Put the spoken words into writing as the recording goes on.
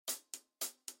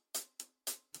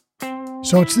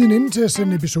Så er tiden inde til at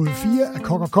sende episode 4 af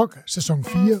Kok og Kok, sæson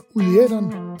 4, ud i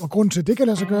æteren. Og grunden til, at det kan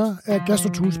lade sig gøre, er, at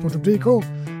gastrotools.dk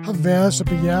har været så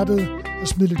behjertet at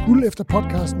smide lidt guld efter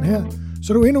podcasten her,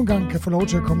 så du endnu en gang kan få lov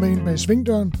til at komme med ind bag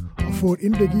svingdøren og få et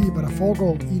indblik i, hvad der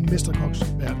foregår i en mesterkoks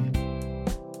verden.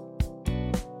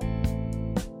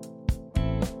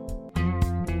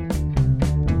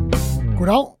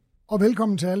 Goddag, og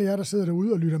velkommen til alle jer, der sidder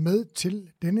derude og lytter med til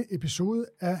denne episode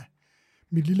af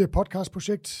mit lille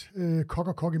podcastprojekt, Kok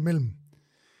og Kok imellem.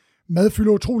 Mad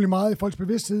fylder utrolig meget i folks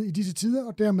bevidsthed i disse tider,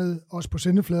 og dermed også på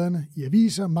sendefladerne, i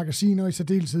aviser, magasiner og i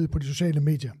særdeleshed på de sociale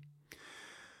medier.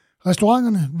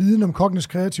 Restauranterne, viden om kokkenes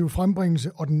kreative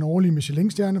frembringelse og den årlige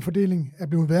Michelin-stjernefordeling er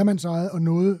blevet hvermandsejet, og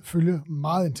noget følger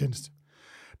meget intenst.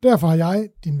 Derfor har jeg,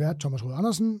 din vært Thomas Rød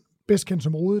Andersen, bedst kendt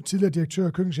som Rode, tidligere direktør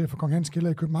og køkkenchef for Kong Hans Kælder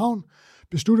i København,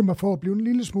 besluttet mig for at blive en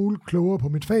lille smule klogere på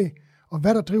mit fag, og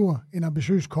hvad der driver en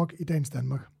ambitiøs kok i dagens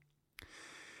Danmark.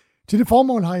 Til det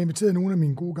formål har jeg inviteret nogle af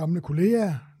mine gode gamle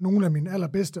kolleger, nogle af mine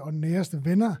allerbedste og næreste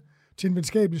venner, til en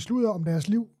venskabelig sludder om deres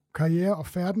liv, karriere og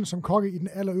færden som kokke i den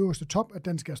allerøverste top af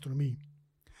dansk gastronomi.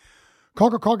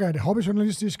 Kok og Kok er det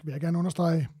hobbyjournalistisk, vil jeg gerne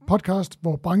understrege, podcast,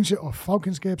 hvor branche og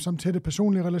fagkendskab samt tætte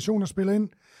personlige relationer spiller ind,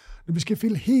 når vi skal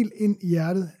fælde helt ind i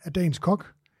hjertet af dagens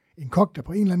kok. En kok, der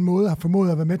på en eller anden måde har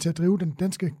formået at være med til at drive den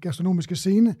danske gastronomiske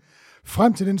scene,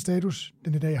 frem til den status,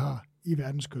 den i dag har i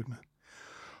verdenskøkkenet.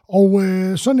 Og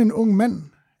sådan en ung mand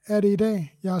er det i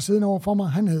dag, jeg har siddende over for mig.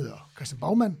 Han hedder Christian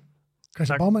Baumann.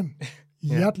 Christian Baumann,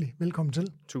 hjertelig velkommen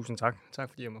til. Tusind tak. Tak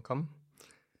fordi jeg må komme.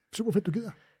 Super fedt, du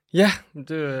gider. Ja,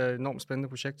 det er et enormt spændende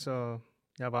projekt, så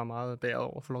jeg er bare meget beæret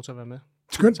over at få lov til at være med.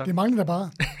 Skønt, det mangler der bare.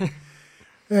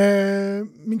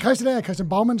 Min Christian er Christian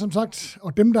Baumann, som sagt,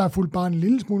 og dem, der har fulgt bare en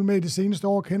lille smule med i det seneste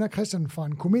år, kender Christian fra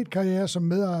en kometkarriere som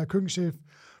medejer køkkenchef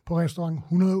på restaurant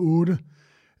 108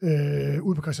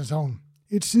 ude på Christianshavn.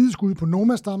 Et sideskud på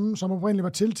Noma-stammen, som oprindeligt var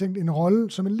tiltænkt en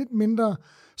rolle som en lidt mindre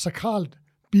sakralt,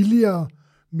 billigere,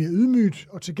 mere ydmygt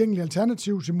og tilgængelig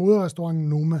alternativ til moderrestauranten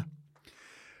Noma.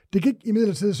 Det gik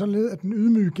imidlertid sådan lidt, at den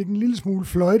ydmyge gik en lille smule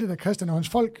fløjte, da Christian og hans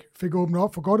folk fik åbnet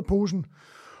op for godteposen,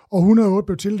 og 108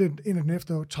 blev tildelt en af den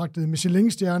eftertragtede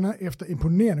Michelin-stjerner efter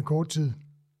imponerende kort tid.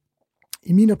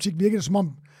 I min optik virkede det som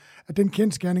om, at den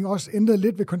kendsgerning også ændrede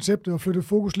lidt ved konceptet og flyttede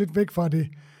fokus lidt væk fra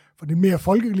det mere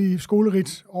folkelige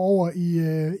skolerit over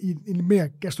i en mere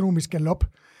gastronomisk galop,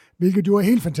 hvilket jo er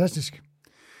helt fantastisk.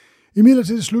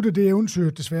 Imidlertid sluttede det eventyr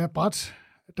desværre brat.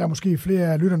 Der er måske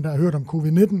flere af lytterne, der har hørt om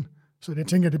covid-19, så jeg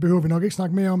tænker, det behøver vi nok ikke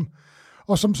snakke mere om.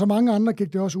 Og som så mange andre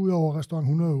gik det også ud over restaurant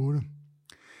 108.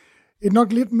 Et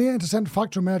nok lidt mere interessant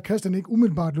faktum er, at Christian ikke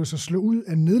umiddelbart lod sig slå ud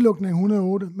af nedlukningen af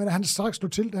 108, men at han straks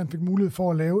slog til, da han fik mulighed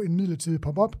for at lave en midlertidig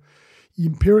pop-up i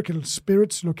Empirical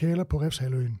Spirits lokaler på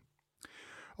Refshalvøen.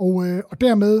 Og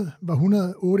dermed var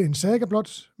 108 en saga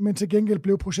blot, men til gengæld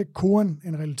blev projekt Koren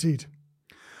en realitet.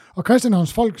 Og Christian og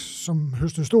hans folk, som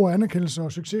høstede stor anerkendelse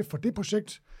og succes for det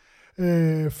projekt,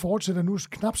 fortsætter nu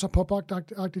knap så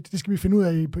pop-up-agtigt. Det skal vi finde ud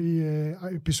af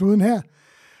i episoden her.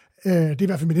 Det er i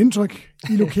hvert fald mit indtryk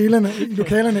i lokalerne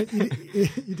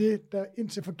i det, der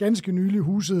indtil for ganske nylig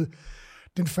husede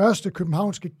den første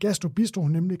københavnske gastrobistro,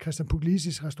 nemlig Christian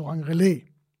Pugliesis restaurant Relais.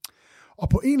 Og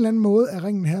på en eller anden måde er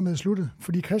ringen hermed sluttet,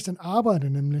 fordi Christian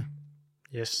arbejdede nemlig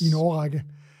i en årrække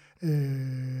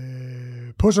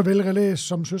på såvel Relais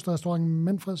som søsterrestauranten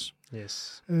Manfreds.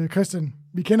 Yes. Christian,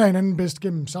 vi kender hinanden bedst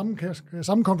gennem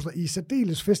sammenkomster i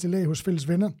særdeles festival hos fælles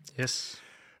venner. Yes.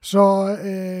 Så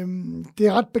det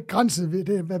er ret begrænset,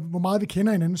 hvor meget vi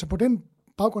kender hinanden. Så på den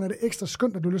baggrund er det ekstra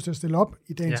skønt, at du har lyst til at stille op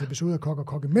i dagens episode af Kok og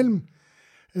Kok imellem.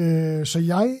 Så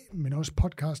jeg, men også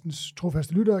podcastens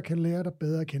trofaste lyttere, kan lære dig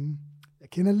bedre at kende. Jeg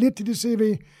kender lidt til det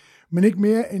CV, men ikke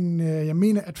mere end jeg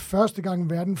mener, at første gang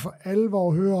verden for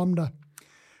alvor hører om dig,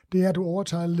 det er, at du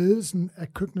overtager ledelsen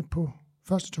af køkkenet på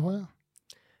første til højre.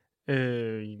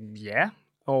 Ja,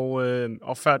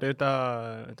 og før det,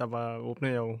 der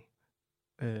åbnede jeg jo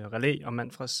Relais og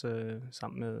Manfreds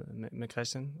sammen med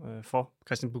Christian, for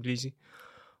Christian Puglisi.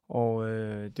 Og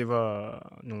det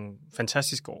var nogle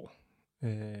fantastiske år.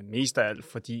 Mest af alt,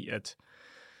 fordi at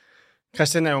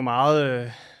Christian er jo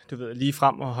meget, lige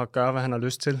frem og gøre, hvad han har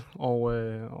lyst til.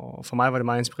 Og for mig var det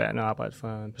meget inspirerende at arbejde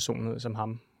for en personlighed som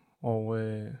ham.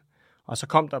 Og så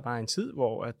kom der bare en tid,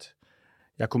 hvor at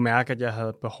jeg kunne mærke, at jeg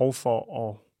havde behov for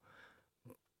at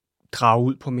drage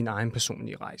ud på min egen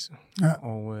personlige rejse. Ja.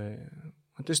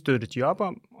 Og det støttede de op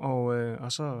om,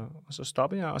 og så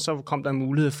stoppede jeg. Og så kom der en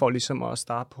mulighed for ligesom at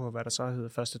starte på, hvad der så hed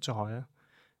første til højre,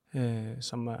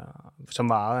 som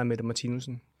var ejet af Mette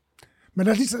Martinussen. Men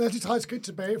lad os lige træde et skridt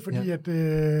tilbage, fordi at,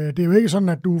 det er jo ikke sådan,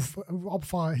 at du op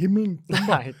fra himlen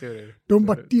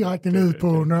dumper direkte ned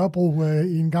på Nørrebro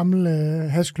i en gammel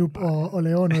hashklub og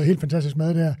laver noget helt fantastisk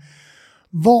mad der.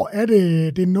 Hvor er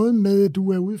det er noget med, at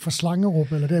du er ude fra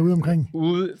Slangerup, eller derude omkring?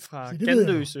 Ude fra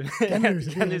Ganløse.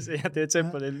 Ganløse, ja, det er tæt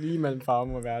på det, lige mellem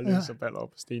Farum og Værløs og Ballerup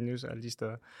og Stenløse og alle de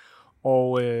steder.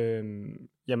 Og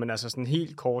jamen altså sådan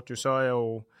helt kort, jo, så er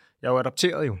jeg jo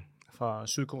adopteret jo fra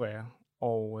Sydkorea,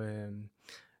 og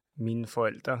mine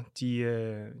forældre,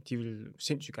 de ville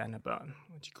sindssygt gerne have børn,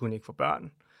 og de kunne ikke få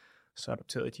børn. Så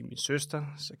adopterede de min søster,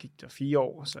 så gik der 4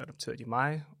 år, så adopterede de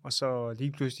mig, og så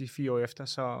lige pludselig 4 år efter,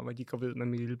 så var de gravid med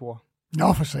min lillebror.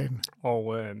 Nå, for satan.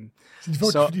 Og,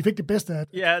 så de fik det bedste af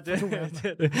det. Ja,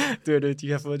 det er det.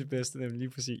 De har fået det bedste, nemlig lige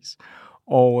præcis.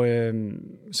 Og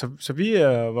så vi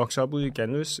er vokset op ude i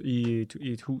Ganløs i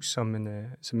et hus, som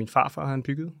min farfar havde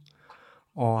bygget,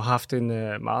 og har haft en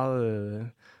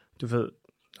meget,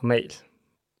 normal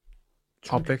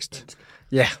opvækst.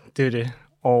 Ja, det er det.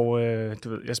 Og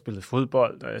jeg spillede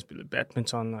fodbold, og jeg spillede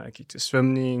badminton, og jeg gik til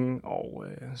svømning, og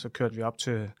så kørte vi op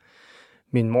til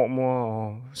min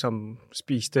mormor, som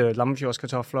spiste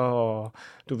lammefjordskartofler, og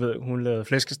hun lavede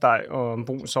flæskesteg og en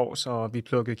brun sovs, og vi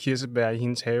plukkede kirsebær i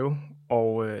hendes have.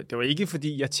 Og det var ikke,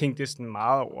 fordi jeg tænkte sådan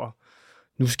meget over,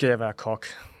 nu skal jeg være kok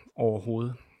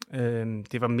overhovedet.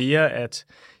 Det var mere, at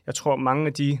jeg tror, mange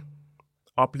af de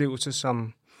oplevelser,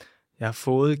 som jeg har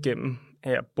fået gennem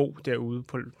af at bo derude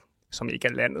på, som ikke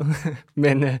er landet,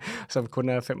 men som kun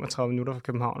er 35 minutter fra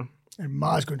København. Det er et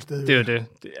meget skønt sted. Det er jo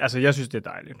det. Altså, jeg synes, det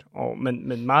er dejligt.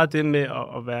 Men meget det med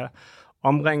at være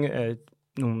omringet af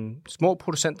nogle små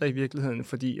producenter i virkeligheden,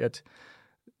 fordi at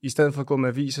i stedet for at gå med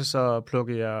aviser, så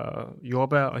plukkede jeg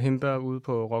jordbær og hindbær ude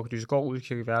på Rokkerdysegård ude i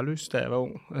Kirke Værløs, da jeg var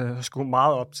ung. Jeg skulle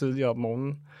meget op tidligere om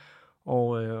morgenen.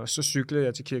 Og så cyklede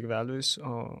jeg til Kirke Værløs,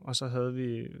 og så havde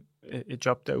vi et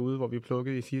job derude, hvor vi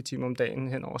plukkede i 4 timer om dagen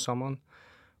hen over sommeren.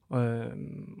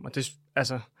 Og det,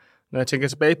 altså, når jeg tænker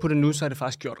tilbage på det nu, så har det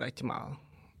faktisk gjort rigtig meget.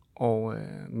 Og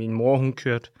min mor, hun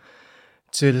kørte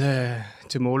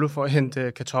til Måløv for at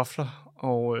hente kartofler.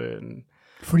 Og,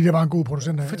 fordi der var en god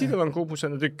producent? Fordi der var en god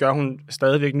producent, og det gør hun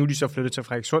stadigvæk. Nu er de så flyttet til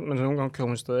Frederikssund, men nogle gange kører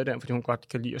hun stadig der, fordi hun godt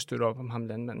kan lide at støtte op om ham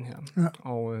landmanden her. Ja.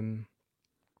 Og,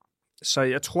 så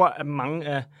jeg tror, at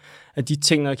mange af de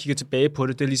ting, når jeg kigger tilbage på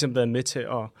det, det har ligesom været med til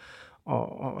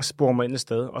at spore mig ind et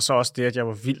sted. Og så også det, at jeg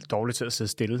var vildt dårlig til at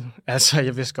sidde stille. Altså,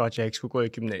 jeg vidste godt, at jeg ikke skulle gå i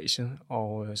gymnasiet,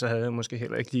 og så havde jeg måske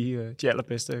heller ikke lige de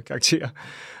allerbedste karakterer.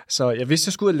 Så jeg vidste, at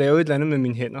jeg skulle lave et eller andet med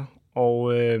mine hænder.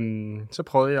 Og så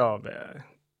prøvede jeg at være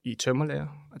i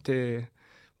tømmerlærer, og det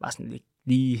var sådan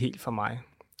lige helt for mig.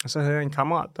 Og så havde jeg en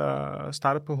kammerat, der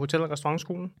startede på Hotel- og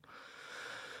Restaurantskolen.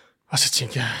 Og så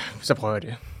tænkte jeg, så prøver jeg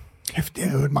det. Kæft, det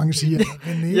er jo mange siger,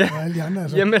 René og alle de andre.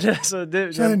 Altså. Jamen, altså,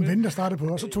 så havde en ven, der startede på,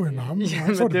 og så tog jeg med ham.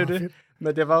 Jamen, så det fedt.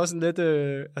 Men det var jo sådan lidt,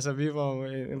 altså vi var jo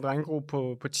en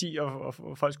drengegruppe på 10, og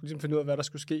folk skulle ligesom finde ud af, hvad der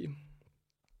skulle ske.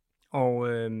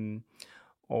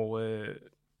 Og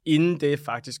inden det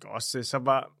faktisk også, så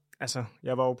var, altså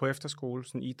jeg var jo på efterskole,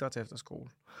 sådan en idrætsefterskole.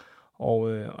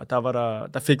 Og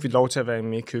der fik vi lov til at være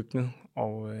med i køkkenet,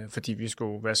 og fordi vi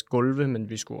skulle vaske gulve, men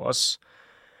vi skulle også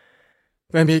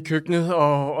være med i køkkenet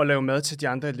og lave mad til de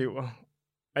andre elever.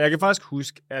 Og jeg kan faktisk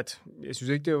huske, at jeg synes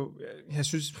ikke,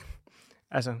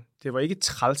 det var ikke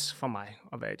træls for mig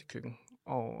at være i det køkken.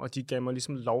 Og de gav mig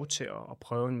ligesom lov til at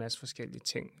prøve en masse forskellige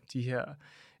ting. De her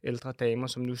ældre damer,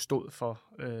 som nu stod for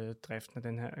driften af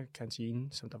den her kantine,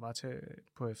 som der var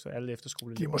på alle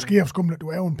efterskoler. De er måske haft skumle. Du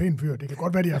er jo en pæn fyr. Det kan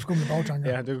godt være, de har haft skumle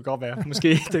bagtanker. Ja, det kan godt være. Måske,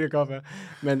 det kan godt være.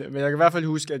 Men jeg kan i hvert fald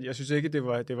huske, at jeg synes ikke, det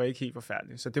var ikke helt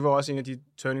forfærdeligt. Så det var også en af de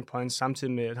turning points,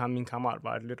 samtidig med, at min kammerat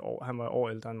var han var et år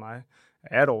ældre end mig.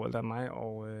 Er et år ældre end mig,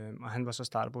 og han var så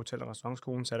startet på Hotel- og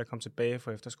Restaurantskolen, så da jeg kom tilbage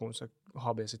fra efterskolen, så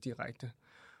hoppede jeg så direkte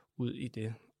ud i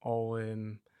det.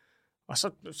 Og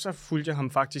så fulgte jeg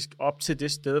ham faktisk op til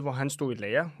det sted, hvor han stod i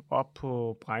lære, op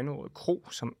på Brejnå Kro,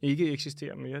 som ikke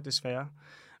eksisterer mere, desværre.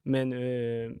 Men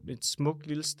et smukt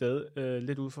lille sted,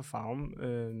 lidt ude for Farum,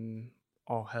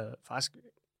 og havde faktisk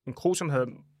en kro, som havde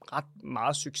ret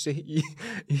meget succes i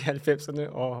 90'erne,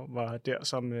 og var der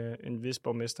som en vis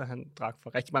borgmester. Han drak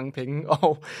for rigtig mange penge,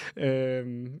 og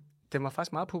den var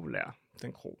faktisk meget populær,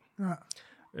 den kro. Ja.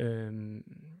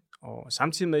 Og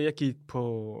samtidig med, at jeg gik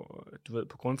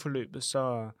på grundforløbet,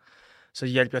 så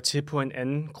hjalp jeg til på en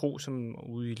anden kro, som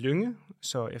ude i Lynge.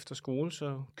 Så efter skole,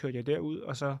 så kørte jeg derud,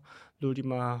 og så lod de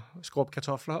mig skrubbe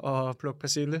kartofler og plukke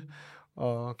persille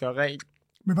og gøre rent.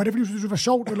 Men var det, fordi du synes, det var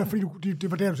sjovt, eller fordi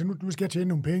det var der, du sagde, nu skal jeg tjene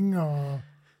nogle penge? Og...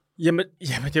 Jamen,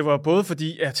 det var både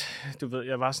fordi, at du ved,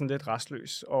 jeg var sådan lidt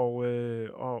rastløs,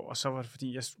 og så var det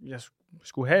fordi, jeg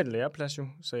skulle have et læreplads jo,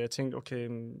 så jeg tænkte, okay,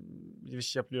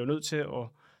 hvis jeg bliver nødt til at,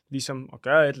 ligesom at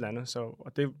gøre et eller andet, så,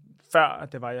 og det før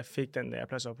at det var, at jeg fik den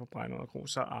læreplads op på Brejnod Kro,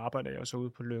 så arbejdede jeg så ude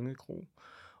på Lynge Kro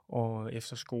og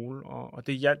efter skole, og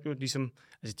det hjalp jo ligesom,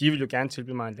 altså de ville jo gerne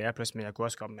tilbyde mig en læreplads, men jeg kunne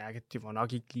også godt mærke, at det var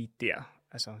nok ikke lige der,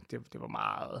 altså det var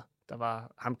meget. Der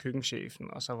var ham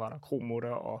køkkenchefen, og så var der kromutter,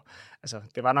 og altså,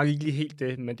 det var nok ikke lige helt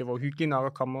det, men det var hyggeligt nok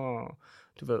at komme og,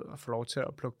 du ved, at få lov til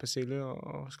at plukke persille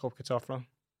og skrubbe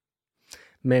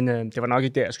Men det var nok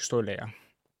ikke der, jeg skulle stå og lære.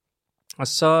 Og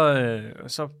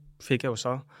så fik jeg jo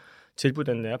så tilbudt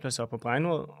den læreplads op på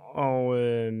Brejnod, og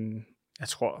jeg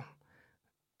tror,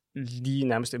 lige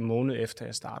nærmest en måned efter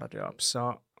jeg starter det op,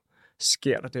 så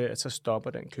sker der det, at så stopper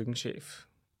den køkkenchef,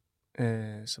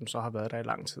 som så har været der i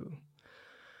lang tid.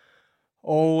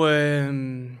 Og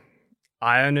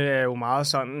ejerne er jo meget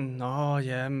sådan,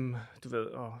 du ved,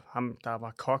 og ham, der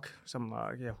var kok, som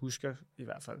var, jeg husker i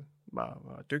hvert fald,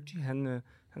 var dygtig, han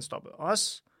stoppede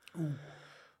også.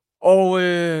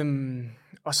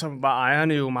 Og så var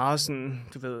ejerne jo meget sådan,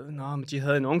 du ved, men de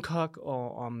havde en ung kok,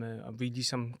 og om vi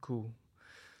ligesom kunne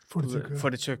få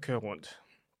det til at køre rundt.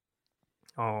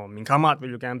 Og min kammerat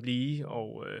ville jo gerne blive,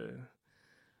 og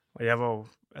jeg var jo,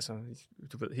 altså,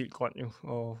 du ved, helt grøn jo,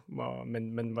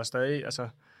 men var stadig, altså,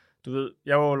 du ved,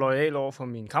 jeg var jo loyal over for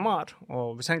min kammerat,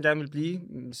 og hvis han gerne ville blive,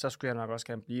 så skulle jeg nok også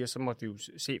gerne blive, og så måtte vi jo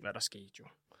se, hvad der skete jo.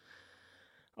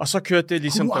 Og så kørte det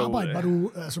ligesom derud. Kunne du arbejde?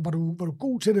 Var du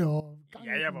god til det?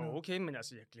 Ja, jeg var okay, men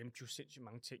altså, jeg glemte jo sindssygt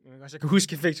mange ting. Ikke? Altså, jeg kan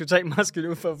huske, at jeg fik 2-3 masker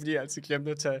ud for, fordi jeg altid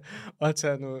glemte at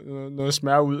tage noget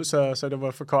smør ud, så det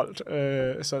var for koldt.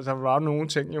 Så der var nogle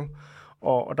ting jo.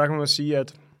 Og der kan man sige,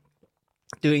 at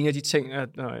det er jo en af de ting,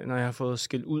 at når jeg har fået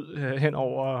skilt ud hen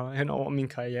over min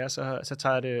karriere, så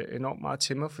tager jeg det enormt meget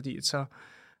til mig, fordi så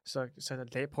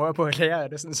prøver jeg på at lære af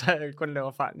det, sådan, så jeg kun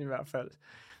laver fejl i hvert fald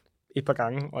et par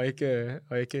gange, og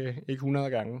ikke 100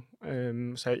 gange.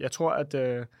 Så jeg tror, at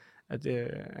det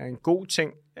er en god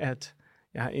ting, at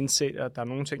jeg har indset, at der er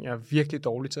nogle ting, jeg er virkelig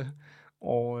dårlig til,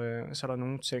 og så er der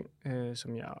nogle ting,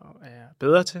 som jeg er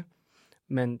bedre til,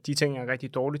 men de ting, jeg er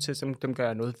rigtig dårlig til, dem gør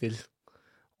jeg noget ved.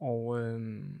 Og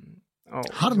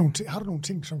har du nogle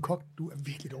ting som kok, du er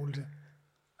virkelig dårlig til?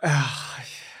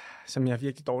 Som jeg er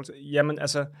virkelig dårlig til? Jamen,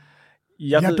 altså...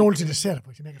 Jeg er dårlig til dessert,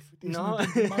 for eksempel. Det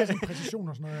er meget sådan præcision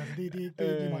og sådan noget. Altså, det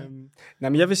er ikke mig. Nej,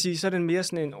 men jeg vil sige, så er det mere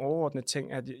sådan en overordnet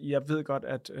ting, at jeg ved godt,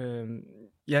 at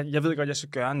jeg skal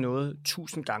gøre noget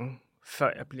 1000 gange,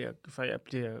 før jeg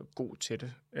bliver god til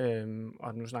det.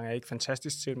 Og nu snakker jeg ikke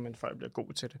fantastisk til det, men før jeg bliver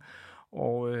god til det.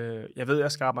 Og jeg ved, at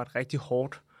jeg skal arbejde rigtig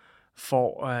hårdt,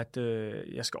 for at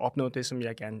jeg skal opnå det, som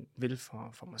jeg gerne vil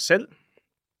for mig selv.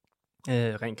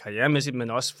 Rent karrieremæssigt, men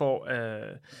også for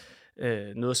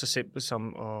noget så simpelt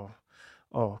som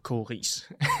at koge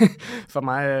ris. For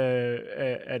mig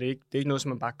er det ikke noget, som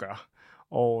man bare gør.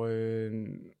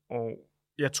 Og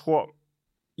jeg tror,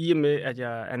 i og med, at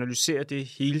jeg analyserer det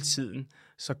hele tiden,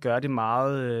 så gør det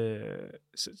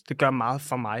det gør meget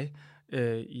for mig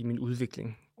i min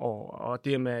udvikling. Og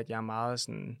det med, at jeg er meget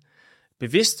sådan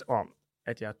bevidst om,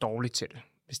 at jeg er dårlig til det,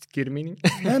 hvis det giver det mening.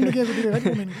 Ja, det giver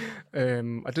rigtig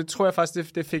mening. Og det tror jeg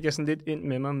faktisk, det fik jeg sådan lidt ind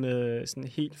med mig med sådan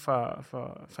helt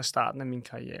fra starten af min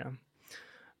karriere.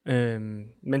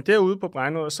 Men derude på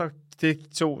Brejnod, så det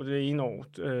tog det ene år,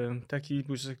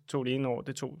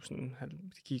 det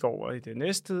gik over i det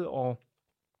næste, og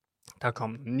der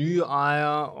kom nye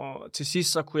ejere, og til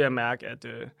sidst så kunne jeg mærke, at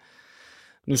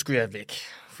nu skulle jeg væk.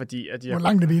 Fordi at Hvor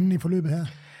langt er vi inde i forløbet her?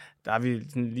 Der er vi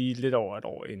lige lidt over et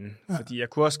år inden. Ja. Fordi jeg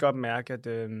kunne også godt mærke, at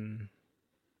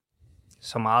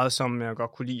så meget som jeg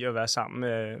godt kunne lide at være sammen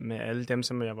med alle dem,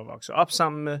 som jeg var vokset op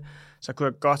sammen med, så kunne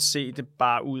jeg godt se det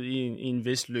bare ud i en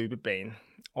vis løbebane.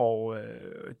 Og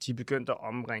de begyndte at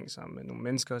omringe sig med nogle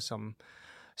mennesker, som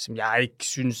jeg ikke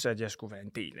synes, at jeg skulle være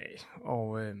en del af.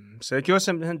 Og så jeg gjorde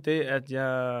simpelthen det, at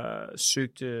jeg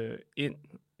søgte ind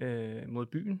mod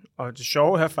byen. Og det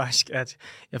sjove er faktisk, at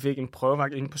jeg fik en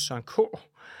prøvevagt inde på Søren K.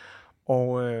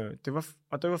 Og det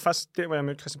var faktisk der, hvor jeg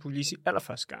mødte Christian Puglisi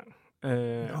allerførste gang.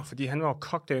 Fordi han var jo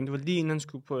kok derinde. Det var lige inden han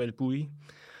skulle på El Bulli.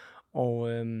 Og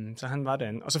så han var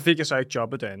derinde. Og så fik jeg så ikke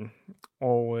jobbet derinde.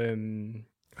 Og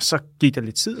så gik der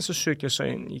lidt tid, og så søgte jeg så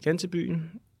ind igen til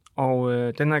byen. Og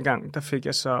den her gang, der fik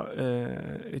jeg så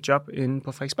et job inde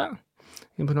på Frederiksberg.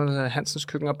 Inde på noget, der hedder Hansens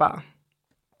Køkken og Bar.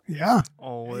 Ja.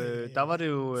 Og der var det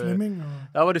jo... Flemming.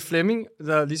 Der var det Flemming,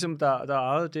 der ligesom der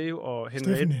ejede det jo, og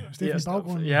Henriette... Stefan i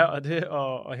baggrunden. Ja,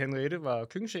 og Henriette var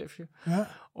køkkenchef jo. Ja.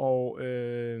 Og...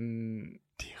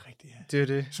 det er rigtigt, ja. Det er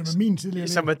det. Som er min tidligere elev.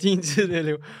 Som er din tidligere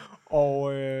elev.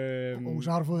 Og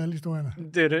så har du fået alle historierne.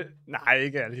 det er det. Nej,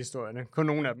 ikke alle historierne. Kun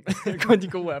nogle af dem. Kun de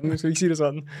gode af dem, jeg skal ikke sige det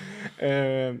sådan.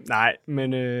 Nej,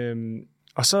 men...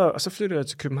 og så flyttede jeg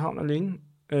til København alene.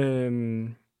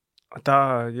 Og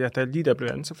lige da jeg blev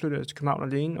andet, så flyttede jeg til København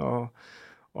alene,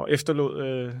 og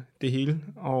efterlod det hele.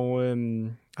 Og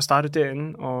startede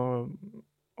derinde,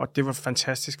 og det var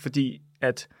fantastisk, fordi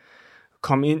at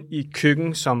komme ind i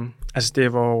køkken, som... Altså,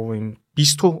 det var jo en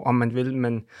bistro, om man vil,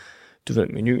 men... Du ved,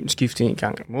 menuen skiftede en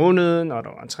gang om måneden, og der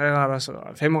var en 3-retter, så der var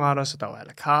en 5-retter, så der var à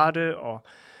la carte, og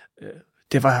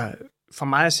det var, for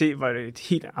mig at se, var det et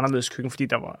helt anderledes køkken, fordi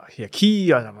der var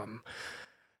hierarki, og der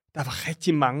var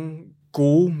rigtig mange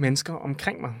gode mennesker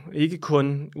omkring mig. Ikke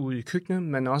kun ude i køkkenet,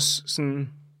 men også sådan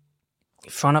i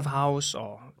front of house,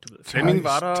 og du ved, Flemming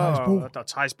var der, og der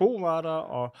Thijs Bo var der,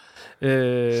 og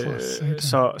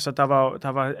så der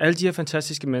var alle de her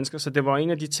fantastiske mennesker, så det var en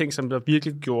af de ting, som der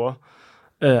virkelig gjorde,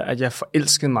 at jeg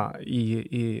forelskede mig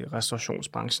i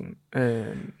restaurationsbranchen.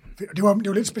 Det var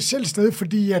lidt et specielt sted,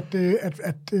 fordi at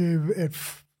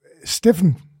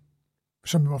Steffen,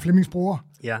 som var Flemmings bror,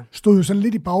 stod jo sådan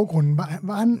lidt i baggrunden.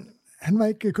 Han var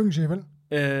ikke køkkenchef, vel?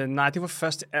 Nej, det var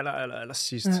først det aller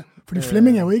sidst. Ja, fordi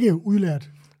Flemming er jo ikke udlært.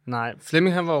 Nej,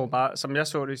 Flemming han var jo bare, som jeg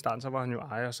så det i starten, så var han jo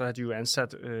ejer, og så havde de jo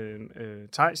ansat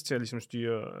Thijs til at ligesom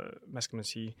styre, hvad skal man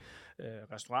sige,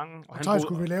 restauranten. Og Thijs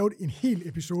skulle vi lave en hel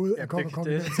episode af Kok og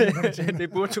Kongen.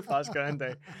 Det burde du faktisk gøre en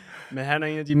dag. Men han er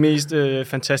en af de mest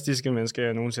fantastiske mennesker,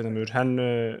 jeg nogensinde har mødt.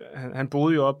 Han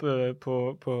boede jo op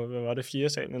på hvad var det, 4.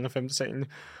 salen eller 5. salen,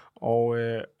 og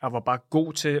han var bare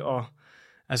god til at...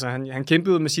 Altså, han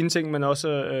kæmpede med sine ting, men også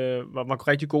var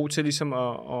rigtig god til ligesom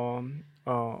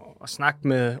at snakke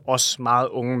med os meget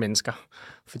unge mennesker.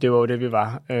 For det var jo det, vi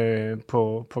var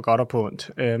på godt og på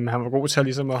ondt. Men han var god til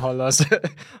ligesom at holde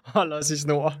os i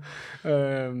snor. Og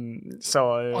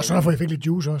sørge for, at I fik lidt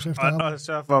juice også efter arbejde. Og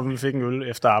sørge for, at vi fik en øl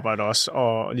efter arbejde også,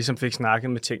 og ligesom fik snakket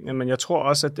med tingene. Men jeg tror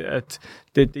også, at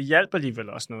det hjælper alligevel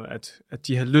også noget, at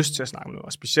de har lyst til at snakke med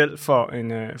noget. Specielt for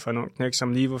en ung knæk,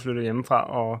 som lige var flyttet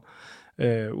hjemmefra, og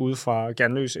ude fra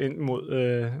Ganløs ind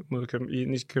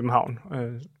ind i København.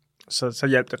 Så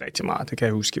hjalp det rigtig meget, det kan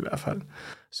jeg huske i hvert fald.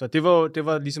 Så det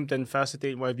var ligesom den første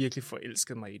del, hvor jeg virkelig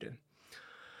forelskede mig i det.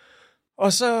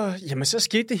 Og så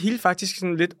skete det hele faktisk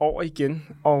sådan lidt over igen,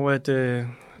 og at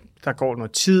der går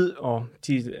noget tid, og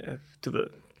du ved,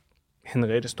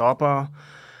 Henriette stopper,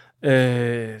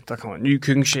 der kommer en ny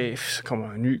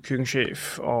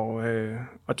køkkenchef,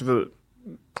 og du ved,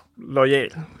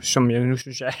 loyal, som jeg nu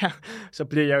synes, jeg er, så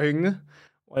bliver jeg hængende,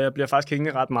 og jeg bliver faktisk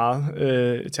hængende ret meget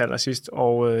til allersidst,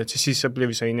 og til sidst så bliver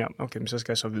vi så enige om, okay, men så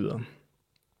skal jeg så videre.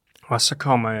 Og så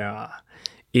kommer jeg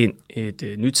ind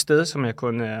et nyt sted, som jeg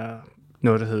kun er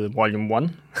noget, der hedder Volume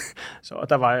 1. Så, og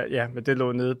der var jeg, men det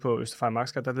lå nede på Østerfejl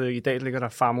Maxgård, i dag ligger der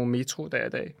Farmo Metro der i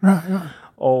dag. Ja.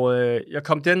 Og jeg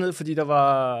kom derned, fordi der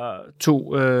var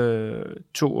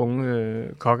to unge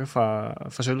kokke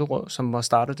fra Søllerød, som var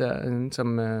startet derinde,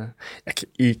 som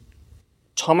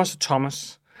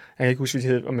Thomas. Jeg kan ikke huske, hvad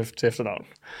de hed om til efternavn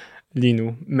lige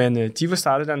nu. Men de var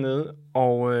startet dernede,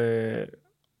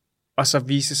 og så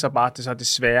viste sig bare, at det så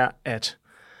desværre, at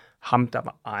ham, der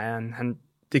var ejeren,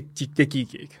 det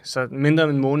gik ikke. Så mindre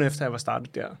end en måned efter, jeg var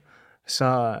startet der,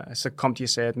 så kom de og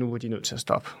sagde, at nu var de nødt til at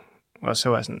stoppe. Og så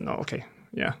var jeg sådan, okay,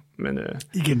 ja, men...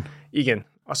 Igen.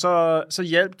 Og så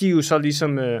hjalp de jo så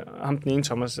ligesom ham, den ene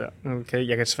Thomas der. Okay,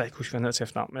 jeg kan desværre ikke huske, hvad han havde til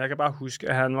efternavn, men jeg kan bare huske,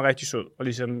 at han var rigtig sød, og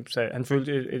ligesom sagde, han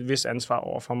følte et vist ansvar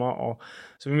over for mig. Og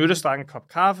så vi mødtes, drak en kop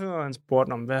kaffe, og han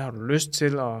spurgte om, hvad har du lyst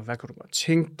til, og hvad kan du godt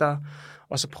tænke dig?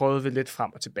 Og så prøvede vi lidt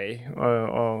frem og tilbage,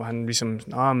 og han ligesom,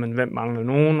 men hvem mangler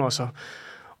nogen?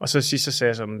 Og så sidst så sagde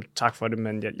jeg så, tak for det,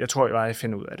 men jeg tror, jeg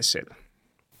finder ud af det selv.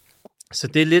 Så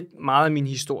det er lidt meget af min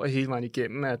historie hele vejen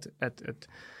igennem, at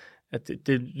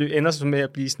det ender så med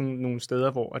at blive sådan nogle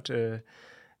steder, hvor at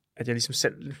jeg ligesom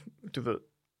selv, du ved,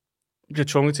 bliver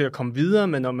tvunget til at komme videre,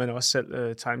 men når man også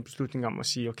selv tager en beslutning om at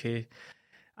sige, okay,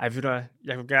 ved du hvad,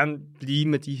 jeg vil gerne blive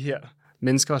med de her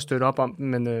mennesker og støtte op om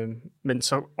dem, men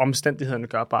så omstændighederne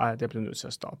gør bare, at jeg bliver nødt til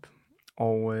at stoppe.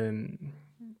 Og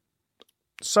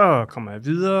så kommer jeg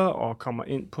videre og kommer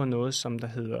ind på noget, som der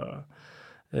hedder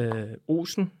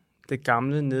Osen, det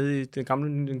gamle nede i den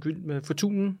gamle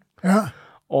Fortunen. Ja.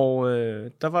 Og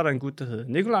der var der en gut, der hed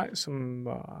Nikolaj, som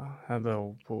havde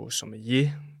været på sommelier,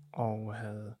 og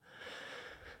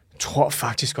tror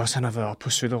faktisk også, han har været oppe på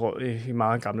Søllerød i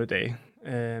meget gamle dage.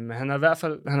 Men han har i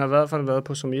hvert fald været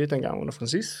på sommelier dengang under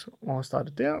Francis, og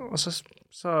startet der, og så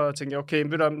tænkte jeg, okay,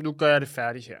 nu gør jeg det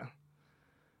færdigt her.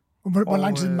 Hvor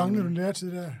lang tid manglede du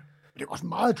læretid der? Det er også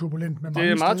meget turbulent med mange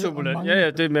Det er meget steder, turbulent, mange...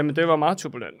 ja, det var meget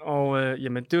turbulent, og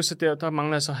jamen, det er jo så der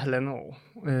mangler jeg så 1,5 år.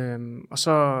 Og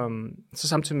så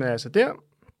samtidig med altså der,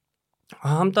 og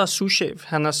ham der er souschef,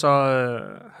 han er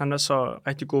så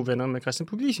rigtig gode venner med Christian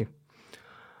Puglisi.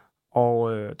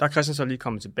 Og der er Christian så lige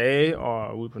kommet tilbage og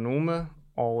er ude på Noma,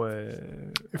 og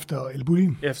Efter El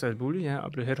Bulli, ja,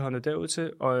 og blev headhunted derud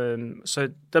til. Og så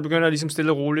der begynder jeg ligesom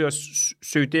stille og roligt at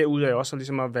søge derud af også, og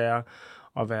ligesom at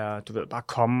være, du ved, bare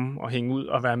komme og hænge ud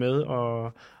og være med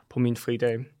og på min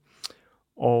fridag.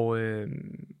 Og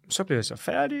så blev jeg så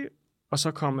færdig, og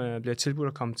så blev jeg tilbudt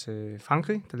at komme til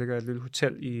Frankrig. Der ligger et lille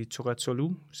hotel i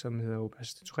Tourette-sur-Loup, som hedder Auberge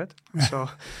de Tourette. Ja. Så,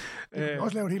 det kan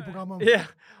også lave et helt program om. Ja,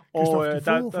 og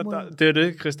Defoe, det er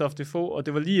det, Christophe Defoe, og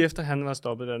det var lige efter, han var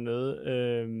stoppet dernede.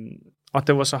 Og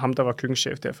det var så ham, der var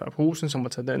køkkenchef der fra Posen, som var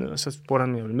taget derned, og så spurgte han,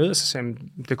 om jeg ville med, og så sagde han,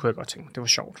 det kunne jeg godt tænke mig, det var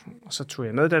sjovt. Og så tog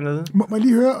jeg med dernede. Må jeg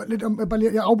lige høre lidt om,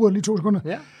 jeg afbryder lige 2 sekunder.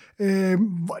 Ja.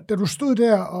 Da du stod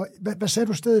der, og hvad sagde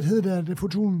du stedet hed der, det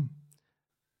Fortunen?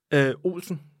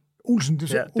 Olsen. Olsen,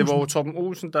 det var jo Torben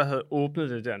Olsen, der havde åbnet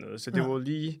det dernede, så det var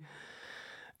lige,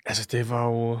 altså det var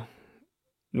jo,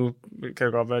 nu kan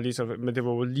det godt være lige så, men det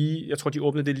var jo lige, jeg tror, de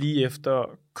åbnede det lige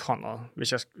efter Conrad,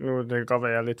 nu det kan godt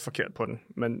være, jeg er lidt forkert på den,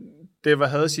 men det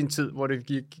havde sin tid, hvor det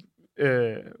gik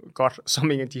godt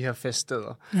som en af de her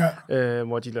feststeder,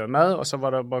 hvor de lavede mad, og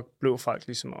så blev folk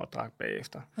ligesom og drak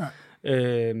bagefter. Ja.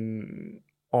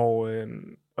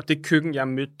 Og det køkken, jeg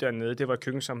mødte dernede, det var et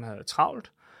køkken, som havde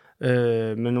travlt,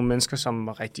 med nogle mennesker, som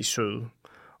var rigtig søde.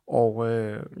 Og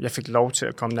jeg fik lov til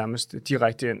at komme nærmest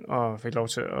direkte ind, og fik lov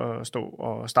til at stå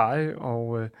og stege,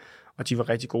 og de var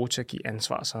rigtig gode til at give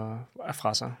ansvar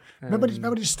fra sig. Hvad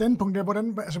var dit standpunkt der?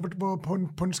 Hvordan, altså,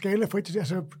 på en skala fra 1 til...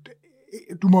 Altså,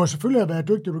 du må selvfølgelig have været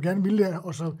dygtig, du gerne ville det,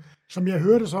 og så, som jeg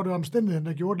hørte, så var det omstændigheden,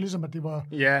 der gjorde det, ligesom at det var...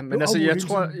 Ja, men altså, jeg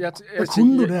tror... Hvad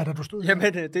kunne du der, da du stod der?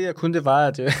 Jamen, det jeg kunne, det var,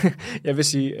 at jeg vil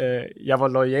sige, jeg var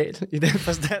loyal i den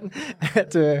forstand,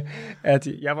 at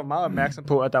jeg var meget opmærksom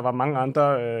på, at der var mange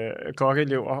andre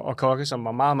kokkeelever og kokke, som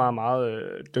var meget, meget, meget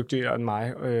dygtigere end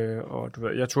mig. Og du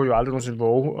ved, jeg tog jo aldrig nogensinde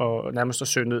våge og nærmest at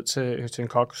søge ned til en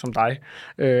kok som dig,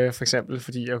 for eksempel,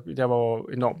 fordi jeg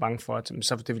var enormt bange for, at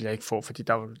så det ville jeg ikke få, fordi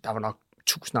der var nok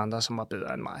 1000 andre, som var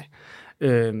bedre end mig.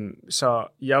 Så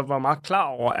jeg var meget klar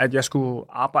over, at jeg skulle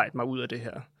arbejde mig ud af det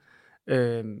her.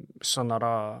 Så når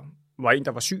der var en,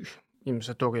 der var syg, jamen,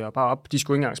 så dukkede jeg bare op. De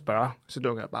skulle ikke engang spørge, så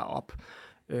dukkede jeg bare op.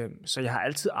 Så jeg har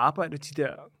altid arbejdet de der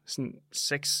sådan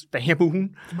 6 dage om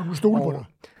ugen. Så man kunne stole på dig?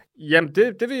 Jamen,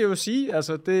 det vil jeg jo sige.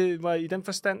 Altså, det var i den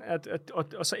forstand,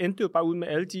 og så endte det jo bare ud med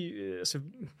alle de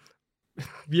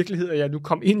virkeligheder, jeg nu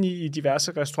kom ind i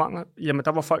diverse restauranter. Jamen,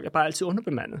 der var folk, jeg bare altid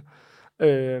underbemandet.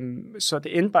 Så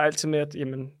det endte bare altid med, at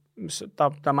jamen,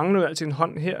 der manglede altid en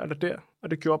hånd her eller der,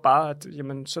 og det gjorde bare, at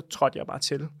jamen, så trådte jeg bare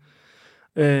til.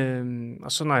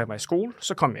 Og så når jeg var i skole,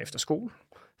 så kom jeg efter skole,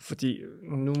 fordi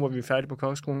nu var vi færdige på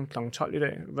kokkeskolen kl. 12 i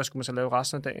dag. Hvad skulle man så lave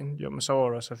resten af dagen? Jo, men så var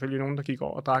der selvfølgelig nogen, der gik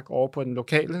over og drak over på den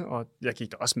lokale, og jeg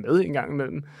gik der også med en gang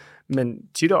imellem. Men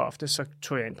tit og ofte, så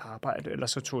tog jeg ind på arbejde, eller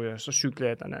så cyklede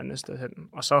jeg et andet sted hen.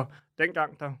 Og så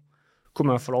dengang, der kunne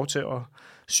man få lov til at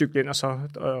cykle ind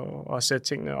og sætte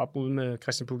tingene op ude med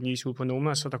Christian Puglisi ude på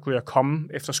Noma, så der kunne jeg komme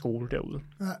efter skole derude.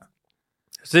 Ja.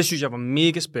 Så det synes jeg var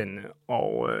mega spændende,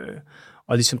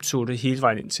 og ligesom tog det hele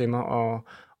vejen ind til mig,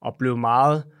 og blev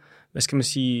meget, hvad skal man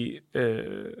sige,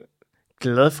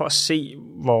 glad for at se,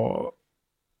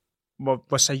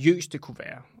 hvor seriøst det kunne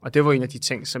være. Og det var en af de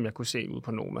ting, som jeg kunne se ude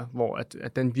på Noma, hvor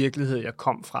at den virkelighed, jeg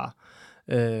kom fra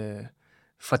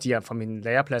mine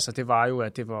lærepladser, det var jo,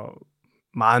 at det var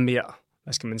meget mere,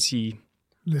 hvad skal man sige...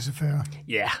 Laissez-faire.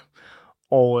 Ja,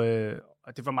 og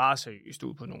det var meget seriøst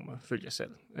ude på Noma, følte jeg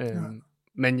selv.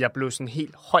 Men jeg blev sådan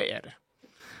helt høj af det.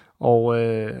 Og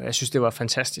jeg synes, det var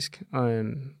fantastisk.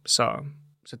 Så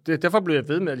derfor blev jeg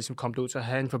ved med at ligesom komme ud til at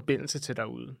have en forbindelse til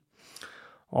derude.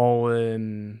 Og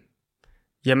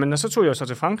jamen, og så tog jeg så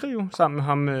til Frankrig jo, sammen med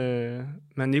ham,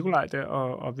 med Nikolaj der,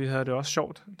 og vi havde det også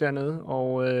sjovt dernede.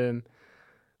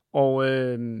 Og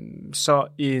så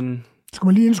en... Skal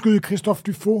man lige indskyde Christophe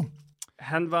Defoe?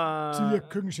 Han var... tidligere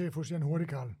køkkenchef hos Jan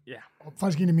Hurtigkarl. Ja. Og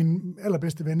faktisk en af mine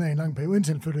allerbedste venner i en lang periode,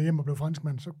 indtil han flyttede hjem og blev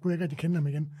franskmand, så kunne jeg ikke rigtig kende ham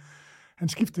igen. Han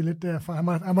skiftede lidt derfra.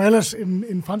 Han var ellers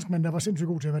en franskmand, der var sindssygt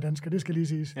god til at være dansker, det skal lige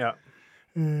siges. Ja.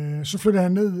 Så flyttede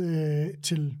han ned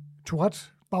til Tourette,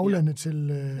 baglandet til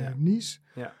Nice,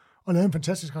 og lavede en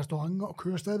fantastisk restaurant, og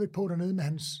kører stadigvæk på dernede med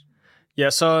hans... Ja,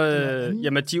 så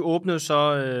jamen, de åbnede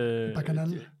så...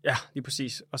 Bacchanal. Ja, lige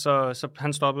præcis. Og så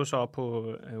han stoppede så op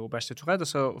på Auberge de Tourette, og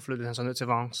så flyttede han så ned til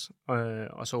Vence,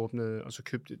 og så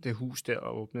købte det hus der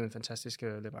og åbnede en fantastisk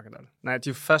Le Bacchanal. Nej,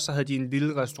 først så havde de en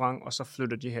lille restaurant, og så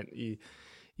flyttede de hen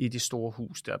i det store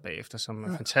hus der bagefter, som er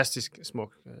en fantastisk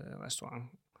smuk restaurant.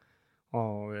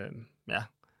 Og ja.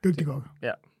 Dygtig kok.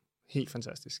 Ja, helt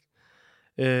fantastisk.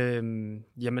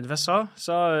 Jamen, hvad så?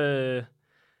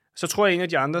 Så tror jeg, en af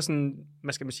de andre, sådan,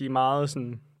 hvad skal man sige, meget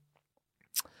sådan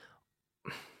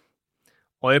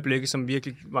øjeblikke, som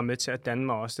virkelig var med til at danne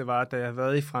mig også, det var, da jeg havde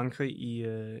været i Frankrig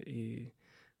i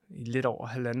lidt over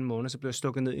 1,5 måned, så blev jeg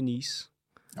stukket ned i Nice.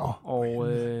 Og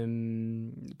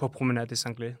på Promenade des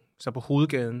Anglais, så på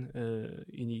hovedgaden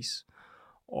i Nice.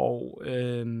 Og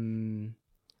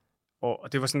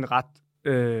det var sådan en ret,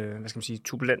 hvad skal man sige,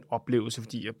 turbulent oplevelse,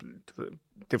 fordi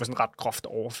det var sådan et ret groft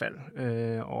overfald.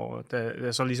 Og da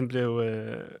jeg så ligesom blev,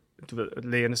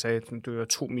 lægerne sagde, at du var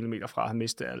 2 millimeter fra at have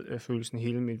mistet al følelsen i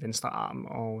hele min venstre arm.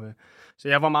 Og, så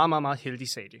jeg var meget, meget, meget heldig,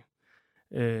 sagde de.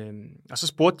 Og så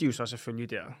spurgte de jo så selvfølgelig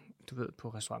der, på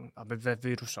restauranten, men hvad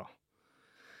vil du så?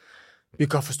 Vi kan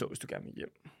godt forstå, hvis du gerne vil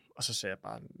hjem. Og så sagde jeg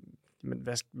bare, men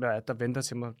hvad er der venter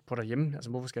til mig på derhjemme? Altså,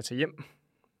 hvorfor skal jeg tage hjem?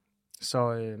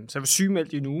 Så jeg var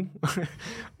sygemeldt i en uge,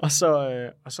 og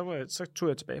så tog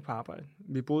jeg tilbage på arbejde.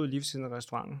 Vi boede lige ved siden af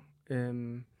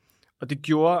restauranten. Og det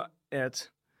gjorde,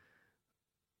 at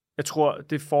jeg tror,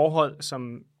 det forhold,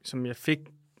 som jeg fik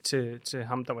til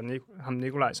ham, der var ham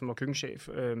Nikolaj, som var køkkenchef,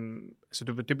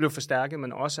 så det blev forstærket,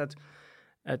 men også,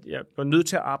 at jeg var nødt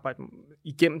til at arbejde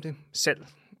igennem det selv.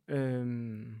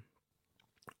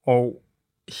 Og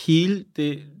hele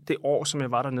det år, som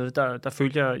jeg var dernede, der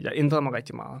følte jeg ændrede mig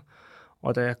rigtig meget.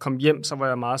 Og da jeg kom hjem, så var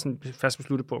jeg meget sådan fast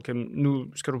besluttet på, okay,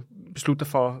 nu skal du beslutte dig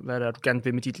for, hvad det er, du gerne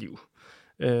vil med dit liv.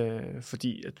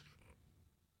 Fordi at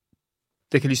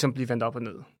det kan ligesom blive vendt op og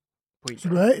ned. Så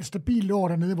du havde et stabilt år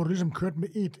dernede, hvor du ligesom kørte med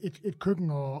et køkken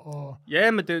og...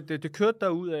 Ja, men det kørte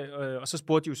derudad, og så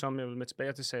spurgte de jo så, om jeg ville med tilbage,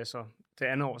 og det sagde så det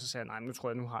andet år, så sagde jeg, nej, nu tror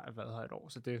jeg, nu har jeg været her et år,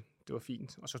 så det var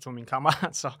fint. Og så tog min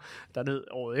kammerat så derned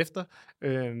året efter.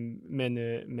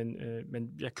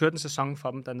 Men jeg kørte en sæson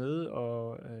for dem dernede,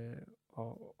 og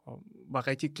var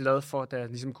rigtig glad for, da jeg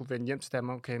ligesom kunne vende hjem til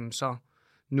Danmark. Okay, så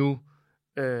nu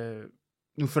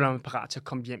føler jeg mig parat til at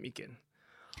komme hjem igen.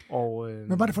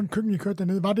 Hvad var det for en køkken, I kørte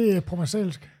dernede? Var det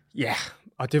provençalsk? Ja,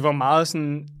 og det var meget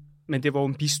sådan, men det var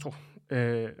en bistro.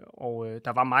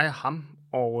 Der var mig og ham,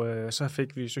 og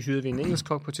så hyrede vi en engelsk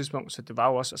kok på et tidspunkt, så det var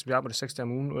jo også, altså vi arbejdede 6 dage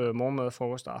om ugen, morgenmad,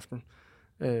 frokost og aften.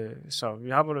 Så vi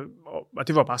arbejdede, og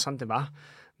det var bare sådan, det var.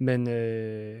 Men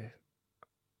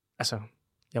altså,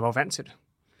 jeg var jo vant til det.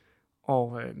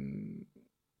 Og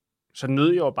så nød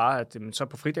jeg jo bare, at så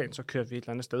på fridagen, så kørte vi et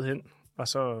eller andet sted hen, og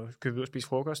så kørte vi ud og spise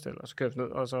frokost, eller så kørte vi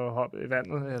ned, og så hoppede i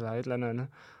vandet, eller et eller andet.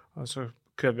 Og så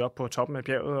kørte vi op på toppen af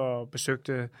bjerget og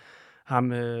besøgte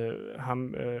ham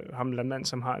landmand,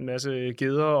 som har en masse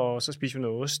geder, og så spiste vi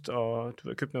noget ost, og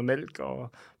købte noget mælk,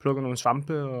 og plukkede nogle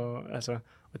svampe, og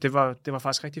det var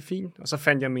faktisk rigtig fint. Og så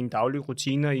fandt jeg mine daglige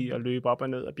rutiner i at løbe op og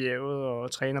ned af bjerget,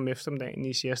 og træne om eftermiddagen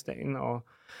i siestagen, og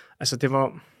altså det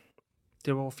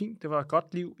var fint. Det var et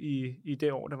godt liv i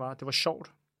det år, det var. Det var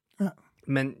sjovt. Ja.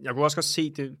 Men jeg kunne også godt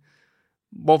se det,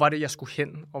 hvor var det, jeg skulle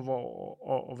hen,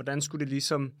 og hvordan skulle det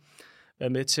ligesom være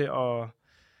med til at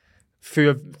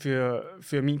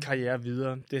føre min karriere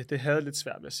videre. Det havde jeg lidt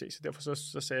svært ved at se, så derfor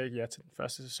så sagde jeg ja til den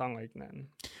første sæson og ikke den anden.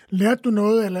 Lærte du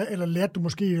noget, eller lærte du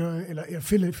måske,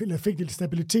 eller fik lidt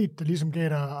stabilitet, der ligesom gav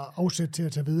dig afsæt til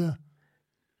at tage videre?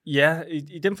 Ja,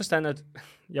 i den forstand, at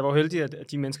jeg var heldig,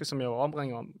 at de mennesker, som jeg var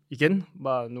omringet om, igen,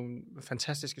 var nogle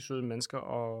fantastiske, søde mennesker,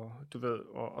 og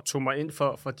og tog mig ind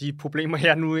for de problemer,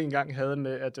 jeg nu engang havde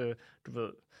med, at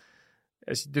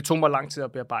altså, det tog mig lang tid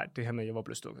at bearbejde det her med, at jeg var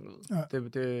blevet stukket ned. Ja.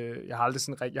 Jeg har aldrig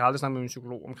snakket med en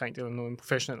psykolog omkring det, eller noget, en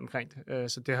professionel omkring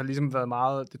det. Så det har ligesom været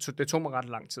meget, det tog mig ret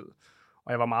lang tid.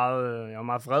 Og jeg var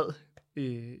meget vred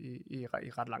i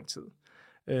ret lang tid.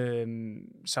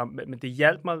 Men det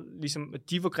hjalp mig, ligesom,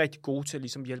 de var rigtig gode til at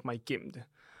ligesom hjælpe mig igennem det.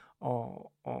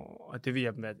 Og det vil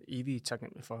jeg være evigt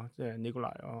taknemmelig for, det er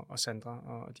Nikolaj og Sandra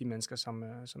og de mennesker,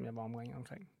 som jeg var omringet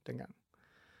omkring dengang.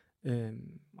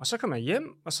 Og så kom jeg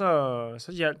hjem, og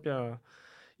så hjalp jeg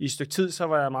i et stykke tid, så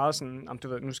var jeg meget sådan,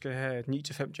 nu skal jeg have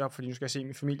et 9-5 job, fordi nu skal jeg se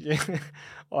min familie.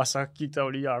 Og så gik der jo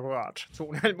lige akkurat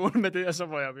 2,5 måneder med det, og så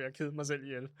var jeg ved at kede mig selv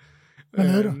ihjel. Hvad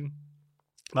lavede du?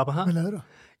 Hvad lavede du?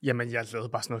 Jamen, jeg lavede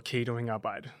bare sådan noget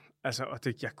catering-arbejde. Altså, og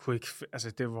jeg kunne ikke,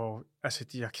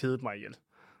 jeg kedede mig ihjel.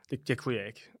 Det kunne jeg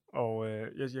ikke. Og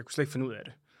jeg kunne slet ikke finde ud af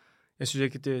det. Jeg synes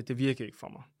ikke, det virkede ikke for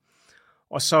mig.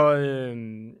 Og så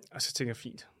tænkte jeg,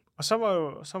 fint. Og så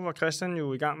var Christian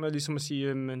jo i gang med ligesom at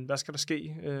sige, men hvad skal der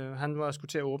ske? Han var skulle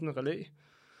til at åbne relæ.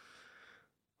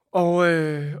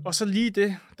 Og så lige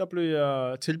det, der blev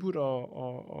jeg tilbudt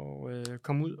at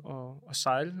komme ud og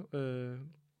sejle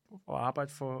og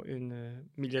arbejde for en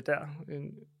milliardær.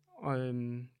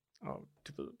 Og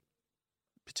du ved,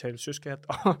 betale søskat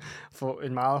og få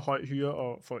en meget høj hyre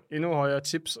og få endnu højere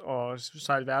tips og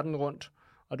sejle verden rundt.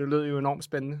 Og det lød jo enormt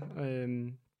spændende.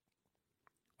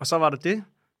 Og så var det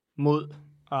mod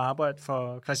at arbejde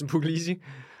for Christian Puglisi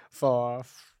for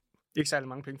ikke særlig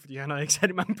mange penge, fordi han havde ikke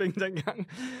særlig mange penge dengang.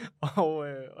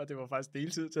 Og det var faktisk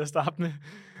deltid til at starte med.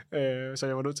 Så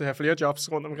jeg var nødt til at have flere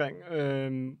jobs rundt omkring,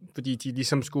 fordi de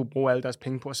ligesom skulle bruge alle deres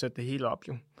penge på at sætte det hele op.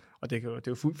 Jo. Og det er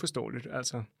jo fuldt forståeligt.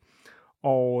 Altså.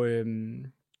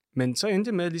 Men så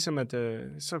endte det med, ligesom at,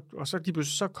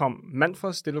 så kom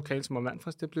Manfreds, det lokale, som var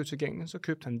Manfreds, det blev tilgængeligt. Så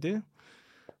købte han det,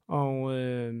 og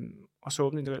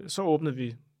så åbnede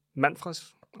vi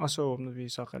Manfreds, og så åbnede vi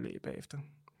så Relæ bagefter.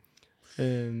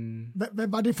 Hvad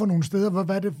var det for nogle steder?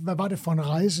 Hvad var det for en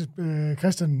rejse,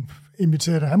 Christian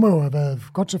inviterede dig? Han må jo have været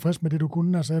godt tilfreds med det, du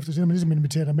kunne, altså efter at man ligesom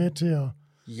inviterede dig med til at...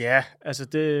 Ja, altså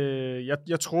det...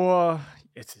 Jeg tror...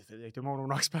 Jeg ved ikke, det må du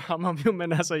nok spørge ham om, jo,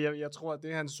 men altså, jeg tror, at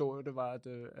det han så, det var,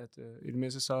 at i det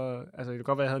mindste så... Altså, det kan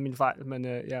godt være, at jeg havde min fejl, men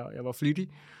jeg var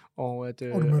flittig, og du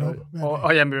mødte op.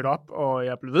 Og jeg mødte op, og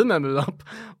jeg blev ved med at møde op,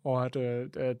 og at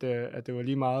det var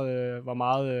lige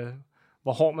meget...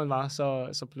 hvor hård man var,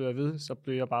 så blev jeg ved, så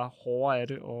blev jeg bare hårdere af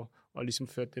det, og ligesom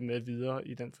førte det med videre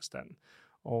i den forstand.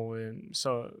 Og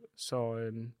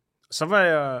så var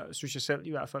jeg, synes jeg selv i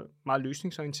hvert fald, meget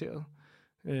løsningsorienteret,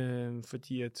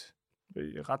 fordi at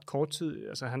ret kort tid,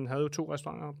 altså han havde jo 2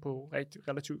 restauranter på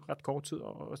relativt ret kort tid,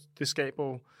 og det skaber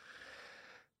jo,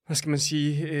 hvad skal man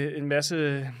sige, en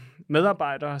masse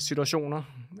medarbejdersituationer,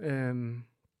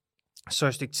 så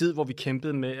et stykke tid, hvor vi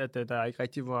kæmpede med, at der ikke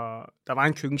rigtig var... Der var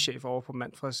en køkkenchef over på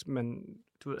Manfreds, men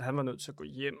du ved, han var nødt til at gå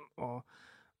hjem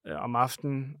om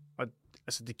aftenen, og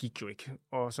altså, det gik jo ikke.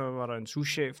 Og så var der en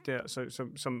souschef der,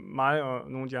 som mig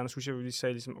og nogle af de andre souschefer, vi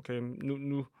sagde ligesom, okay,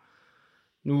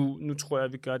 nu tror jeg,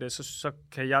 at vi gør det. Så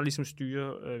kan jeg ligesom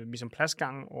styre ligesom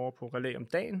pladsgangen over på Relæ om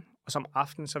dagen, og som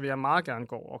aften, så vil jeg meget gerne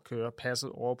gå over og køre passet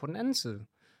over på den anden side.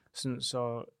 Sådan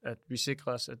så, at vi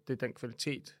sikrer os, at det er den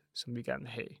kvalitet, som vi gerne vil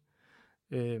have.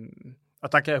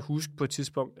 Og der kan jeg huske på et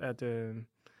tidspunkt, at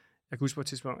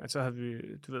så havde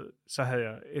vi, du ved, så havde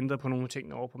jeg ændret på nogle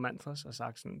ting over på Manfreds og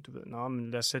sagt sådan, du ved,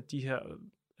 men lad os sætte de her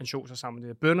ansjoser sammen med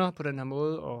de her bønner på den her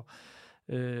måde, og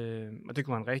det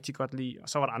kunne han rigtig godt lide. Og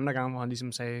så var der andre gange, hvor han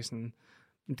ligesom sagde sådan,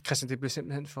 Christian, det bliver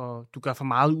simpelthen du gør for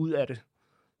meget ud af det.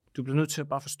 Du bliver nødt til at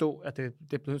bare forstå, at det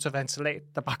bliver nødt til at være en salat,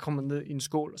 der bare kommer ned i en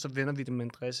skål, og så vender vi det med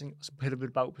en dressing, og så hælder vi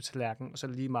det bare ud på tallerkenen, og så er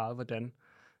det lige meget, hvordan,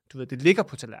 du ved, det ligger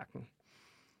på tallerkenen.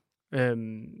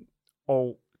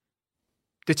 Og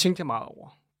det tænkte jeg meget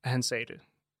over, at han sagde det.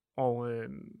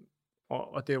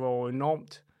 Og det var jo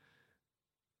enormt...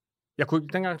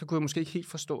 Dengang kunne jeg måske ikke helt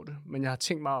forstå det, men jeg har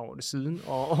tænkt meget over det siden.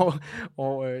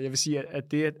 Og jeg vil sige,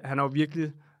 at han har jo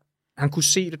virkelig... Han kunne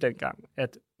se det dengang,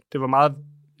 at det var meget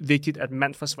vigtigt, at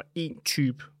Manfreds var en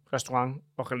type restaurant,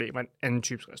 og Relæ var en anden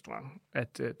type restaurant.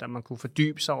 At der man kunne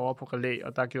fordybe sig over på Relæ,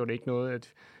 og der gjorde det ikke noget,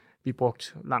 at vi brugte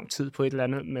lang tid på et eller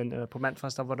andet, men på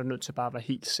Manfreds, der var det nødt til bare at være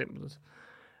helt simpelt.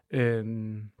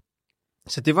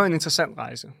 Så det var en interessant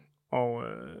rejse, og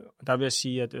der vil jeg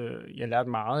sige, at jeg lærte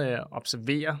meget af at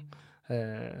observere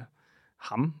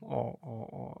ham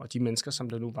og de mennesker, som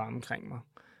der nu var omkring mig.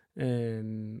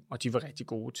 Og de var rigtig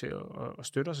gode til at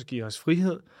støtte os og give os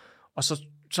frihed. Og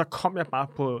så kom jeg bare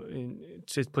på et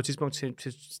tidspunkt til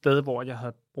et sted, hvor jeg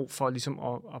havde brug for ligesom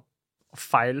at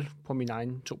fejle på mine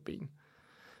egne 2 ben.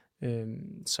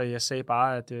 Så jeg sagde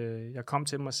bare, at jeg kom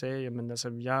til dem og sagde, jamen altså,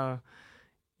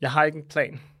 jeg har ikke en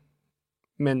plan,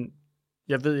 men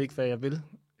jeg ved ikke, hvad jeg vil.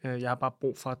 Jeg har bare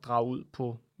brug for at drage ud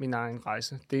på min egen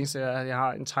rejse. Det eneste er, at jeg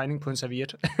har en tegning på en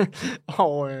serviet,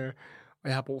 og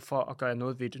jeg har brug for at gøre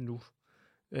noget ved det nu.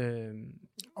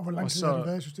 Og hvor lang tid har du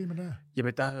været i systemet der?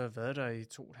 Jamen, der har jeg været der i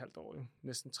 2,5 år, jo.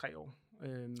 Næsten 3 år.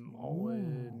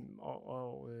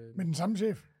 Med den samme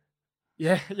chef?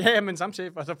 Ja, men samme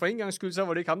chef. Altså for en gang skyld, så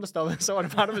var det ikke ham, der stoppede. Så var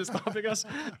det bare, der ville stoppe, ikke også?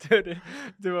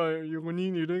 Det var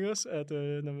ironien i det, ikke også? At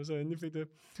når man så endelig fik det.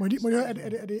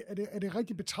 Er det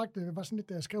rigtigt betragtet? Det var sådan lidt,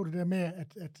 da jeg skrev det der med,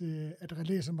 at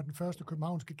Relæ, som var den første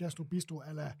københavnske gastrobistro,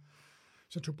 eller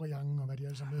Chateaubriand og hvad de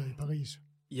alle sammen hedder i Paris.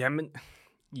 Jamen,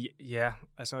 ja.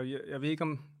 Altså, jeg ved ikke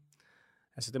om...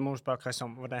 Altså, det må du spørge Christian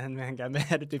om, hvordan han gerne vil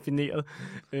have det defineret.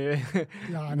 Det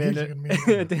har han helt sikkert en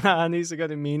mening. Det har han helt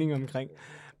sikkert en mening omkring.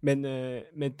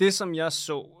 Men det, som jeg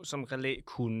så, som Relæ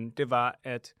kunne, det var,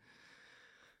 at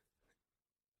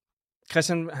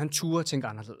Christian, han turde tænke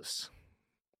anderledes.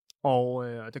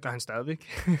 Og det gør han stadigvæk.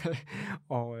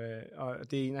 og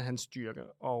det er en af hans styrker.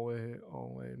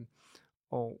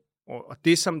 Og Og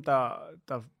det, som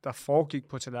der foregik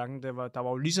på tallerkenen, der var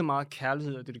jo lige så meget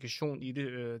kærlighed og dedikation i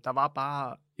det. Der var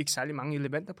bare ikke særlig mange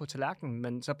elementer på tallerkenen,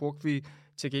 men så brugte vi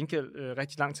til gengæld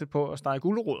rigtig lang tid på at stege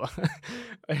gulerødder.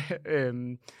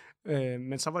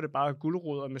 Men så var det bare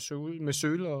gulerødder med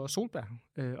søle og solbær.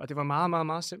 Og det var meget, meget,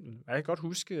 meget simpelt. Jeg kan godt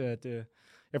huske, at...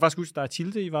 Jeg kan faktisk huske, at der er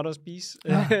Tilde, I var der at spise.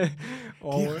 Ja,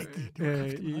 og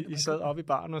I sad oppe i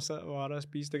baren og var der at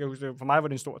spise. Det kan jeg huske. For mig var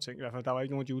det en stor ting i hvert fald. Der var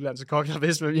ikke nogen af de udlandske kokke, der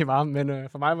vidste, hvem I var. Men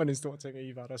for mig var det en stor ting, at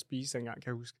I var der at spise dengang,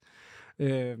 kan jeg huske.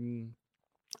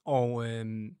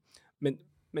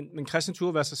 Men Christian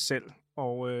turde være sig selv.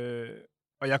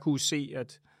 Og jeg kunne se,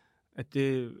 at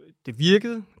det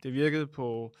virkede. Det virkede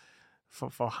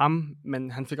for ham.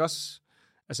 Men han fik også...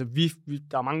 Altså,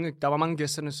 der var mange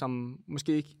gæsterne, som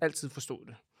måske ikke altid forstod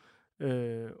det.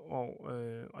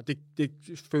 Og det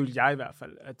følte jeg i hvert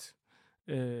fald, at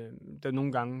der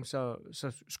nogle gange,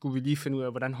 så skulle vi lige finde ud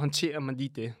af, hvordan håndterer man lige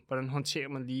det? Hvordan håndterer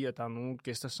man lige, at der er nogle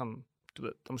gæster, som du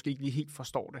ved, der måske ikke lige helt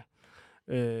forstår det?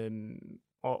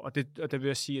 Og det vil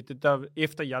jeg sige, at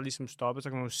efter jeg ligesom stoppede, så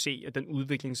kan man jo se, at den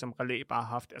udvikling, som Relais bare har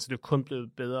haft, altså det er kun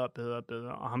blevet bedre og bedre og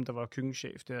bedre. Og ham, der var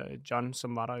køkkenchef, der John,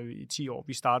 som var der jo i 10 år,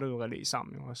 vi startede jo Relais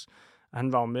sammen jo også. Og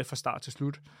han var jo med fra start til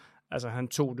slut. Altså han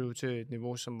tog det jo til et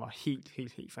niveau, som var helt,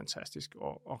 helt, helt fantastisk.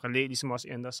 Og Relais ligesom også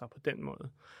ændrede sig på den måde.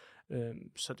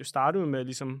 Så det startede med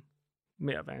ligesom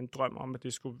med at være en drøm om, at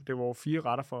det var 4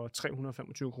 retter for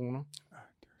 325 kroner.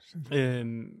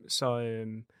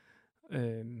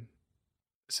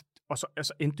 Og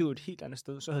så endte det jo et helt andet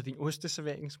sted. Så havde vi en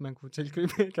osteservering, som man kunne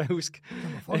tilkøbe, kan jeg huske.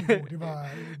 Det var folkegod. Det var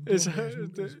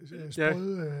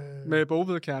sprøde... med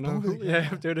bogvedkerner. Ja,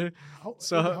 det var det.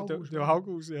 Det var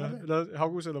havgus, ja. Okay. Eller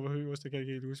havgus eller høgeost, det kan jeg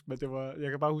ikke helt huske. Men jeg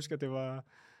kan bare huske, at det var...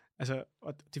 Altså,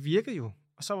 og det virkede jo.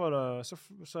 Og så var der...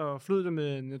 Så flød det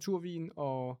med naturvin,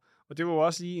 og det var jo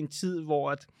også lige en tid,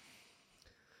 hvor at...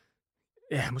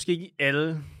 Ja, måske ikke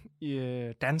alle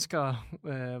danskere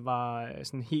var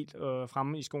sådan helt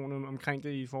fremme i skoene omkring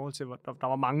det i forhold til, der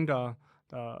var mange,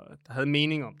 der havde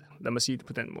mening om det. Lad mig sige det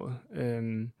på den måde.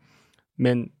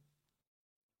 Men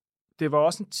det var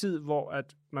også en tid, hvor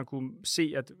at man kunne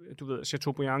se, at du ved,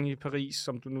 Chateaubriand i Paris,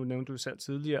 som du nu nævnte selv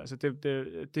tidligere, altså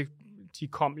de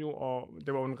kom jo, og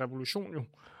det var jo en revolution jo.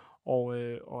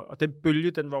 Og den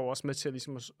bølge, den var jo også med til at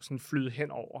ligesom sådan flyde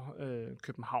hen over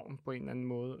København på en eller anden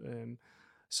måde.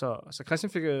 Så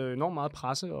Christian fik enormt meget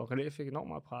presse, og Relais fik enormt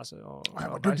meget presse. Og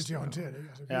han var dygtig til at håndtere det, ikke?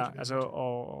 Altså, ja, altså,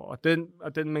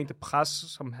 og den mængde pres,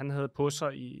 som han havde på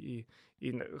sig i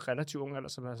en relativt ung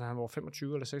alder, altså han var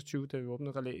 25 eller 26, da vi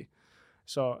åbnede Relais.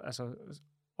 Så altså,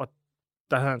 og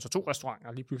der havde han så 2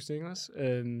 restauranter lige pludselig, ikke også?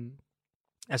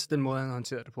 Altså den måde, han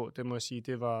håndterede det på, det må jeg sige,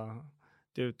 det var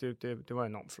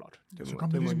enormt flot. Så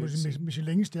kom det ligesom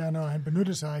Michelin-stjerner, og han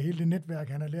benyttede sig af hele det netværk,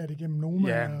 han har lært igennem Noma.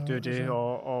 Ja, det er det,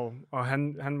 og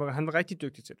han var rigtig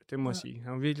dygtig til det, det må jeg sige.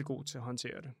 Han var virkelig god til at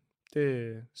håndtere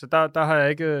det. Så der har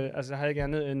jeg ikke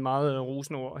andet end meget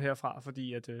rosende ord herfra,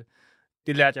 fordi at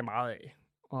det lærte jeg meget af,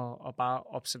 og bare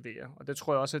observere. Og det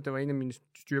tror jeg også, at det var en af mine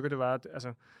styrker, det var, at,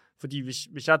 altså, fordi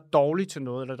hvis jeg er dårlig til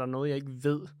noget, eller der er noget, jeg ikke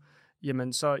ved,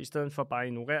 jamen så i stedet for bare at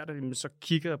ignorere det, jamen, så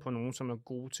kigger jeg på nogen, som er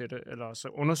gode til det, eller så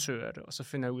undersøger jeg det, og så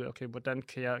finder jeg ud af, okay, hvordan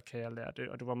kan jeg lære det?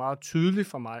 Og det var meget tydeligt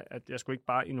for mig, at jeg skulle ikke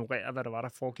bare ignorere, hvad der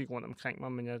foregik rundt omkring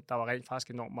mig, men der var rent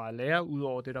faktisk enormt meget at lære, ud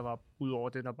over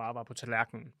det, der bare var på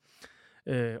tallerkenen.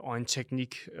 Og en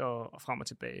teknik, og frem og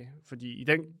tilbage. Fordi i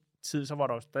den tid, så var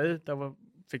der jo stadig,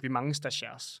 fik vi mange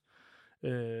stagiairs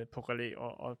på Relais,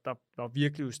 og der var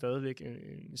virkelig jo stadigvæk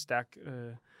en stærk...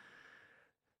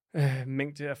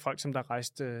 mængde af folk, som der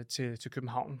rejste til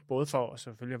København, både for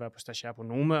selvfølgelig at være på stagiaire på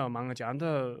Noma og mange af de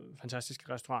andre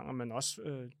fantastiske restauranter, men også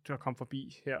der kom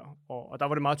forbi her. Og der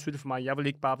var det meget tydeligt for mig, at jeg ville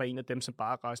ikke bare være en af dem, som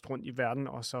bare rejste rundt i verden,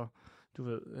 og så, du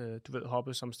ved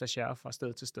hoppede som stagiaire fra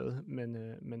sted til sted,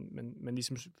 men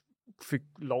ligesom fik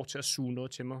lov til at suge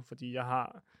noget til mig, fordi jeg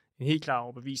har en helt klar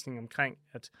overbevisning omkring,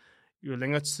 at jo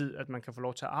længere tid, at man kan få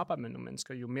lov til at arbejde med nogle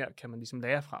mennesker, jo mere kan man ligesom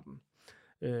lære fra dem.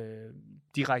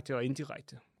 Direkte og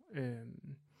indirekte.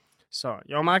 Så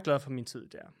jeg var meget glad for min tid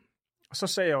der. Og så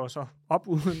sagde jeg jo så op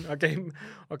uden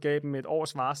og gav dem et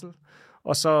års varsel.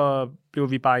 Og så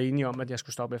blev vi bare enige om, at jeg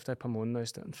skulle stoppe efter et par måneder i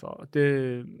stedet for. Og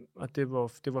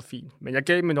det var fint. Men jeg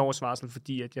gav dem et års varsel,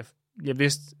 fordi at jeg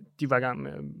vidste, de var i gang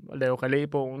med at lave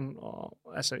Relais-bogen. Og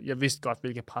altså, jeg vidste godt,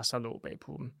 hvilke pres der lå bag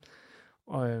på dem.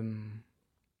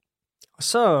 Og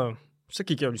så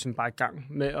gik jeg jo ligesom bare i gang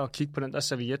med at kigge på den der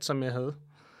serviet, som jeg havde.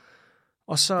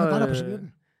 Og så, hvad var der på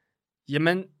servietten?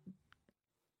 Jamen,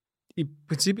 i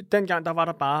princippet, dengang, der var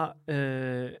der bare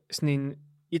sådan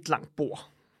et langt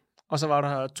bord. Og så var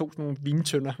der 2 sådan nogle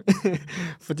vintønder.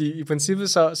 Fordi i princippet,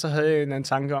 så havde jeg en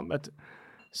tanke om, at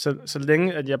så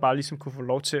længe, at jeg bare ligesom kunne få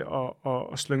lov til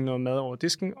at slynge noget mad over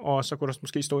disken, og så kunne der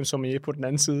måske stå en sommelier på den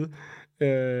anden side,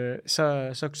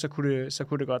 så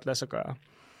kunne det godt lade sig gøre.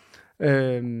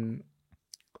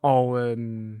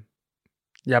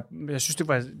 Jeg synes,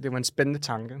 det var en spændende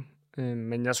tanke,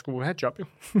 men jeg skulle have et job jo.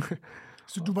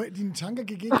 Så dine tanker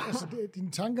gik ikke, altså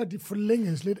dine tanker, de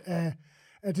forlængedes lidt af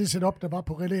det setup, der var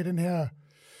på Relais, den her,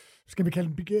 skal vi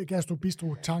kalde den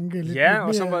gastrobistro-tanke? Ja,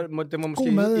 og så var det var måske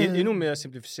endnu mere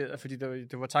simplificeret, fordi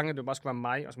det var tanken, at det bare skulle være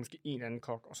mig, og så måske en anden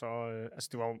kok, og så, altså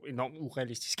det var jo enormt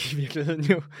urealistisk i virkeligheden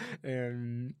jo.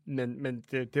 Men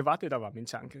det var det, der var min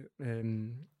tanke.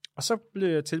 Og så blev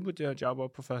jeg tilbudt det her job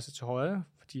op på første til højre,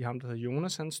 fordi ham, der hed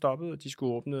Jonas, han stoppede, og de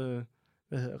skulle åbne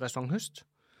Restaurant Høst.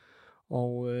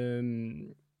 Og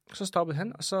så stoppede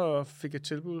han, og så fik jeg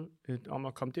tilbud om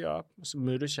at komme derop, og så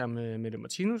mødtes jeg med Mette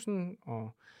Martinussen,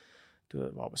 og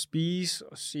var oppe at spise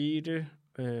og se det.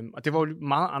 Og det var jo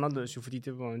meget anderledes jo, fordi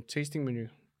det var en tastingmenu,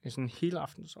 en sådan hele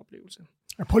aftens oplevelse.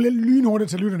 Jeg prøver lidt lynhurtigt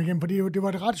til lytterne igen, fordi det var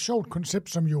et ret sjovt koncept,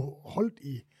 som jo holdt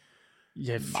i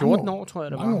 14 år, tror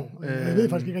jeg, det var. År. Jeg ved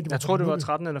faktisk ikke rigtig, jeg tror, det var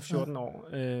 13 eller 14 år.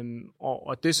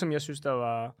 Og det, som jeg synes, der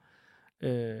var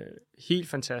helt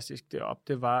fantastisk deroppe,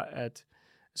 det var, at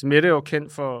altså Mette er jo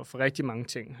kendt for rigtig mange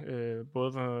ting.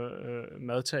 Både for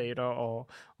madteater og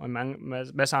en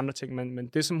masse andre ting. Men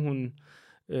det, som hun,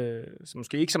 som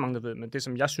måske ikke så mange, der ved, men det,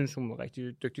 som jeg synes, hun var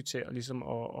rigtig dygtig til at, ligesom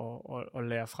at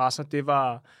lære fra sig, det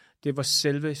var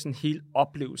selve sådan hele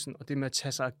oplevelsen, og det med at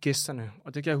tage sig af gæsterne.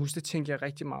 Og det kan jeg huske, det tænkte jeg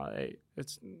rigtig meget af.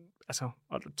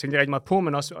 Og det tænkte jeg rigtig meget på,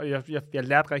 men også, og jeg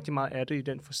lærte rigtig meget af det i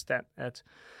den forstand,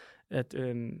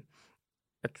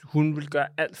 at hun ville gøre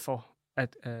alt for,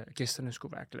 at gæsterne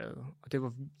skulle være glade. Og det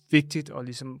var vigtigt at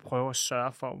ligesom prøve at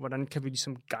sørge for, hvordan kan vi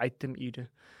ligesom guide dem i det.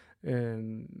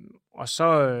 Og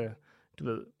så,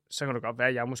 så kan det godt være,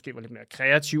 at jeg måske var lidt mere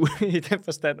kreativ i den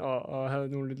forstand, og havde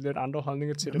nogle lidt andre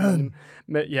holdninger til det.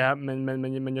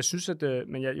 Men jeg synes, at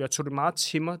jeg tog det meget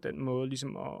til mig, den måde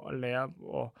ligesom at lære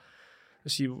og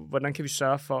at sige, hvordan kan vi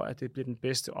sørge for, at det bliver den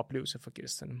bedste oplevelse for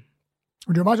gæsterne.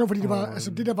 Og det var meget sjovt, fordi det var,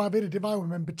 altså det der var ved det var jo, at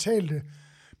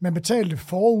man betalte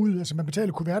forud, altså man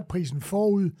betalte kuvertprisen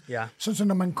forud. Ja. Så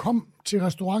når man kom til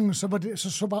restauranten,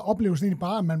 så var oplevelsen egentlig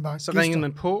bare, at man var så gæster. Ringede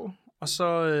man på, og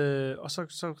så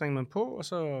ringede man på, og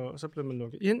så blev man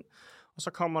lukket ind, og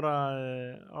så kommer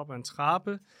der op ad en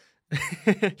trappe,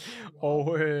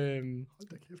 og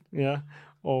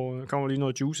og kommer lige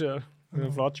noget juice her,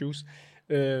 flot juice.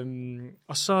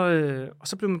 Og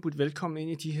så blev man budt velkommen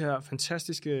ind i de her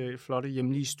fantastiske, flotte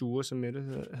hjemlige stuer, som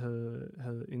Mette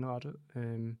havde indrettet.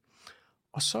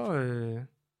 Og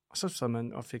så sad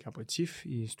man og fik aperitif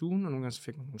i stuen, og nogle gange så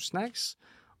fik man nogle snacks.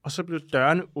 Og så blev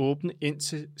dørene åbne ind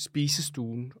til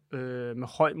spisestuen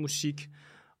med høj musik.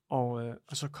 Og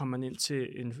så kom man ind til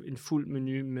en fuld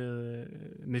menu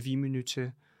med vinmenu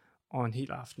til, og en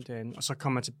hel aften derinde. Og så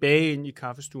kom man tilbage ind i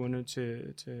kaffestuerne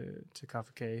til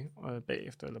kaffekage og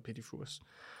bagefter, eller petit fours.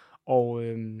 Og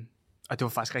det var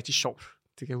faktisk rigtig sjovt,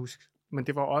 det kan jeg huske. Men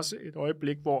det var også et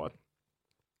øjeblik, hvor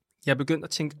jeg begyndte at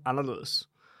tænke anderledes.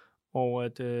 Og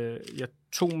at jeg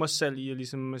tog mig selv i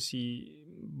at sige,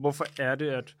 hvorfor er det,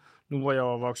 at nu hvor jeg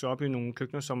var vokset op i nogle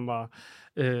køkkener, som var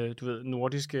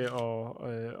nordiske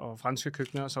og franske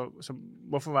køkkener, så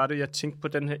hvorfor var det, jeg tænkte på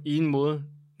den her ene måde,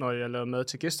 når jeg lavede mad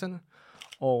til gæsterne.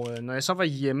 Og når jeg så var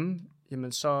hjemme,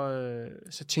 jamen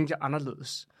så tænkte jeg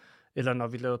anderledes. Eller når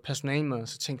vi lavede personalemad,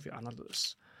 så tænkte vi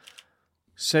anderledes.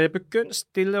 Så jeg begyndte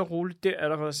stille og roligt der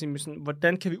allerede at sige, sådan,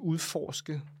 hvordan kan vi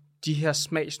udforske de her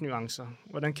smagsnuancer?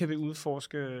 Hvordan kan vi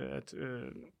udforske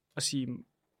at sige...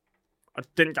 Og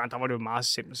dengang, der var det jo meget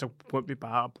simpelt, så prøvede vi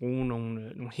bare at bruge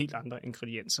nogle helt andre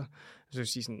ingredienser. Så jeg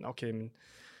sige sådan, okay, men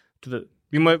du ved,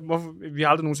 vi har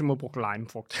aldrig nogensinde må bruge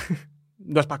limefrugt.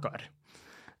 Lad os bare gøre det.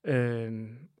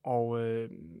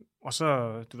 Og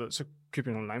så, så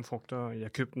købte jeg nogle limefrugter,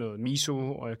 jeg købte noget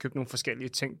miso, og jeg købte nogle forskellige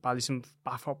ting,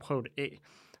 bare for at prøve det af.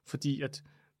 Fordi at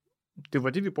det var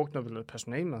det, vi brugte, når vi lavede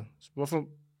personalemad. Så hvorfor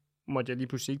måtte jeg lige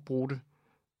pludselig ikke bruge det,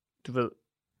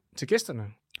 til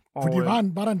gæsterne? Fordi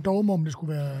var der en dogme om, det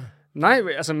skulle være... Nej,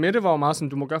 altså Mette var jo meget sådan,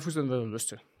 du må gøre fuldstændig, hvad du har lyst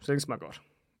til. Så det smager godt.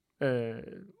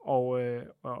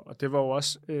 Og det var jo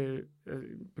også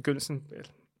begyndelsen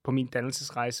på min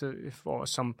dannelsesrejse,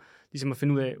 som ligesom at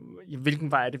finde ud af,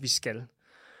 hvilken vej er det, vi skal.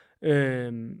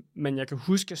 Men jeg kan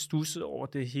huske, at jeg stussede over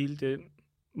det hele det.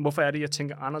 Hvorfor er det, jeg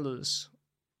tænker anderledes,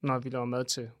 når vi laver mad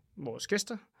til vores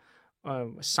gæster?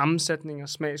 Og sammensætninger,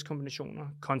 smagskombinationer,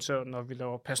 kontra når vi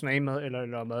laver personalemad eller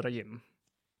laver mad derhjemme.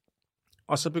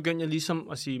 Og så begyndte jeg ligesom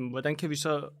at sige, hvordan kan vi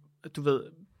så,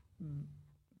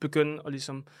 begynde at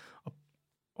ligesom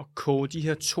at koge de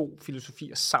her to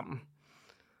filosofier sammen.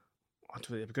 og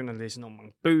du ved, jeg begynder at læse nogle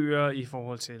mange bøger i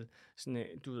forhold til sådan,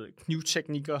 du ved,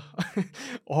 knivteknikker,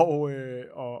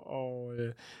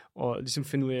 og ligesom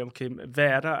finde ud af, okay, hvad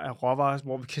er der af råvarer,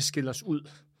 hvor vi kan skille os ud?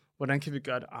 Hvordan kan vi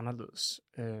gøre det anderledes?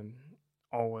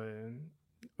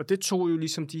 Og det tog jo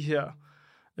ligesom de her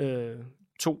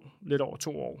lidt over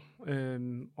 2 år,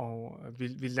 og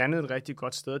vi landede et rigtig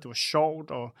godt sted. Det var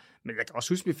sjovt, men jeg kan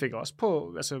også huske, vi fik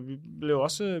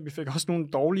også nogle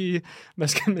dårlige, hvad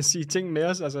skal man sige, ting med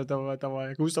os. Altså, jeg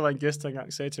kan huske, der var en gæst, der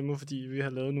engang sagde til mig, fordi vi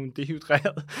havde lavet nogle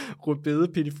dehydrerede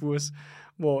rødbedepettifurs,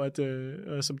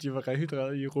 som de var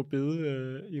rehydreret i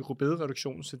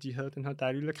rødbedereduktion, så de havde den her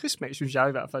dejlige lakridssmag, synes jeg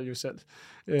i hvert fald jo selv.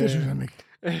 Det synes han ikke.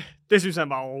 Det synes han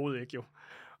bare overhovedet ikke, jo.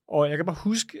 Og jeg kan bare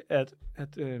huske, at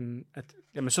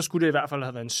jamen, så skulle det i hvert fald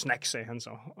have været en snack, sagde han så.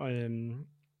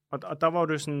 Og der var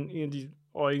det sådan en af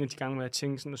de gange, hvor jeg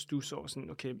tænkte sådan og stusse over sådan,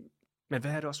 okay, men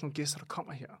hvad er det også nogle gæster, der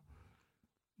kommer her?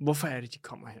 Hvorfor er det, de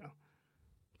kommer her?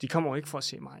 De kommer jo ikke for at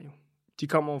se mig, jo. De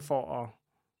kommer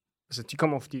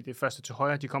fordi det er første til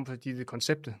højre, de kommer fordi det er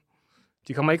konceptet.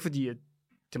 De kommer ikke fordi, at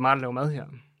det er mig, der laver mad her.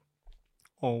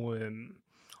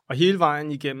 Og hele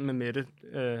vejen igennem med Mette,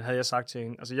 havde jeg sagt til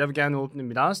hende, altså jeg vil gerne åbne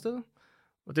mit eget sted,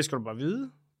 og det skal du bare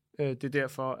vide. Det er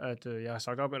derfor, at jeg har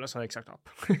sagt op, ellers har jeg ikke sagt op.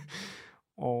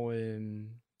 Og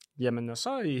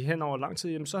så hen over lang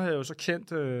tid, jamen, så har jeg jo så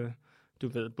kendt,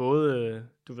 både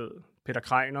Peter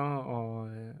Kreiner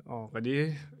og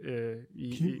René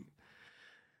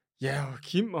og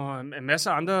Kim og en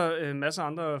masse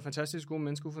andre fantastiske gode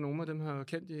mennesker ud for nogle af dem har jeg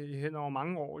kendt hen over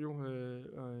mange år jo.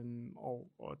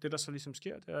 Og det der så ligesom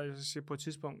sker, det er, at jeg siger på et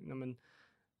tidspunkt, jamen,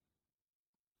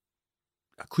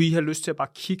 kunne I have lyst til at bare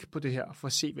kigge på det her, for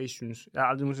at se, hvad I synes? Jeg har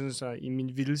aldrig nogensinde så i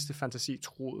min vildeste fantasi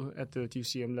troet, at de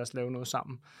siger, lad os lave noget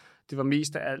sammen. Det var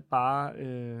mest af alt bare,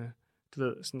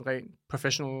 sådan ren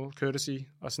professional courtesy,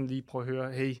 og sådan lige prøve at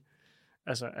høre, hey,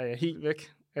 altså, er jeg helt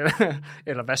væk?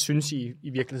 Eller hvad synes I i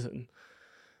virkeligheden?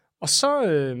 Og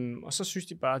så synes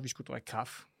de bare, at vi skulle drikke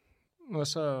kaffe.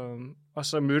 Og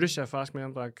så mødtes jeg faktisk med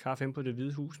ham, der drak kaffe inde på Det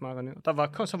Hvide Hus,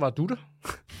 Margrethe. Og så var du der.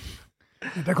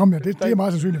 Ja, der kom jeg. Det er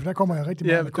meget sandsynligt, for der kommer jeg rigtig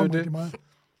meget. Ja, der kommer rigtig meget.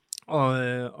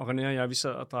 Og René og jeg, vi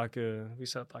sad og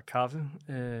drak kaffe.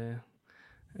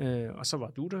 Og så var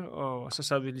du der, og så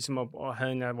sad vi ligesom op og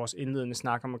havde en af vores indledende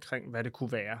snak omkring, hvad det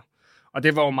kunne være. Og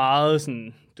det var jo meget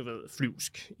sådan,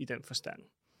 flyvsk i den forstand.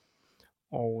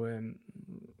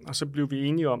 Og så blev vi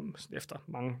enige om, efter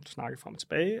mange snakke frem og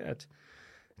tilbage, at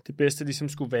det bedste ligesom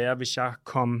skulle være, hvis jeg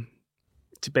kom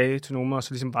tilbage til Noma, og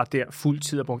så ligesom var der fuld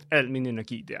tid og brugte al min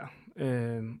energi der.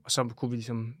 Og så kunne vi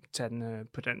ligesom tage den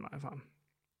på den vej frem.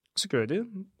 Og så gjorde jeg det,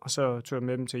 og så tog jeg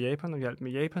med dem til Japan og hjalp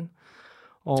med Japan.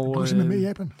 Og du var simpelthen med i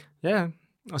Japan? Ja,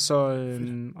 og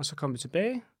så kom vi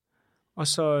tilbage, og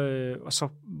så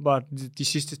var de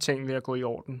sidste ting ved at gå i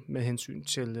orden med hensyn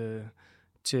til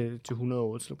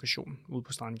 108's lokation ude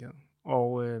på Strandgade.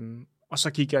 Og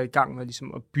så gik jeg i gang med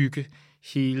ligesom at bygge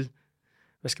hele,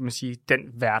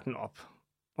 den verden op.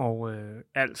 Og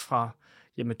alt fra,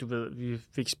 jamen vi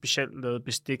fik specielt lavet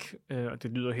bestik, og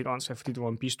det lyder helt åndssvagt, fordi det var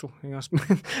en bistro, ikke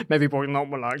også? Men vi brugte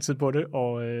enormt lang tid på det,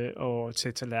 og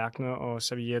til tallerkener og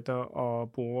servietter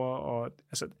og borde, og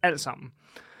altså alt sammen.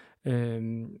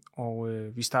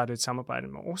 Vi startede et samarbejde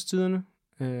med Årstiderne,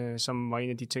 som var en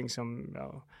af de ting, som jeg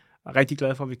var rigtig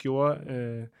glad for, at vi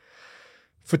gjorde,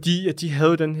 fordi at de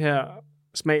havde den her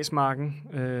smagsmarken,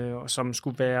 som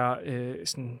skulle være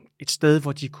sådan et sted,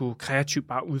 hvor de kunne kreativt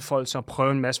bare udfolde sig og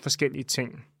prøve en masse forskellige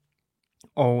ting.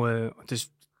 Og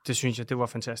det synes jeg, det var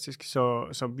fantastisk.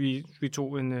 Så vi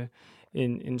tog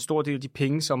en stor del af de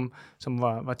penge, som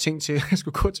var tænkt til at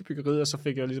skulle gå til byggeriet, og så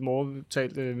fik jeg ligesom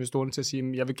overtalt investorerne til at sige,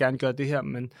 at jeg vil gerne gøre det her,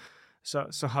 men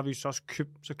så har vi så også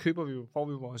køber vi jo, får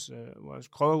vi vores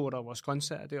krydderurter og vores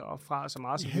grøntsager deroppe fra, så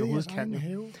meget som vi overhovedet kan.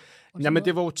 Jamen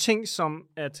det var jo ting som,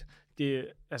 at det,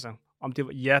 altså, om det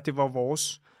var, ja, det var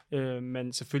vores,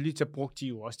 men selvfølgelig så brugte de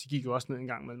jo også, de gik jo også ned en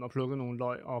gang mellem og plukkede nogle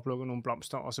løg og plukkede nogle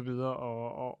blomster og så videre,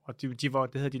 og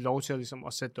det havde de lov til ligesom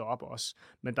at sætte det op også.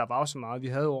 Men der var jo så meget, vi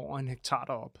havde over 1 hektar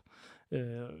deroppe,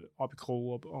 op i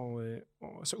Krogerup,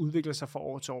 og så udviklede sig fra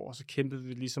år til år, og så kæmpede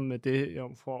vi ligesom med det,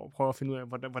 for at prøve at finde ud af,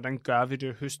 hvordan gør vi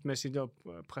det høstmæssigt og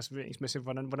preserveringsmæssigt,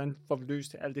 hvordan får vi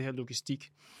løst alt det her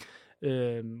logistik.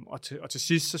 Og til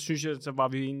sidst, så synes jeg, så var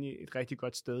vi egentlig et rigtig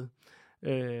godt sted.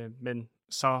 Men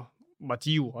så var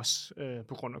de jo også,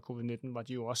 på grund af covid-19, var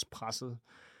de jo også presset.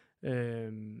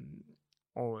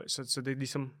 Og så det er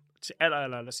ligesom, til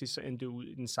aller sidst, så endte det ud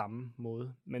i den samme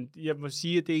måde. Men jeg må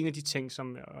sige, at det er en af de ting,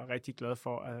 som jeg er rigtig glad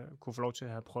for at kunne få lov til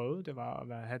at have prøvet, det var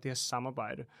at have det her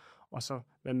samarbejde, og så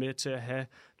være med til at have,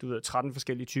 13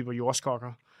 forskellige typer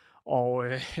jordskokker, og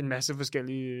en masse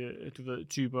forskellige,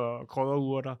 typer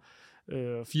krydderurter,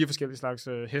 4 forskellige slags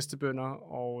hestebønner,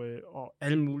 og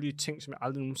alle mulige ting, som jeg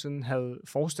aldrig nogensinde havde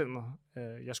forestillet mig,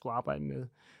 jeg skulle arbejde med.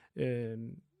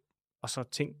 Og så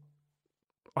ting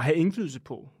at have indflydelse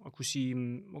på, og kunne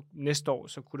sige, næste år,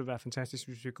 så kunne det være fantastisk,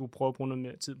 hvis vi kunne prøve at bruge noget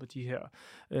mere tid på de her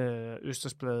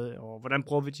østersblade, og hvordan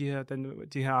bruger vi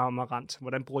de her amarant,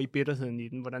 hvordan bruger I bitterheden i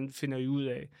den, hvordan finder I ud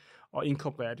af at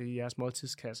inkorporere det i jeres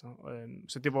måltidskasser.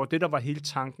 Så det var det, der var hele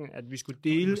tanken, at vi skulle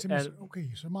dele... Okay,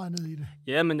 så meget ned i det.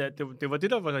 Ja, men det var det,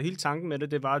 der var hele tanken med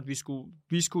det, det var, at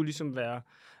vi skulle ligesom være,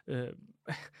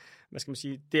 hvad skal man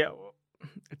sige,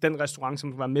 den restaurant,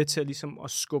 som var med til at, ligesom,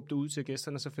 at skubbe det ud til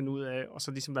gæsterne, og så finde ud af, og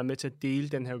så ligesom være med til at dele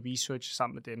den her research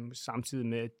sammen med dem, samtidig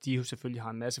med, at de jo selvfølgelig har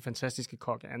en masse fantastiske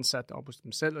kokke ansat op hos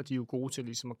dem selv, og de er jo gode til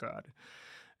ligesom at gøre det.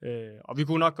 Og vi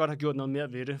kunne nok godt have gjort noget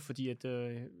mere ved det, fordi at,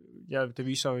 det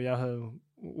viser jo, at jeg havde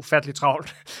ufatteligt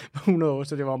travlt på 100 år,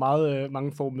 så det var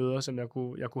mange få møder, som jeg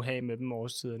kunne have med dem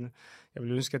årstiderne. Jeg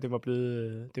ville ønske, at det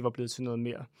var blevet til noget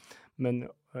mere. Men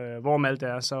hvorom alt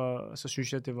er, så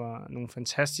synes jeg, at det var nogle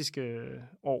fantastiske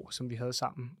år, som vi havde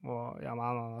sammen, og jeg er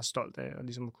meget, meget stolt af at,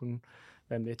 ligesom at kunne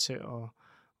være med til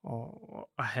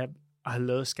at have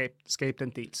lavet skabe den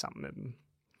del sammen med dem.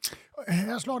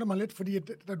 Her slår det mig lidt, fordi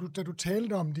da du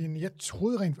talte om din, jeg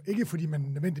troede rent, ikke fordi man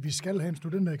nødvendigvis skal have en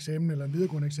studentereksamen eller en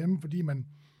videregående eksamen,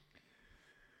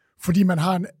 fordi man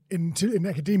har en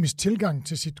akademisk tilgang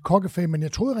til sit kokkefag, men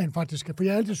jeg troede rent faktisk, for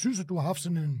jeg altid synes, at du har haft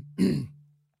sådan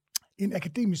en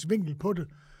akademisk vinkel på det.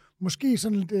 Måske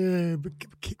sådan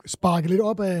sparke lidt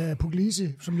op af Puglisi,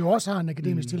 som jo også har en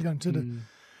akademisk tilgang til det.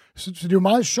 Så det er jo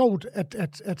meget sjovt, at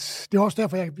det er også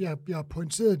derfor, jeg har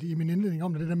pointeret i min indledning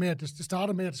om det der med, at det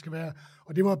starter med, at det skal være,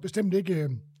 og det var bestemt ikke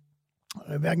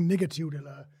hverken negativt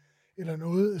eller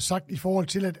noget sagt i forhold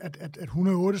til, at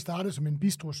 108 startede som en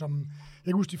bistro, som jeg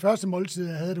kan huske de første måltider,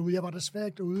 jeg havde derude. Jeg var desværre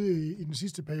ikke derude i den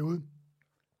sidste periode.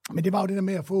 Men det var jo det der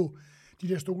med at få de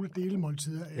der store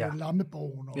delemåltider,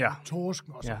 lammeborgen og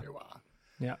torsken, og så det var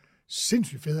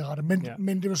sindssygt fede retter.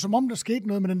 Men det var som om, der skete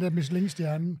noget med den der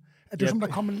Michelin-stjerne. At det var som, der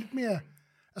kom lidt mere...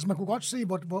 Altså, man kunne godt se,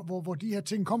 hvor de her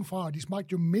ting kom fra, og de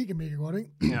smagte jo mega, mega godt, ikke?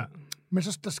 Ja. Men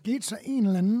så der skete så en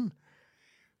eller anden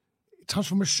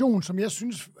transformation, som jeg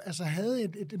synes altså, havde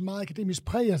et meget akademisk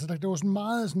præg. Altså, der var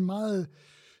sådan meget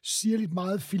sirligt,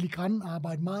 meget filigran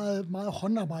arbejde, meget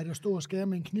håndarbejde at stå og skære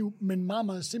med en kniv, men meget,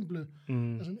 meget simple.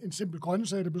 Altså en simpel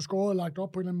grøntsag, der blev skåret og lagt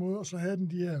op på en eller anden måde, og så havde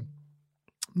den de her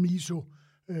miso,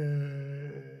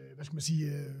 hvad skal man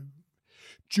sige...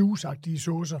 juice-agtige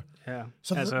saucer. Ja,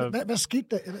 så altså, hvad skete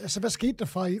der? Altså, hvad skete der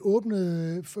fra I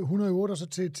åbnede 108 og så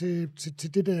til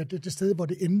det sted, hvor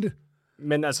det endte?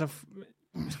 Men altså,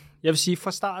 jeg vil sige,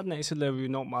 fra starten af, så lavede vi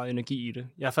enormt meget energi i det.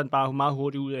 Jeg fandt bare meget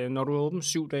hurtigt ud af, når du er åben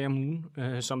 7 dage om ugen,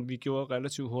 som vi gjorde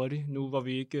relativt hurtigt. Nu var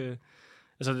vi ikke...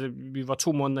 vi var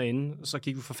 2 måneder inde, og så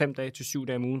gik vi fra 5 dage til 7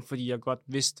 dage om ugen, fordi jeg godt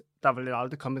vidste, der ville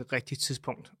aldrig komme et rigtigt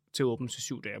tidspunkt til at åbne til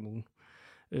 7 dage om ugen.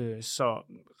 Så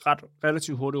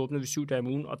relativt hurtigt åbnede vi 7 dage om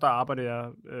ugen, og der arbejdede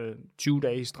jeg 20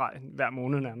 dage i streg hver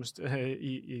måned nærmest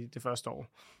i det første år.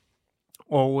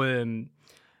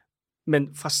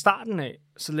 Men fra starten af,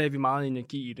 så lagde vi meget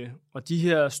energi i det, og de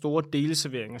her store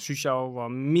deleserveringer, synes jeg jo var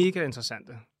mega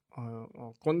interessante.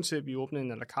 Og grunden til, at vi åbnede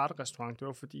en à la carte restaurant, det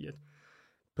var fordi, at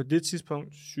på det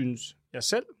tidspunkt synes jeg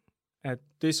selv, at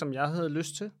det, som jeg havde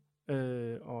lyst til,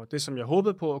 og det, som jeg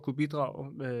håbede på at kunne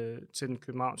bidrage til den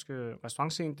københavnske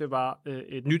restaurantscene, det var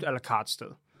et nyt à la carte sted.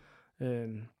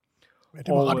 Det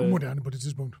var ret umoderne på det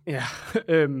tidspunkt. Ja,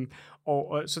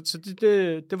 så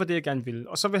det var det, jeg gerne ville.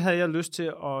 Og så havde jeg lyst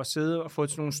til at sidde og få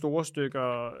sådan nogle store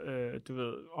stykker, du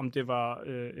ved, om det var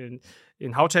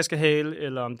en havtaskehale,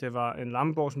 eller om det var en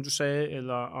lammeborg, som du sagde,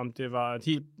 eller om det var et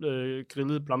helt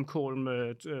grillet blomkål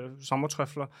med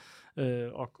sommertrøfler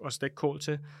og stegt kål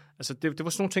til. Altså, det var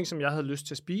sådan nogle ting, som jeg havde lyst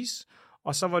til at spise.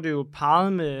 Og så var det jo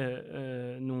parret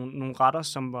med nogle retter,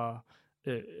 som var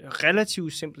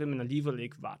relativt simple, men alligevel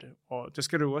ikke var det. Og det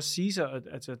skal du jo også sige sig, at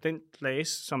altså, den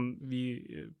glace, som vi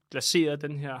glaserede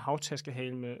den her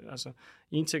havtaskehale med, altså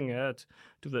en ting er, at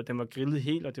du ved, den var grillet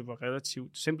helt, og det var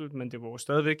relativt simpelt, men det var jo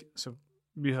stadigvæk, altså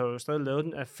vi har jo stadig lavet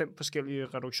den af 5 forskellige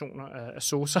reduktioner af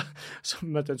saucer,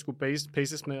 som den skulle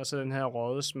pastes med, og så den her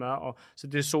røget smør. Og, så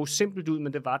det så simpelt ud,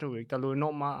 men det var det jo ikke. Der lå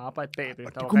enormt meget arbejde bagved.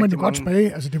 Og det kunne man jo godt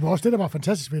smage. Altså, det var også det, der var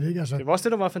fantastisk ved det, ikke? Altså. Det var også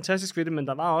det, der var fantastisk ved det, men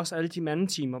der var også alle de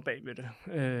mandetimer bagved det.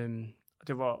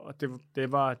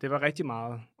 Det var rigtig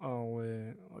meget, og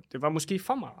det var måske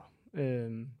for meget.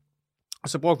 Og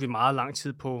så brugte vi meget lang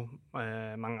tid på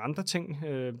mange andre ting.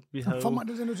 Vi havde for meget,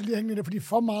 det er nødt til lige at hænge i det, fordi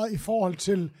for meget i forhold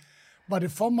til... Var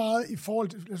det for meget i forhold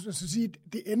til, lad os sige,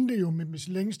 det endte jo med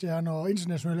Michelin-stjerner og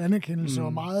international anerkendelse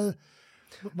og meget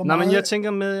Nej, men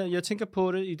jeg tænker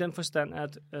på det i den forstand,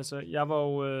 at altså, jeg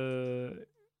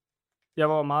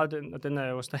var jo meget den, og den er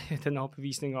jo stadig den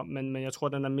overbevisning om, men jeg tror,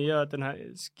 den har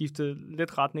skiftet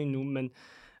lidt retning nu, men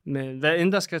hvad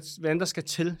end der skal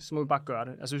til, så må vi bare gøre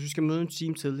det. Altså, hvis vi skal møde en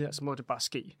time tidligere, så må det bare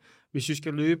ske. Hvis vi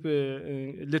skal løbe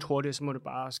lidt hurtigere, så må det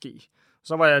bare ske.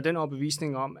 Så var jeg den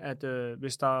overbevisning om, at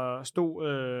hvis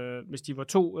de var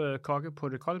 2 kokke på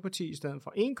det kolde parti i stedet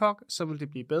for 1 kok, så ville det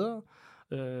blive bedre.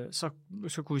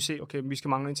 Så kunne vi se, okay, vi skal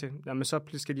mangle en til. Jamen, så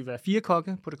skal de være 4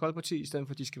 kokke på det kolde parti, i stedet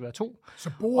for, at de skal være 2.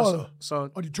 Så bordet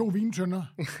og de 2 vintønder,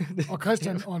 og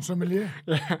Christian og en sommelier.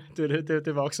 Ja,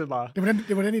 det voksede bare.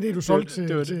 Det var den idé, du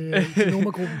solgte til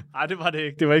Noma-gruppen. Nej, det var det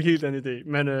ikke. Det var ikke helt den idé.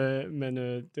 Men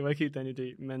det var ikke helt den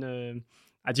idé. Men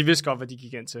de vidste godt, hvad de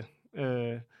gik ind til.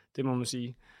 Det må man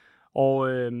sige. Og,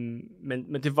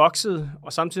 men det voksede,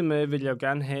 og samtidig med ville jeg jo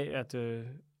gerne have, at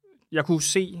jeg kunne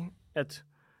se, at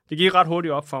det gik ret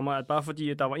hurtigt op for mig, at bare fordi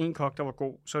at der var 1 kok, der var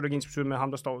god, så er det ikke ens betydning med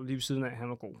ham, der står lige ved siden af, han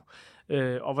var god.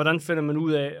 Og hvordan finder man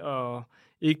ud af at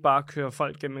ikke bare køre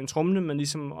folk gennem en tromle, men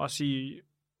ligesom også sige,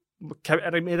 er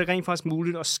det rent faktisk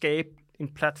muligt at skabe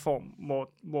en platform,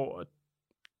 hvor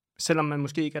selvom man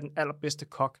måske ikke er den allerbedste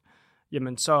kok,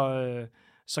 jamen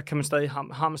så kan man stadig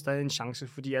har man stadig en chance,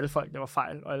 fordi alle folk laver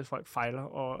fejl, og alle folk fejler,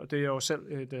 og det er jo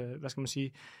selv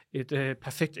et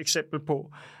perfekt eksempel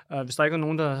på. Hvis der ikke var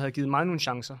nogen, der havde givet mig nogle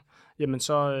chancer, jamen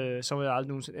så var jeg aldrig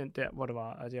nogensinde endt der, hvor det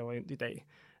var, at jeg var endt i dag.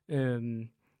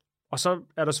 Og så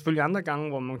er der selvfølgelig andre gange,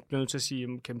 hvor man bliver nødt til at sige,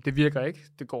 okay, det virker ikke,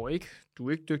 det går ikke, du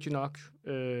er ikke dygtig nok,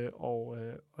 og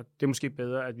det er måske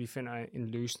bedre, at vi finder en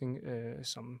løsning,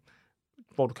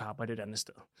 hvor du kan arbejde et andet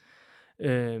sted.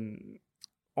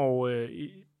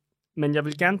 Men jeg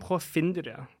vil gerne prøve at finde det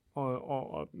der.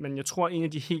 Men jeg tror, en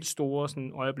af de helt store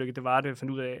sådan, øjeblikke, det var det, at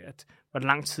finde ud af, at hvor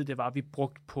lang tid det var, vi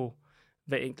brugte på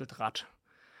hver enkelt ret.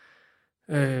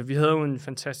 Vi havde jo en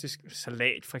fantastisk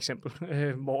salat, for eksempel,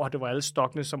 hvor det var alle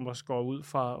stokkene, som var skåret ud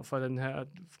fra den her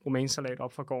romansalat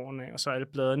op fra gården af, og så alle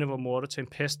bladene var mortet til en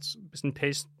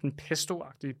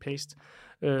pesto-agtig paste,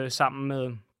 sammen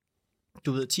med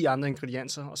 10 andre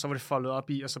ingredienser, og så var det foldet op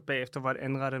i, og så bagefter var det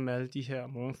anrettet med alle de her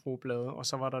morgenfrueblade, og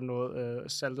så var der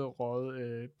noget saltet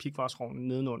røget pikvarsrovn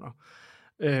nedenunder.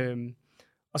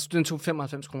 Og så den tog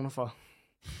 95 kroner for.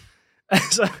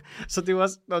 Altså, så det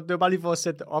var bare lige for at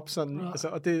sætte det op sådan. Ja.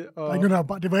 Altså,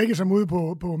 det var ikke som ude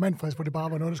på Manfreds, hvor det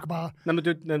bare var noget, der skulle bare... Nej, men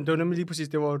det var nemlig lige præcis,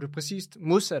 det var det præcis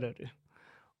modsatte af det.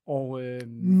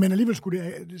 Men alligevel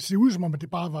skulle det se ud som om, at det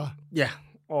bare var... Ja,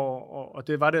 og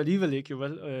det var det alligevel ikke, jo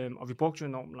vel. Og vi brugte jo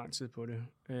enormt lang tid på det.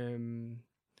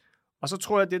 Og så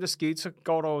tror jeg, at det, der skete, så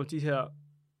går der jo de her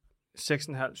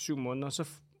 6,5-7 måneder,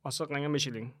 og så ringer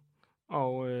Michelin.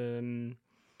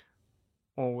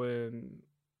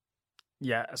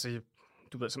 Ja, altså,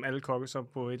 du ved, som alle kokke, så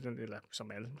på et eller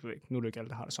som alle, du ved ikke, nu er det ikke alle,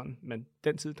 der har det sådan, men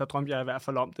den tid, der drømte jeg i hvert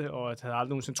fald om det, og at jeg havde aldrig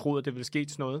nogensinde troet, at det ville ske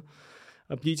til noget,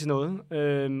 og blive til noget.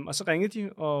 Og så ringede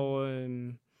de, og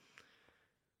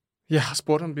jeg har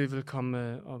spurgt, om vi ville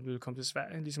komme til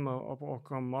Sverige, ligesom at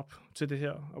komme op til det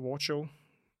her awardshow.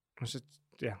 Og så,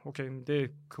 ja, okay,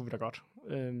 det kunne vi da godt.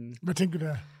 Hvad tænker du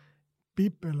der?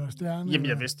 Bip eller stjerne? Jamen,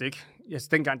 jeg vidste ikke. Altså,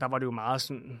 dengang, der var det jo meget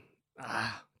sådan,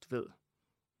 du ved,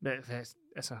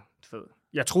 altså, du ved.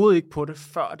 Jeg troede ikke på det,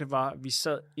 før det var, at vi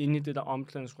sad inde i det der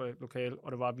omklædningslokale,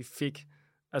 og det var, at vi fik,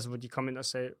 altså, hvor de kom ind og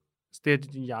sagde, det er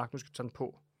din jakke, nu skal du tage den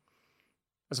på.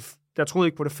 Altså, jeg troede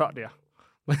ikke på det før der.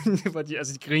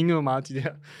 De grinede jo meget, de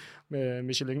der med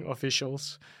Michelin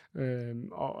officials.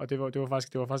 Og det var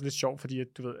faktisk lidt sjovt, fordi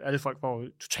at, du ved, alle folk var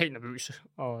jo totalt nervøse,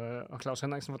 og Claus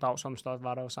Henriksen fra Dagsomstad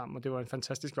var der jo sammen, og det var en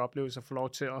fantastisk oplevelse at få lov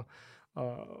til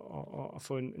at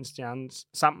få en stjerne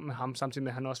sammen med ham, samtidig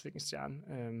med at han også fik en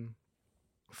stjerne.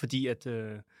 Fordi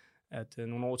at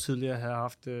nogle år tidligere havde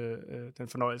haft den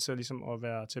fornøjelse ligesom at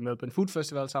være til Melbourne Food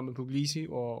Festival sammen med Puglisi,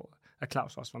 og at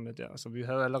Claus også var med der. Så vi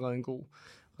havde allerede en god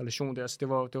relation der, så det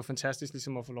var fantastisk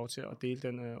ligesom at få lov til at dele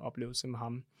den oplevelse med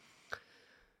ham.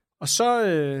 Og så,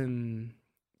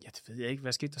 det ved jeg ikke,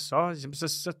 hvad skete der så?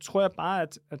 Så tror jeg bare,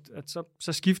 at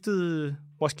så skiftede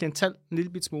vores klientel en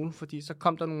lille bit smule, fordi så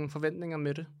kom der nogle forventninger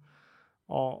med det.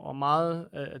 Og meget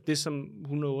af det, som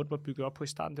 108 var bygget op på i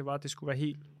starten, det var, at det skulle være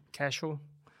helt casual.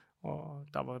 Og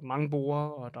der var mange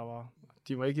borde, og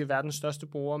de var ikke verdens største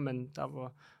borde, men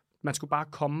man skulle bare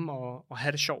komme og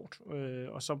have det sjovt.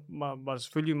 Og så var der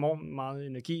selvfølgelig enormt meget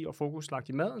energi og fokus lagt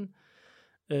i maden.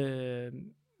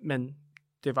 Men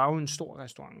det var jo en stor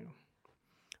restaurant. Jo.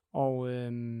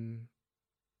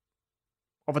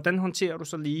 Og hvordan håndterer du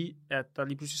så lige, at der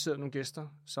lige pludselig sidder nogle gæster,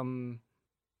 som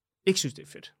ikke synes, det er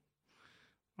fedt?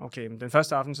 Okay, men den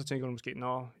første aften, så tænker du måske,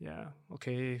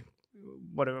 okay,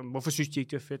 hvorfor synes de ikke,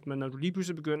 det er fedt? Men når du lige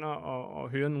pludselig begynder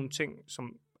at høre nogle ting,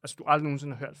 som altså, du aldrig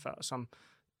nogensinde har hørt før, som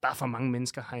der er for mange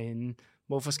mennesker herinde.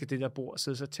 Hvorfor skal det der bord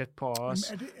sidde så tæt på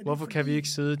os? Jamen, hvorfor kan vi ikke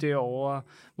sidde derovre?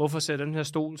 Hvorfor ser den her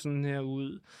stol sådan her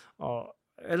ud? Og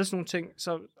alle sådan nogle ting.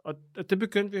 Og det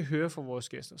begyndte vi at høre fra vores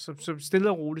gæster. Så stille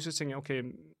og roligt, så tænkte jeg, okay,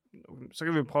 så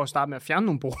kan vi prøve at starte med at fjerne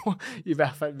nogle bord, i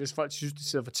hvert fald, hvis folk synes, de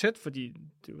sidder for tæt, fordi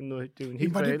det er jo en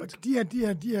helt reelt. De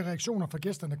her reaktioner fra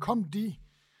gæsterne, kom de?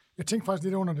 Jeg tænkte faktisk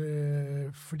lidt under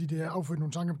det, fordi det er affødt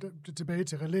nogle tanker tilbage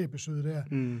til relæbesøget der.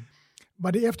 Mm.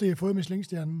 Var det efter, I havde fået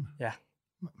Michelin-stjernen? Ja.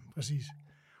 Præcis.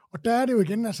 Og der er det jo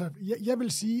igen, altså, jeg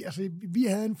vil sige, altså, vi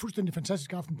havde en fuldstændig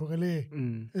fantastisk aften på relæ.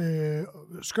 Mm.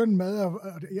 Skøn mad, og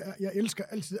jeg elsker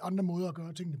altid andre måder at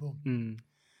gøre tingene på. Mm.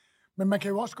 Men man kan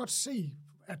jo også godt se,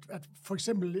 at for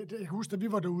eksempel, jeg kan huske, da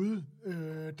vi var derude,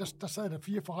 der sad der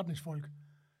 4 forretningsfolk,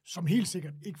 som helt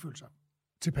sikkert ikke følte sig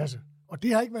tilpasse. Og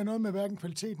det har ikke været noget med hverken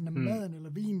kvaliteten af maden, eller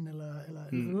vinen,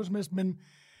 eller noget som helst, men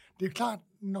det er klart,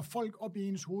 når folk op i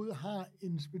ens hoved har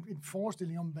en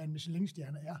forestilling om, hvad en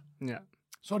Michelin-stjerne er, ja.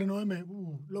 Så er det noget med,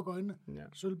 luk øjnene, ja.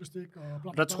 Sølvbestik og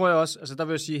bla. Der tror jeg også, altså der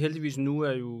vil jeg sige, heldigvis nu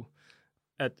er jo,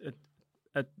 at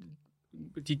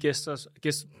de gæster,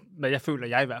 hvad jeg føler,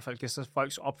 jeg i hvert fald, gæsters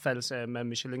folks opfattelse af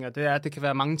Michelin, det er, at det kan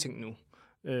være mange ting nu.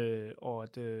 Og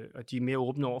at de er mere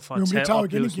åbne over for at tage oplevelsen. Det tager jo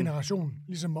igen en generation,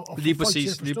 ligesom at lige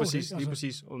præcis, folk til at forstå det. Lige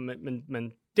præcis.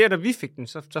 Men da vi fik den,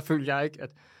 så følte jeg ikke,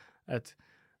 at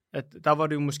der var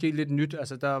det jo måske lidt nyt.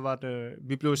 Altså der var det,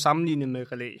 vi blev sammenlignet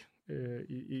med relæ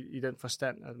i den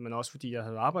forstand, men også fordi jeg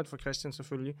havde arbejdet for Christian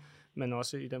selvfølgelig, men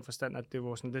også i den forstand, at det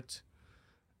var sådan lidt,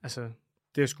 altså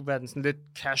det skulle være den sådan lidt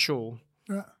casual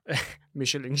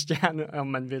Michelin-stjerne, om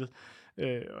man vil.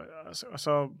 Og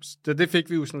så det fik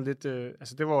vi jo sådan lidt,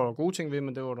 altså det var gode ting ved,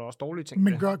 men det var der også dårlige ting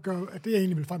ved. Men det jeg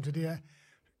egentlig vil frem til, det er,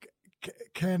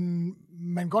 kan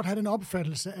man godt have den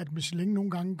opfattelse, at Michelin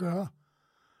nogle gange gør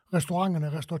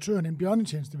restauratørerne en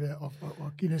bjørnetjeneste ved at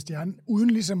give den stjerne, uden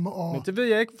ligesom at... Men det ved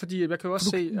jeg ikke, fordi jeg kan jo også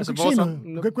se...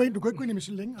 Du kan ikke gå ind i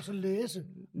Michelin og så læse,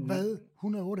 hvad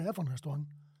 108 er for en restaurant.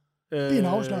 Det er en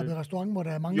afslappet restaurant, hvor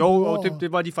der er mange... Jo,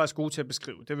 det var de faktisk gode til at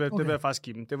beskrive. Det vil jeg faktisk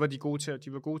give dem. Det var de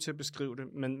var gode til at beskrive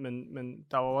det, men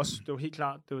der var også... Det var helt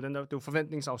klart, det var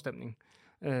forventningsafstemning.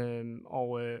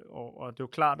 Og det er jo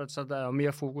klart, at så der er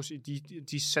mere fokus i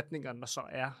de sætninger, der så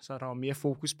er. Så er der jo mere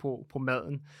fokus på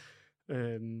maden.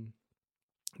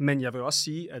 Men jeg vil også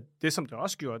sige, at det som det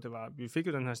også gjorde, det var, at vi fik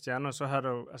jo den her stjerne, og så havde der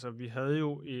jo, altså vi havde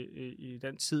jo i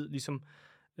den tid, ligesom,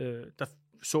 der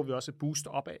så vi også et boost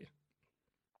opad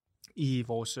i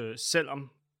vores, selvom,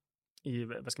 i,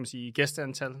 hvad skal man sige, i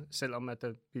gæsteantal, selvom at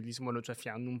vi ligesom var nødt til at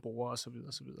fjerne nogle borde og så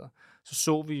videre,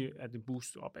 så vi, at det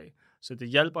boostede opad. Så det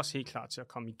hjalp os helt klart til at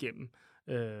komme igennem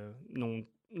nogle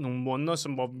måneder,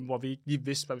 hvor vi ikke lige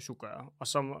vidste, hvad vi skulle gøre. Og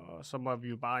så var vi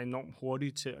jo bare enormt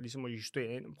hurtige til at, ligesom at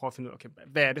justere ind og prøve at finde ud af, okay,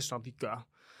 hvad er det så, vi gør?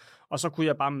 Og så kunne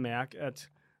jeg bare mærke, at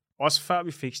også før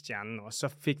vi fik stjernen, også, så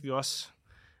fik vi også,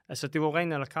 altså det var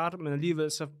rent à la carte, men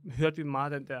alligevel så hørte vi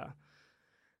meget den der,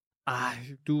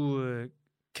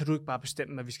 kan du ikke bare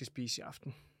bestemme, hvad vi skal spise i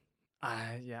aften?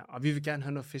 Ja, og vi vil gerne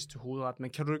have noget fisk til hovedret, men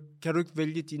kan du ikke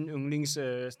vælge dine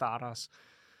yndlingsstarters?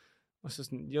 Og så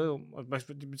sådan, jo, og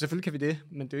selvfølgelig kan vi det,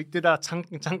 men det er jo ikke det, der er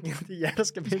tanken. Tanken er, det er jer, der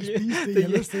skal vælge. I skal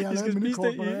spise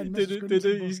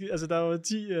det. Altså, der er jo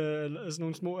 10 sådan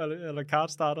nogle små a la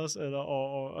carte starters,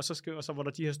 og så var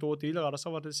der de her store deleretter, så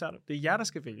var det særligt. Det er jer, der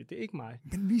skal vælge, det er ikke mig.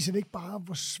 Men viser det ikke bare,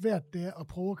 hvor svært det er at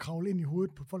prøve at kravle ind i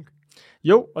hovedet på folk?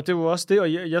 Jo, og det var også det,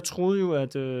 og jeg troede jo,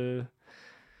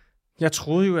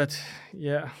 at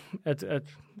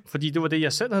fordi det var det,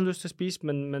 jeg selv havde lyst til at spise,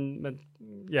 men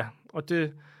ja, og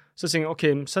det... Så tænkte jeg,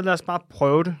 okay, så lad os bare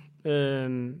prøve det.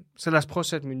 Så lad os prøve at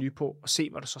sætte menu på og se,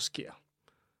 hvad der så sker.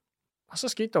 Og så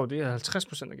skete der jo det, at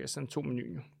 50% af gæsterne tog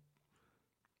menuen jo.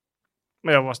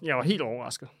 Men jeg var helt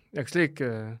overrasket. Jeg kan slet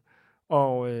ikke...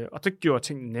 Og det gjorde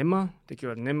tingene nemmere. Det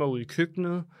gjorde det nemmere ude i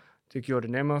køkkenet. Det gjorde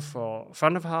det nemmere for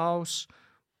front of house.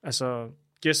 Altså,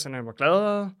 gæsterne var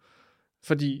gladere,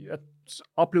 fordi at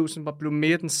oplevelsen var blevet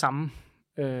mere den samme.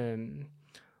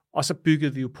 Og så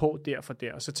byggede vi jo på der for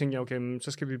der. Og så tænkte jeg, okay,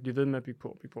 så skal vi blive ved med at bygge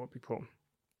på.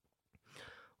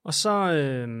 Og så...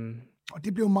 Og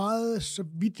det blev meget, så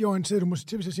vidt jeg orienteret, du må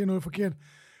til, hvis jeg siger noget forkert,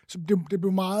 så det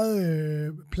blev meget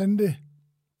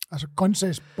altså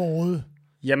grøntsagsbåret.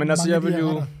 Jamen altså, jeg vil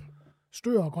jo...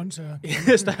 Større grøntsager.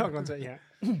 Større grøntsager,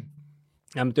 ja.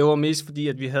 Jamen, det var mest fordi,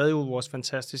 at vi havde jo vores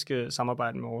fantastiske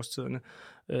samarbejde med årstiderne.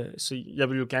 Så jeg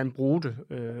ville jo gerne bruge det.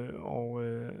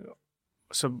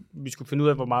 Så vi skulle finde ud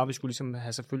af, hvor meget vi skulle ligesom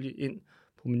have selvfølgelig ind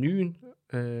på menuen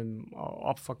og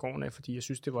op fra gården af, fordi jeg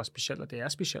synes, det var specielt, og det er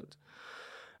specielt.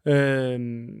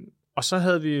 Og så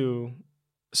havde vi jo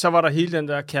så var der hele den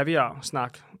der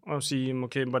kaviar-snak, og sige,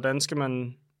 okay, hvordan skal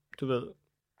man, du ved,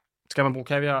 skal man bruge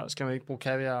kaviar, skal man ikke bruge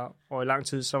kaviar, og i lang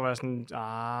tid, så var jeg sådan,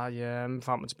 ja,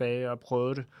 frem og tilbage, og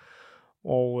prøvede det,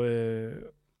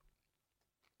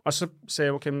 og så sagde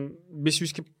jeg, okay, hvis vi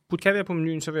skal putte kaviar på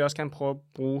menuen, så vil jeg også gerne prøve at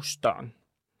bruge størn.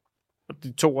 Og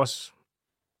det tog os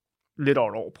lidt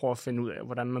over et år prøve at finde ud af,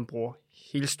 hvordan man bruger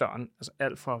hele størn. Altså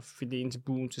alt fra fileten til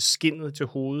buen, til skindet, til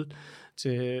hovedet,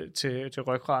 til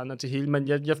ryggraden og til hele. Men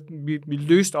vi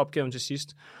løste opgaven til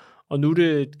sidst. Og nu er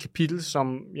det et kapitel,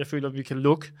 som jeg føler, vi kan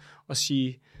lukke og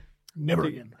sige... Never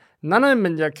again. Nej,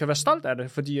 men jeg kan være stolt af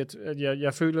det, fordi at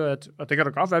jeg føler, at, og det kan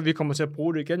da godt være, at vi kommer til at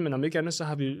bruge det igen, men om ikke andet, så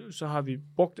har vi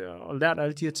brugt og lært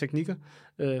alle de her teknikker,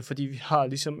 fordi vi har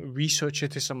ligesom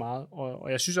researchet det så meget,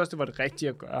 og jeg synes også, det var det rigtige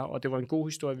at gøre, og det var en god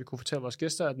historie, vi kunne fortælle vores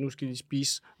gæster, at nu skal de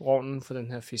spise rognen for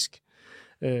den her fisk.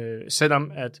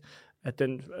 Selvom at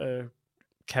den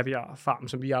kaviarfarm,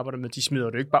 som vi arbejder med, de smider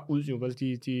det ikke bare ud, jo, vel?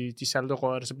 De salter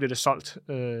rører det, så bliver det solgt.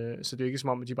 Så det er ikke som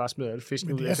om, at de bare smider alle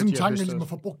fisken ud. Men det er sådan en tanke, ligesom at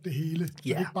få brugt det hele. Så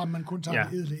det er ikke bare, at man kun tager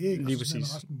det edle æg, lige og så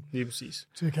præcis. resten lige præcis.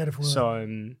 til kattefoder. Så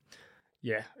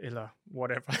eller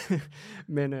whatever.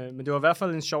 men det var i hvert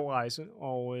fald en sjov rejse,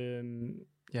 og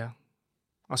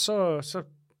og så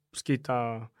skete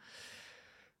der...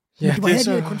 Ja, det var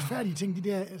her de kunstfærdige ting, de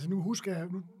der, altså nu husker jeg,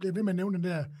 nu bliver jeg ved med at nævne den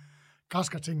der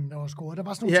græskartingen, der var skåret. Der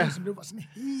var sådan nogle ting, som det var sådan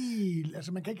helt...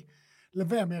 Altså, man kan ikke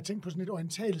lade være med at tænke på sådan et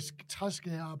orientalsk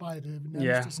træskærarbejde.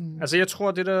 Ja, sådan... altså jeg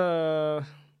tror, det der...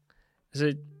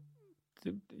 Altså,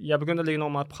 jeg begyndte at lægge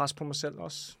enormt meget pres på mig selv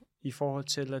også, i forhold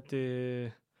til, at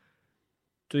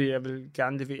jeg vil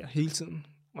gerne levere hele tiden,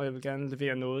 og jeg vil gerne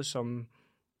levere noget, som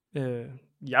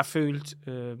jeg følte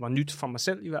var nyt for mig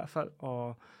selv i hvert fald,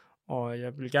 og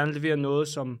jeg vil gerne levere noget,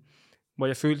 hvor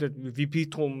jeg følte, at vi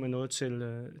bidrog med noget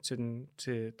til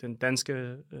den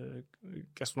danske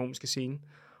gastronomiske scene.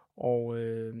 Og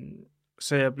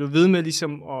så jeg blev ved med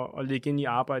ligesom at lægge ind i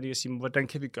arbejdet og sige, hvordan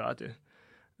kan vi gøre det?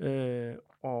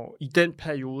 Og i den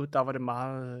periode, der var det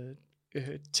meget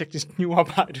teknisk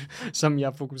knivarbejde, som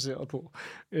jeg fokuserede på.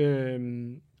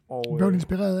 Og blev du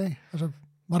inspireret af? Altså,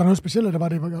 var der noget specielt, eller var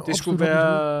det... Det skulle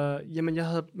være... Jamen, jeg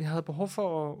havde behov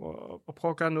for at prøve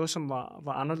at gøre noget, som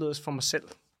var anderledes for mig selv.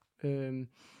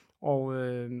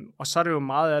 Og så er det jo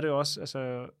meget af det også,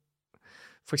 altså...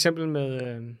 For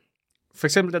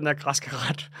eksempel den der græske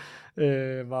ret,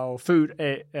 var jo født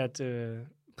af, at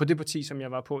på det parti, som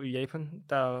jeg var på i Japan,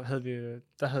 der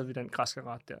havde vi den græske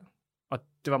ret der. Og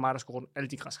det var mig, der skulle rundt alle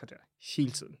de græsker der,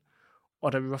 hele tiden.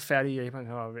 Og da vi var færdige i Japan,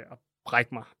 jeg var ved at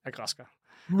brække mig af græsker.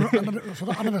 Så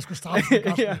der andre, der skulle starte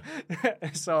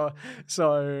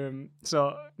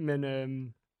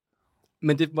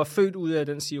men det var født ud af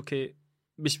den at sige, okay,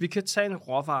 hvis vi kan tage en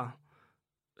råvare,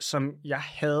 som jeg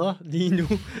hader lige nu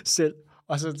selv,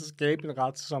 og så skabe en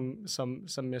ret,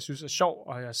 som jeg synes er sjov,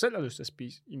 og jeg selv har lyst til at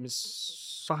spise, jamen,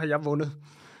 så har jeg vundet.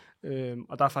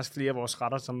 Og der er faktisk flere af vores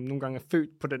retter, som nogle gange er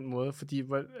født på den måde, fordi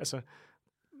altså,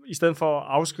 i stedet for at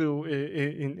afskrive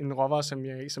en råvare, som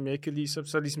jeg ikke kan lide,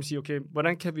 så ligesom sige, okay,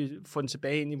 hvordan kan vi få den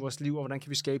tilbage ind i vores liv, og hvordan kan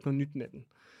vi skabe noget nyt med den?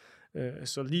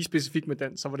 Så lige specifikt med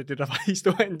den, så var det der var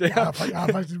historien der. Jeg har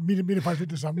faktisk, mit er faktisk lidt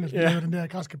det samme. Altså, det var den der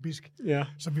græskarbisk,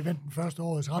 som vi vandt den første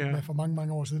årets ret med for mange,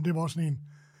 mange år siden. Det var også sådan en,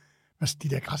 altså de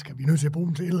der græskar, vi er nødt til at bruge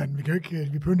dem til et eller andet. Vi kan jo ikke,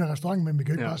 vi pynter restaurant, men vi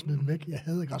kan jo ikke bare smide dem væk. Jeg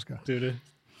hader græskar. Det er det.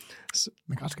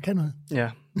 Men græskar kan noget.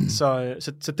 Ja,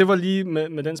 så det var lige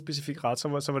med den specifikke ret,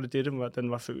 så var det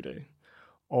den var født af.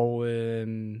 Og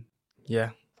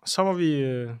så var vi...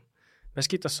 hvad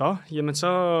skete der så? Jamen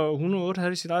så 108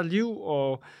 havde sit eget liv,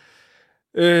 og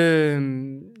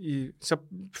så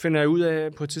finder jeg ud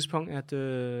af på et tidspunkt, at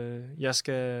jeg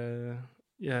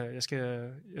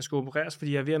skal opereres,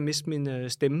 fordi jeg er ved at miste min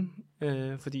stemme,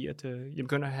 fordi at jeg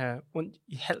begynder at have ondt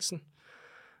i halsen.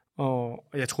 Og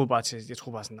jeg troede bare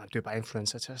sådan, nej, det er bare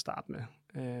influenza til at starte med.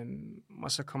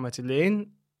 Og så kommer jeg til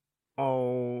lægen,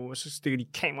 og så stikker de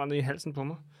kameraet ned i halsen på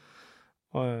mig,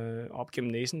 og op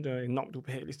gennem næsen. Det er enormt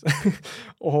ubehageligt.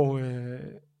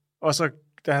 og så,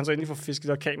 da han så endelig får fisket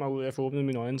der kamera ud, og jeg får åbnet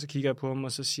mine øjne, så kigger jeg på ham,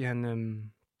 og så siger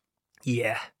han,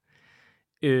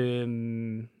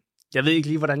 jeg ved ikke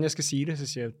lige, hvordan jeg skal sige det. Så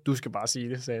siger jeg, du skal bare sige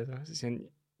det, sagde jeg så. Så siger han,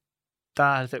 der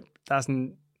er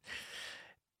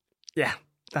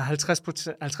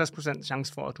 50%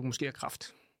 chance for, at du måske har kræft.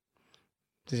 Så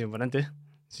siger jeg, hvordan det?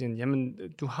 Så siger han, jamen,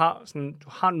 du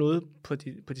har noget på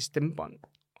de stemmebånd,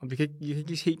 og I kan ikke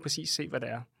lige helt præcis se, hvad det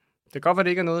er. Det kan godt være, det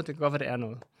ikke er noget, det kan godt være, det er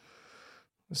noget.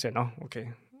 Så siger jeg, okay.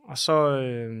 Og så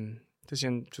siger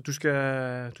han, så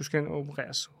du skal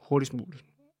opereres hurtigst muligt.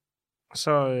 Og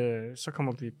så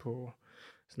kommer vi på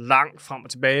langt frem og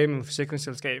tilbage med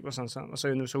forsikringsselskab og sådan, og så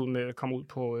er jeg nu så ud med at komme ud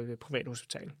på et privat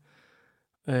hospital.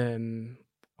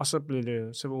 Og så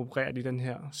opererer de den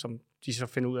her, som de så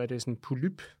finder ud af, at det er sådan en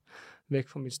polyp væk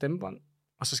fra mit stemmebånd.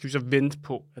 Og så skal vi så vente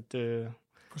på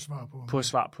at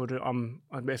svar på det, om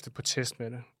efter på test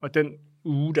med det. Og den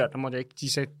uge der måtte jeg ikke,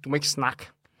 de sagde, du må ikke snakke.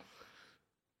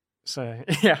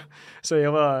 Så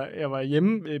jeg var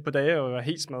hjemme på dage, og jeg var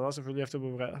helt smadret selvfølgelig efter at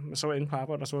blive opereret. Men så var jeg inde på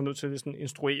arbejde, og så var jeg nødt til at sådan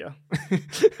instruere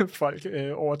folk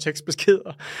over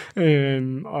tekstbeskeder.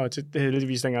 Og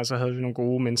heldigvis dengang, så havde vi nogle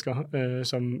gode mennesker,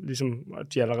 som ligesom,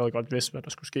 de allerede godt vidste, hvad der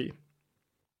skulle ske.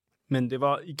 Men det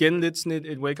var igen lidt sådan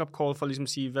et wake-up call for ligesom at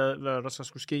sige, hvad der så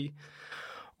skulle ske.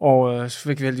 Og så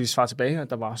fik vi heldigvis svar tilbage, at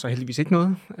der var så heldigvis ikke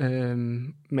noget.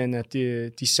 Men at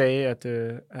de sagde,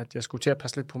 at jeg skulle til at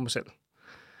passe lidt på mig selv.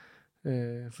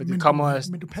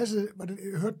 Men du passede,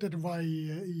 jeg hørte, da du var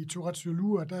i Tourette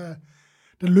Sur, der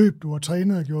løb du og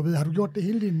trænede og gjorde ved. Har du gjort det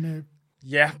hele din...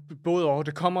 Ja, både og.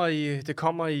 Det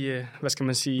kommer i hvad skal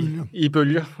man sige, bølger. I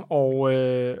bølger.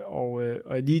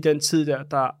 Og lige i den tid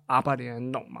der arbejder jeg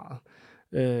enormt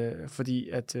meget. Fordi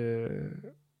at...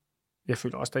 jeg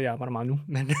føler også, at jeg arbejder meget nu,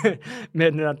 men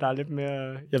der er lidt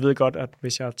mere... Jeg ved godt, at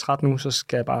hvis jeg er træt nu, så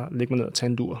skal jeg bare ligge mig ned og tage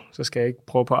en lur. Så skal jeg ikke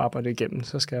prøve på at arbejde igennem,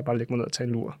 så skal jeg bare ligge mig ned og tage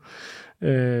en lur.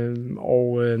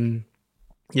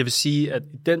 Jeg vil sige, at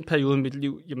i den periode i mit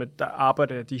liv, jamen, der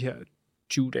arbejder jeg de her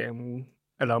 20 dage om ugen,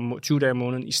 eller 20 dage om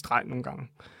måneden i streg nogle gange.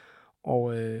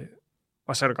 Og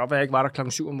så kan det godt være, at jeg ikke var der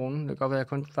klokken 7 om morgenen. Det kan godt være, at jeg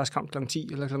kun faktisk kom klokken 10,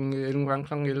 eller nogle gange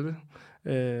klokken 11.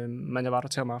 Men jeg var der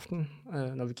til om aftenen,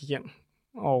 når vi gik hjem.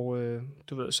 Og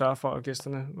sørge for, at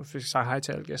gæsterne fik sagt hej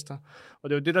til alle gæster. Og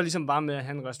det er jo det, der ligesom var med at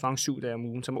have en restaurant 7 dage om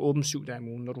ugen, som er åben 7 dage om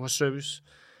ugen, når du har service.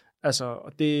 Altså,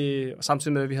 og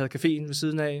samtidig med, at vi havde caféen ved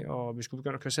siden af, og vi skulle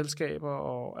begynde at køre selskaber,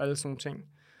 og alle sådan nogle ting.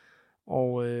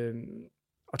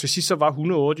 Og til sidst så var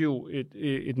 108 jo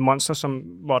et monster,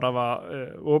 hvor der var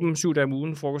åben 7 dage om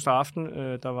ugen, frokost og aften.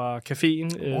 Der var caféen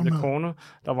The Corner.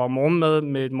 Der var morgenmad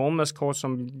med et morgenmadskort,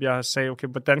 som jeg sagde, okay,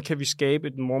 hvordan kan vi skabe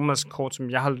et morgenmadskort, som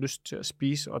jeg har lyst til at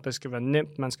spise, og det skal være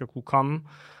nemt, man skal kunne komme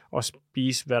og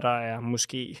spise, hvad der er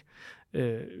måske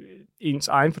ens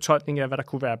egen fortolkning af, hvad der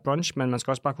kunne være brunch, men man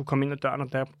skal også bare kunne komme ind ad døren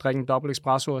og drikke en dobbelt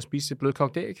espresso og spise et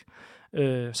blødkogt æg.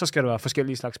 Så skal der være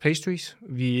forskellige slags pastries.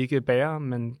 Vi er ikke bager,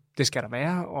 men det skal der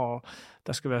være, og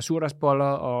der skal være surdejsboller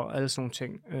og alle sådan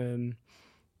ting.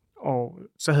 Og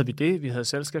så havde vi det. Vi havde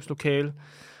selskabslokale.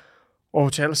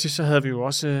 Og til allersidst så havde vi jo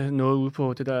også noget ude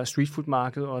på det der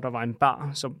streetfood-marked, og der var en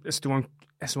bar. Så det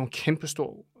var en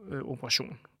kæmpestor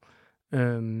operation.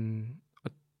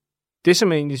 Det,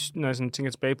 som jeg egentlig, når jeg sådan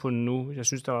tænker tilbage på det nu, jeg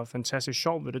synes, der var fantastisk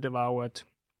sjovt ved det var jo, at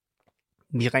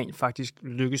vi rent faktisk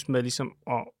lykkedes med ligesom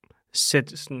at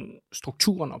sætte sådan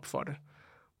strukturen op for det,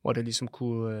 hvor det ligesom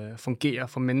kunne fungere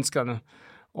for menneskerne,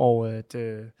 og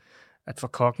at for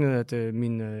kokkene, at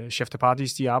min chef de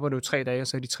parties, de arbejdede jo 3 dage, og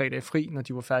så havde de 3 dage fri, når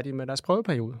de var færdige med deres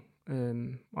prøveperiode.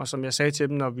 Og som jeg sagde til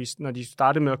dem, når de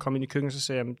startede med at komme ind i køkkenet, så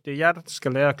sagde jeg, det er jer, der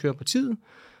skal lære at køre på tid.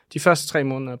 De første 3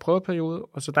 måneder af prøveperiode,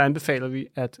 og så der anbefaler vi,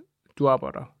 at du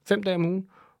arbejder 5 dage om ugen,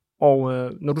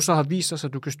 og når du så har vist dig,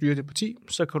 at du kan styre det på 10,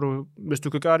 så kan du, hvis du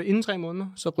kan gøre det inden 3 måneder,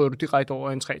 så rører du direkte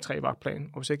over en 3-3-vagtplan,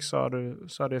 og hvis ikke, så er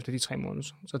det efter de 3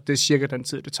 måneder. Så det er cirka den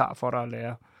tid, det tager for dig at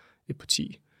lære et på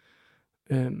 10.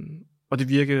 Og det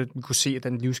virkede, vi kunne se, at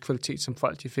den livskvalitet, som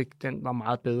folk de fik, den var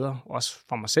meget bedre, også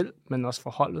for mig selv, men også for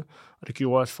holdet, og det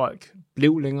gjorde, at folk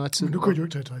blev længere tid. Men du kørte jo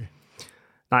ikke 3-3.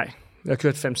 Nej, jeg har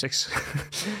kørt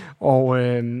 5-6. Og,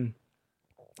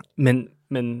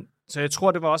 men så jeg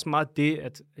tror, det var også meget det,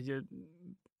 at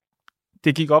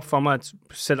det gik op for mig, at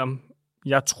selvom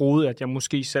jeg troede, at jeg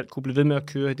måske selv kunne blive ved med at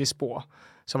køre i det spor,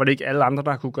 så var det ikke alle andre,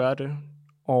 der kunne gøre det.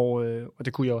 Og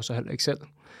det kunne jeg også heller ikke selv.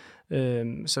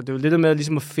 Så det var lidt med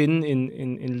ligesom at finde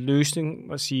en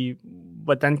løsning og sige,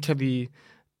 hvordan kan vi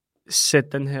sætte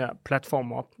den her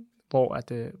platform op, hvor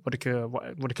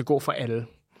det kan gå for alle.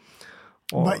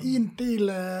 Og var I en del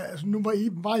af, altså nu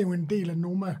var I jo en del af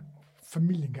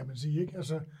Noma-familien, kan man sige, ikke?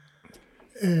 Altså,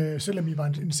 selvom I var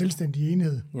en selvstændig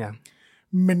enhed. Ja.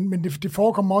 Men det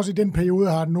forekommer også i den periode,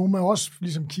 har Noma også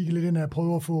ligesom kigget lidt ind og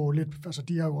prøvet at få lidt, altså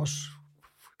de har jo også,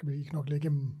 skal vi ikke nok lægge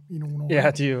igennem i nogle år.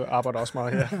 Ja, de arbejder også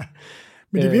meget her. Ja.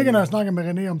 Men det virker, når jeg snakker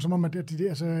med René om, som om, at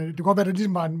altså, det kan godt være, at det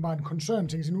ligesom var en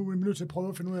koncern-ting, så nu er vi nødt til at prøve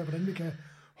at finde ud af, hvordan vi kan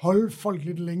holde folk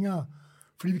lidt længere.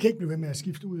 Fordi vi kan ikke blive ved med at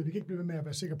skifte ud, og vi kan ikke blive ved med at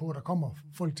være sikre på, at der kommer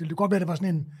folk til. Det kan godt være, at det var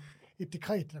sådan et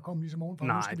dekret, der kom ligesom ovenfor.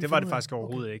 Nej, det var det faktisk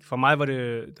overhovedet ikke. For mig var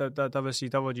det, der vil sige,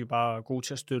 der var de bare gode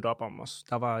til at støtte op om os.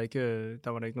 Der var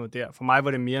der ikke noget der. For mig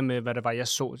var det mere med, hvad det var, jeg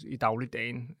så i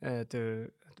dagligdagen.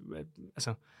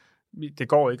 Altså, det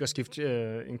går ikke at skifte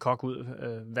en kok ud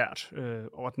hvert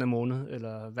 8. måned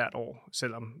eller hvert år,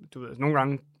 selvom du ved, nogle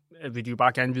gange vil de jo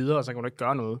bare gerne videre, og så kan du ikke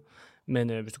gøre noget.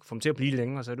 Men hvis du kan få dem til at blive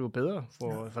længere, så er det jo bedre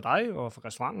for dig og for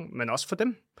restauranten, men også for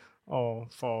dem. Og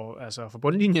for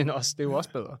bundlinjen også, det er jo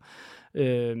også bedre.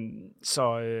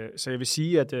 Så jeg vil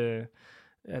sige,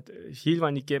 at hele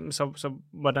vejen igennem, så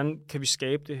hvordan kan vi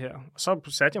skabe det her? Og så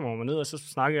satte jeg mig ned, og så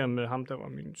snakkede jeg med ham, der var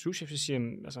min souschef, så siger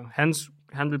jeg, altså,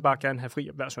 han ville bare gerne have fri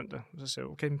hver søndag. Og så sagde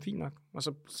jeg, okay, fint nok. Og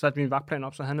så satte vi en vagtplan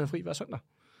op, så han havde fri hver søndag.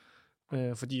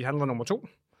 Fordi han var nummer 2.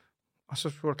 Og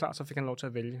så var det klart, så fik han lov til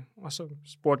at vælge. Og så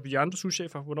spurgte vi de andre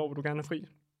souschefer, hvornår vil du gerne have fri?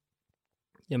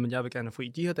 Jamen, jeg vil gerne have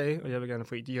fri de her dage, og jeg vil gerne have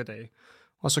fri de her dage.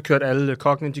 Og så kørte alle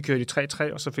kokkene, de kørte i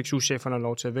 3-3, og så fik souscheferne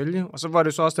lov til at vælge. Og så var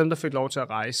det så også dem, der fik lov til at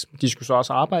rejse. De skulle så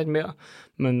også arbejde mere,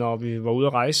 men når vi var ude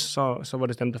at rejse, så var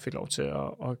det dem, der fik lov til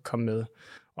at komme med.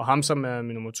 Og ham, som er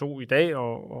min nummer 2 i dag,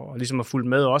 og ligesom har fulgt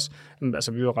med os,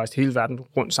 altså vi har rejst hele verden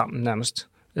rundt sammen nærmest.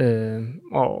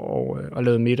 Og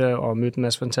lavet middag og mødt en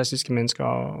masse fantastiske mennesker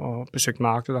og besøgt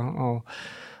markeder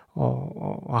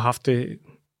og haft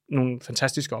nogle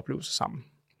fantastiske oplevelser sammen.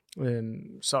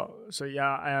 Så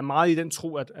jeg er meget i den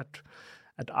tro,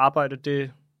 at arbejde,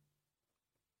 det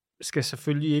skal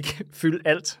selvfølgelig ikke fylde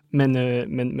alt, men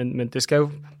det skal jo,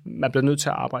 man bliver nødt til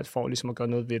at arbejde for ligesom at gøre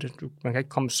noget ved det. Man kan ikke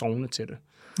komme sovende til det.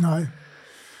 Nej.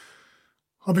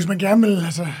 Og hvis man gerne vil,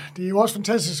 altså, det er jo også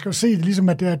fantastisk at se det, ligesom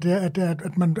at det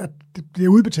er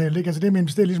udbetalt, ikke? Altså det med at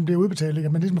investere, ligesom det er udbetalt, ikke?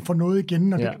 At man ligesom får noget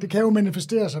igen, og det kan jo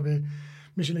manifestere sig ved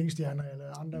Michelin-stjerner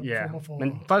eller andre former for...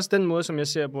 men faktisk den måde, som jeg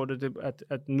ser på det,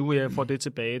 at nu jeg får det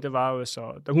tilbage, det var jo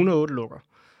så, da 108 lukker,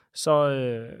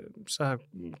 så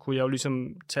kunne jeg jo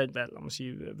ligesom tage et valg om at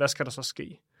sige, hvad skal der så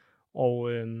ske?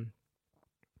 Og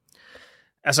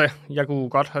altså, jeg kunne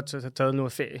godt have taget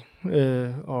noget ferie,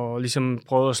 og ligesom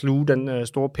prøvet at sluge den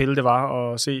store pille, det var,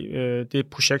 og se det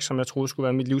projekt, som jeg troede skulle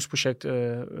være mit livsprojekt,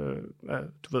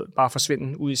 du ved, bare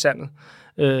forsvinde ud i sandet.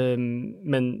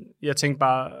 Men jeg tænkte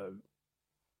bare,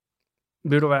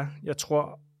 ved du hvad, jeg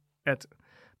tror, at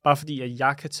bare fordi, at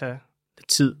jeg kan tage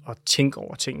tid og tænke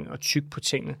over tingene og tykke på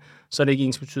tingene, så er det ikke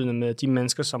ensbetydende med, at de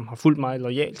mennesker, som har fulgt mig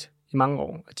loyalt i mange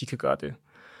år, at de kan gøre det.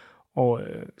 Og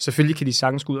selvfølgelig kan de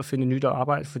sagtens gå ud og finde nyt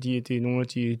arbejde, fordi det er nogle af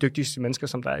de dygtigste mennesker,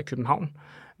 som der er i København.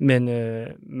 Men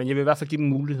jeg vil i hvert fald give dem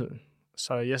muligheden.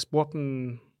 Så jeg spurgte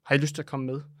dem, har I lyst til at komme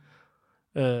med?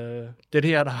 Det er det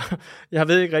her, der... Jeg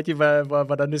ved ikke rigtig,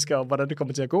 hvordan det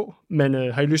kommer til at gå, men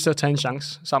har I lyst til at tage en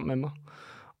chance sammen med mig?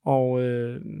 Og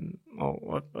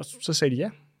så sagde de ja.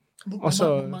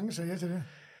 Hvor mange sagde ja til det?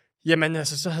 Jamen,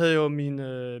 altså, så havde jeg jo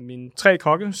mine 3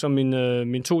 kokke, som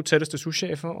mine 2 tætteste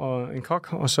souschefer og en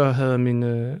kok, og så havde min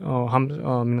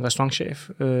restaurantchef,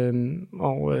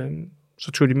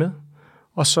 så tog de med.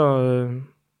 Og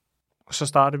så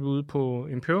startede vi ude på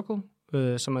Empirical,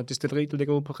 som er et destilleri, der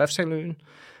ligger ude på Refshaleøen,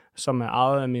 som er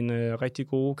ejet af mine rigtig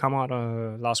gode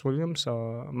kammerater, Lars Williams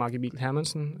og Mark Emil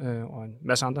Hermansen, og en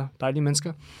masse andre dejlige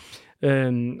mennesker.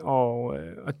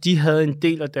 Og de havde en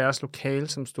del af deres lokale,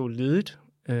 som stod ledigt,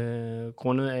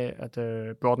 grundet af, at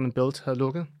Broadman Belt havde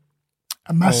lukket.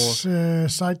 En masse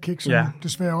sidekick, som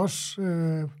desværre også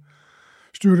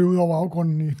styrte ud over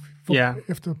afgrunden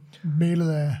efter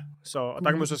mailet af... Så der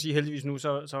kan man så sige, heldigvis nu,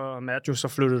 så Matt jo så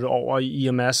flyttet over i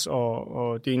IMS,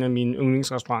 og det er en af mine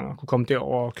yndlingsrestauranter, kunne komme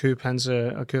derover og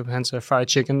købe hans fried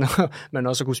chicken, men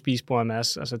også kunne spise på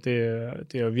IMS. Altså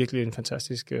det er jo virkelig en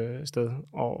fantastisk sted.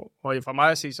 Og fra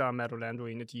mig at se, så er Matt Orlando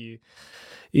en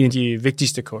af de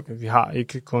vigtigste kokke, vi har,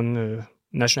 ikke kun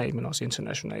nationalt, men også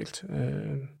internationalt.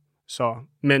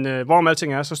 Men hvorom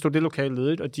alting er, så stod det lokale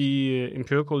ledigt, og de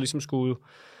Empirical ligesom skulle,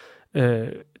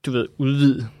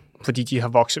 udvide, fordi de har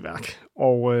vokseværk.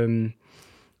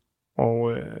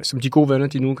 Og som de gode venner,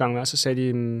 de nu engang var, så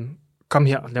sagde de, kom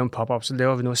her og lav en pop-up, så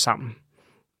laver vi noget sammen.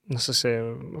 Og så sagde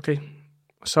jeg, okay,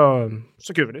 så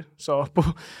gør vi det. Så på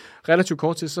relativt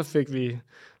kort tid, så fik vi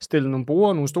stillet nogle borde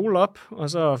og nogle stole op, og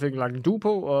så fik vi lagt en dug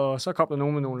på, og så kom der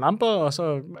nogen med nogle lamper, og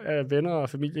så venner og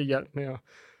familie hjalp med at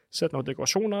sætte noget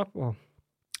dekoration op. Og...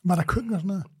 Var der køkken og sådan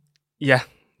noget? Ja,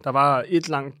 der er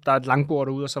et langbord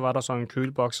derude, og så var der så en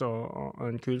køleboks og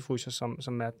en kølefryser,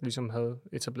 som Matt ligesom havde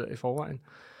etableret i forvejen.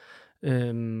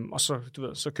 Og så,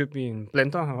 så købte vi en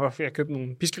blender, og jeg købte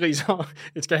nogle piskeriser og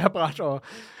et skærebræt, og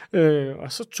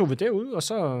så tog vi derud, og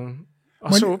så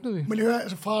åbnede vi. Men jeg hører,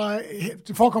 altså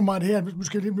det forekommer mig det her,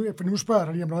 måske lige, for nu spørger jeg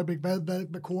dig lige om et øjeblik,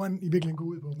 hvad koren i virkeligheden går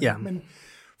ud på. Ja. Men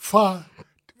fra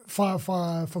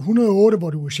 108, hvor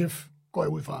du er chef, går jeg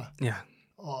ud fra. Ja.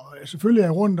 Og selvfølgelig er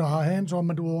jeg rundt og har hands om,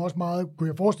 men du var også meget, kunne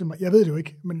jeg forestille mig, jeg ved det jo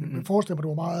ikke, men jeg forestiller mig, du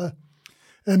var meget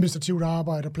administrativt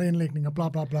arbejde og planlægning og bla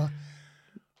bla bla.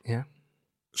 Ja.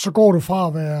 Så går du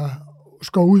fra at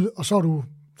skal ud, og så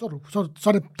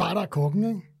er det dig, der er kokken,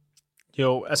 ikke?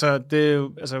 Jo,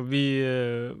 altså vi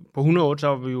på 108 så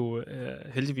var vi jo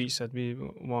heldigvis, at vi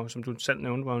var, som du selv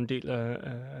nævnte, var en del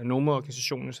af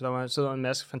Noma-organisationen, så der sidder en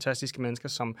masse fantastiske mennesker,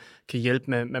 som kan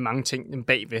hjælpe med mange ting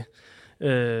bagved,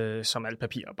 som alt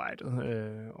papirarbejdet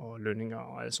og lønninger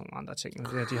og alle sådan nogle andre ting.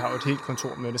 De har jo et helt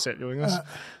kontor med det selv, jo, ikke også?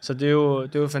 Så det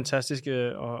er jo fantastisk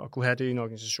at kunne have det i en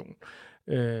organisation.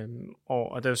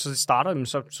 Og da jeg så starter,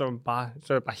 så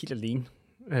er jeg bare helt alene.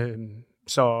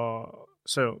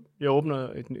 Så jeg åbner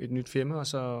et nyt firma,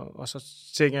 og så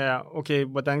tænker jeg, okay,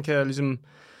 hvordan kan jeg ligesom,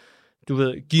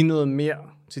 give noget mere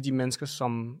til de mennesker,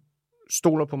 som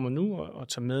stoler på mig nu og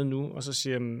tager med nu, og så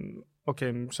siger jeg,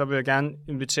 okay, så vil jeg gerne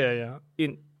invitere jer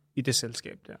ind i det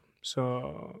selskab der.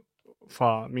 Så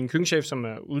fra min køkkenchef, som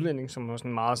er udlænding, som er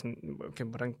sådan meget sådan, okay,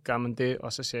 hvordan gør man det?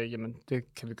 Og så siger jeg, jamen,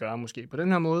 det kan vi gøre måske på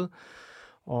den her måde.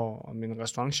 Og min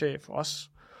restaurantchef også.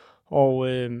 Og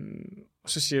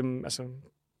så siger jeg, altså,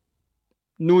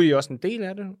 nu er I også en del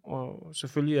af det, og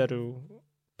selvfølgelig er det jo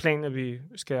planen, at vi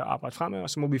skal arbejde fremad, og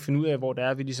så må vi finde ud af, hvor det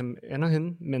er, vi ligesom ender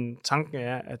henne. Men tanken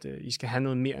er, at I skal have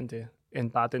noget mere end det,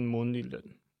 end bare den månedlige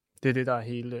løn. Det er det, der er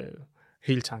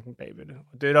hele tanken bagved det.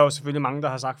 Og det er der jo selvfølgelig mange, der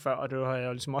har sagt før, og det har jeg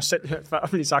jo ligesom også selv hørt før,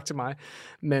 blive sagt til mig.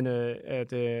 Men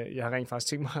at jeg har rent faktisk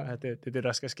tænkt mig, at det er det,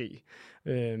 der skal ske.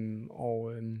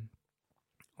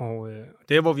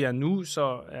 Der, hvor vi er nu,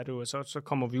 så er det jo, så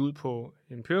kommer vi ud på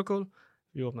Empirical.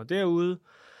 Vi åbner derude,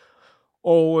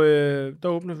 og der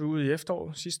åbner vi ud i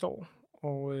efteråret sidste år,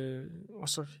 og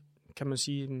så kan man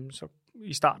sige, så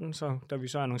i starten, så da vi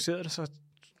så annoncerede det, så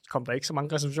kom der ikke så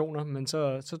mange receptioner, men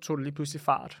så tog det lige pludselig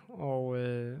fart, og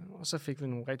så fik vi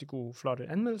nogle rigtig gode, flotte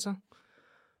anmeldelser.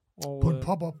 Og, på en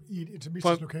pop-up i et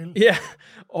intimistisk lokale? Ja,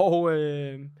 og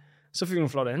så fik vi nogle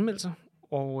flotte anmeldelser,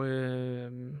 og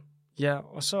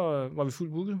og så var vi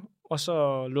fuldt booket, og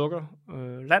så lukker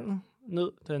landet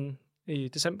ned i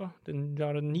december, den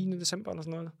 9. december eller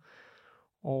sådan noget.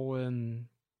 Og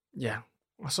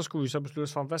og så skulle vi så beslutte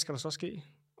os for, hvad skal der så ske?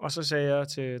 Og så sagde jeg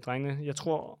til drengene, jeg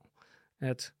tror,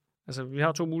 at altså, vi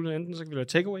har 2 muligheder, enten så kan vi lave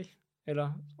takeaway,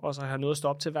 eller også have noget at stå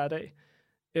op til hver dag.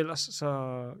 Ellers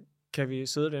så kan vi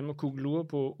sidde derhjemme og kugelure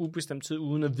på ubestemt tid,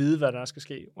 uden at vide, hvad der skal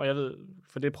ske. Og jeg ved,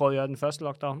 for det prøvede jeg den første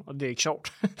lockdown, og det er ikke sjovt.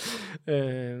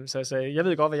 Så jeg sagde, jeg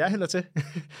ved godt, hvad jeg hælder til.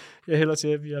 Jeg hælder til,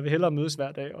 at jeg vil hellere mødes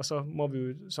hver dag, og så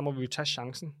må vi tage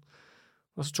chancen.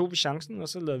 Og så tog vi chancen, og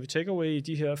så lavede vi takeaway i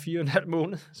de her 4,5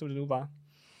 måneder, som det nu var.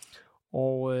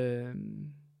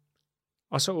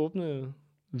 Og så åbnede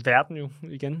verden jo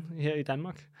igen her i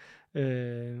Danmark,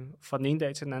 fra den ene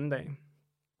dag til den anden dag.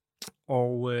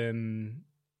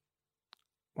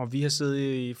 Og vi har siddet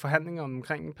i forhandlinger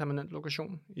omkring en permanent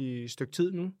lokation i et stykke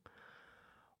tid nu.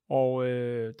 Og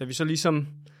da vi så ligesom,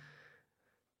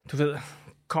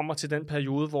 kommer til den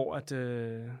periode, hvor at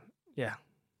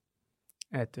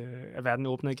verden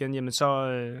åbner igen, jamen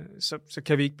så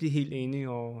kan vi ikke blive helt enige,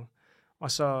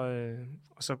 og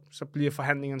så bliver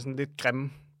forhandlingerne sådan lidt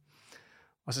grimme.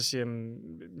 Og så siger jeg,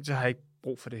 så har jeg ikke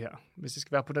brug for det her. Hvis det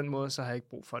skal være på den måde, så har jeg ikke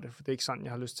brug for det, for det er ikke sådan,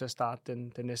 jeg har lyst til at starte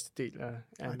den næste del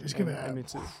af min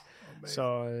tid.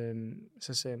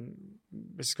 Så sagde jeg,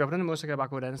 hvis det skal være på den måde, så kan jeg bare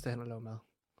gå et andet sted hen og lave mad.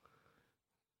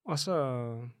 Og så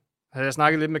havde jeg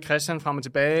snakket lidt med Christian frem og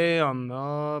tilbage, om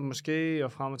måske,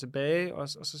 og frem og tilbage, og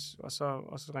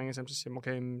så ringede jeg til ham og siger,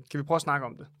 okay, kan vi prøve at snakke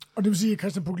om det? Og det vil sige, at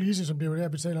Christian Puglisi, som det er jo der,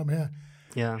 vi taler om her,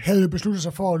 havde besluttet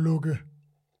sig for at lukke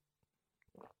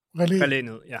Relæ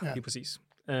ned, lige præcis.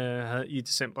 I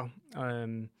december.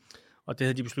 Og det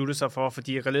havde de besluttet sig for,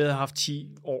 fordi Relæ havde haft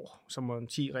 10 år, som var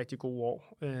 10 rigtig gode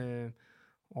år.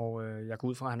 Og jeg går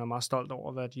ud fra, at han er meget stolt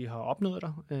over, hvad de har opnået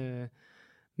der.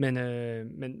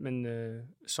 Men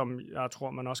som jeg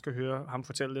tror, man også kan høre ham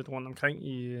fortælle lidt rundt omkring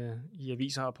i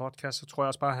aviser og podcast, så tror jeg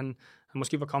også bare, at han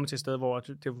måske var kommet til et sted, hvor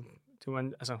det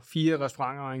var 4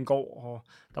 restauranter og en gård, og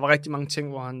der var rigtig mange ting,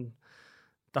 hvor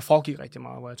der foregik rigtig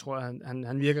meget, hvor jeg tror, at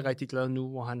han virker rigtig glad nu,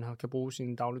 hvor han kan bruge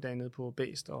sin dagligdag nede på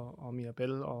Bæst og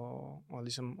Mirabelle, og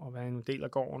ligesom at være en del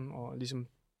af gården, og ligesom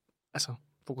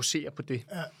fokusere på det.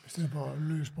 Ja, i stedet for at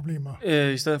løse problemer.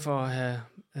 I stedet for at have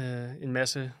en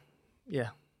masse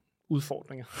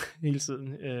udfordringer hele tiden,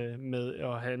 med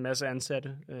at have en masse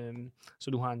ansatte,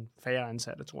 så du har en færre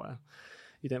ansatte, tror jeg,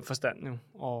 i den forstand, jo,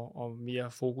 og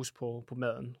mere fokus på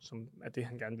maden, som er det,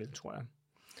 han gerne vil, tror jeg.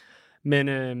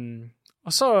 Men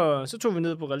og så tog vi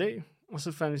ned på Relæ, og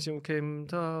så fandt vi, okay,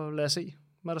 så lad os se,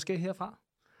 hvad der sker herfra.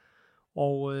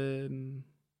 Og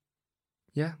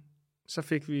så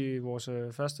fik vi vores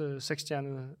første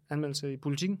 6-stjernede anmeldelse i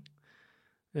Politiken.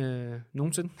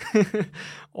 Nogensinde.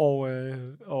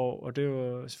 og det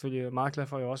var selvfølgelig meget glad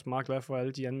for. Jeg er også meget glad for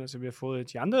alle de anmeldelser, vi har fået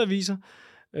i de andre aviser.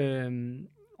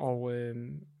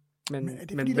 Men er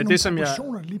det fordi, der er nogle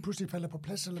proportioner, der lige pludselig falder på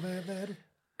plads, eller hvad er det?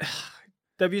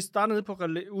 Da vi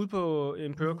startede ude på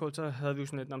Imperial Court, så havde vi jo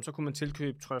sådan lidt, så kunne man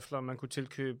tilkøbe trøfler, man kunne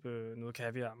tilkøbe noget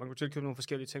kaviar, man kunne tilkøbe nogle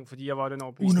forskellige ting, fordi jeg var den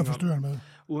overbevisning. Uden at forstyrre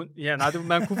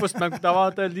med. Der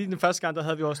var lige den første gang, der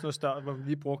havde vi også noget større, hvor vi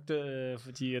lige brugte,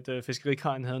 fordi at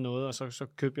fiskerikajen havde noget, og så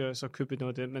købte jeg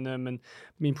noget af det. Men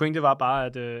min pointe var bare,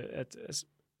 at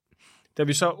da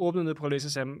vi så åbnede ned på Relæ, så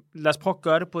sagde jeg, lad os prøve at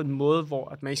gøre det på en måde, hvor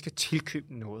at man ikke skal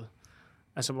tilkøbe noget.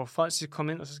 Altså, hvor folk skal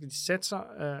komme ind, og så skal de sætte sig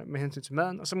med hensyn til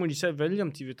maden, og så må de selv vælge,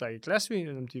 om de vil drikke et glasvin,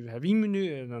 eller om de vil have vinmenu,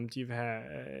 eller om de vil have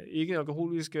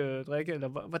ikke-alkoholiske drikke,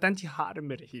 eller hvordan de har det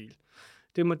med det hele.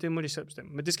 Det må de selv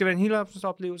bestemme. Men det skal være en helt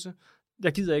oplevelse.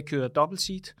 Jeg gider ikke køre dobbelt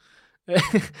seat.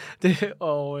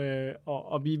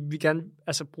 Og vi vil gerne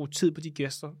bruge tid på de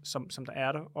gæster, som der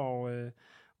er der,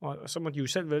 og så må de jo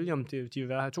selv vælge, om de vil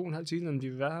være her 2,5 timer, eller om de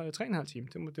vil være her 3,5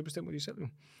 timer. Det bestemmer de selv jo,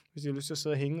 hvis de har lyst til at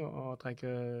sidde og hænge og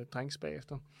drikke drinks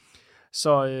bagefter.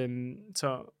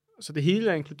 Så det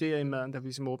hele er inkluderet i maden, da vi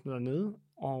ligesom åbner dernede,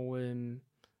 og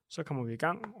så kommer vi i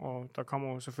gang, og der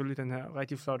kommer selvfølgelig den her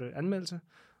rigtig flotte anmeldelse,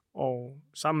 og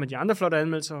sammen med de andre flotte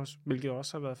anmeldelser, hvilket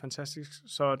også har været fantastisk,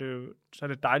 så er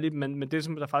det dejligt, men det,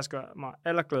 som der faktisk gør mig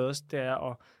allergladest, det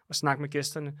er at snakke med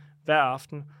gæsterne hver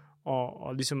aften,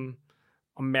 og ligesom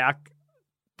at mærke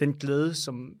den glæde,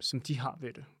 som de har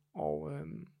ved det. Og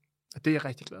det er jeg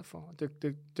rigtig glad for.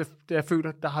 Det jeg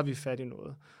føler, der har vi fat i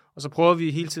noget. Og så prøver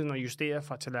vi hele tiden at justere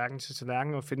fra tallerken til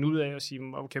tallerken, og finde ud af at sige,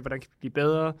 okay, hvordan kan vi blive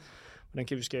bedre? Hvordan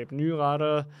kan vi skabe nye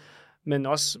retter? Men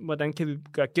også, hvordan kan vi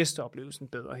gøre gæsteoplevelsen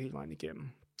bedre hele vejen igennem?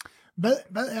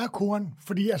 Hvad er koren?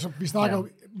 Fordi vi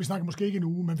snakker måske ikke en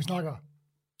uge, men vi snakker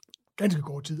ganske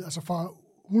kort tid. Altså fra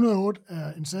 108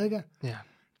 er en saga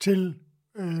til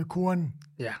koren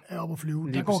er oppe at flyve.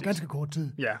 Lige der går ganske kort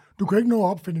tid. Ja. Du kan ikke nå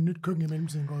at opfinde et nyt køkken i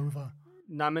mellemtiden, går jeg ud fra.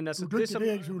 Nej, men altså det er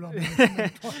jeg ikke tvivl om.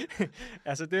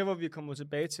 Altså det, hvor vi kommer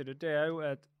tilbage til det er jo,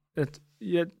 at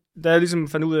da jeg ligesom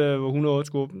fandt ud af, hvor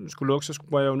 108 skulle lukke, så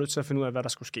var jeg jo nødt til at finde ud af, hvad der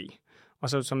skulle ske. Og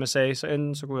så, som jeg sagde, så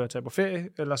enten så kunne jeg tage på ferie,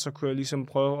 eller så kunne jeg ligesom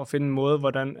prøve at finde en måde,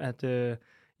 hvordan at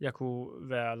jeg kunne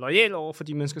være loyal over for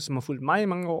de mennesker, som har fulgt mig i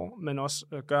mange år, men også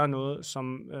gøre noget,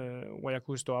 hvor jeg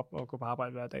kunne stå op og gå på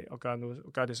arbejde hver dag og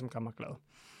gøre det, som gør mig glad.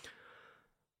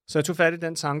 Så jeg tog fat i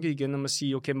den tanke igen om at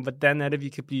sige, okay, men hvordan er det, vi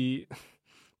kan blive...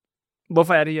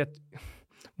 Hvorfor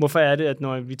er det, at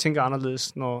når vi tænker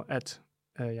anderledes, når at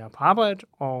jeg er på arbejde,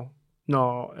 og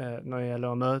når jeg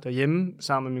laver mad derhjemme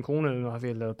sammen med min kone, eller når vi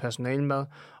har lavet personalemad,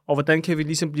 og hvordan kan vi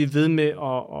ligesom blive ved med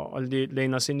at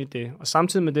læne os ind i det. Og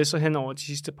samtidig med det, så hen over de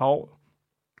sidste par år,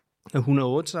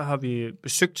 108, så har vi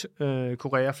besøgt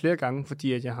Korea flere gange,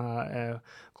 fordi at jeg har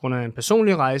grund af en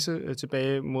personlig rejse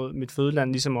tilbage mod mit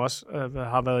fødeland, ligesom også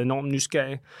har været enormt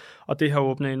nysgerrig, og det har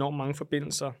åbnet enormt mange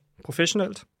forbindelser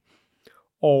professionelt.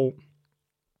 Og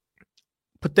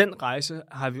på den rejse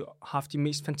har vi haft de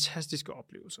mest fantastiske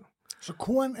oplevelser. Så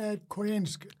koren er et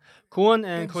koreansk... Koren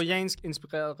er en koreansk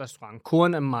inspireret restaurant.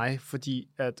 Koren er mig, fordi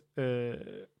at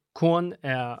koren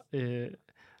er...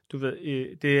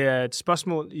 det er et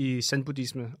spørgsmål i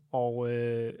zen-buddhisme, og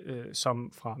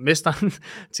som fra mesteren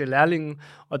til lærlingen,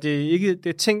 og det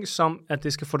er ting som, at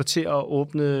det skal få dig til at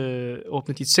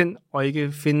åbne dit sind, og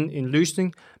ikke finde en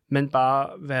løsning, men bare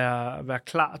være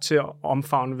klar til at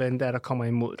omfavne, hvad der kommer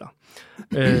imod dig.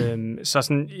 Så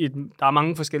sådan der er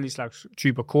mange forskellige slags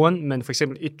typer koren, men for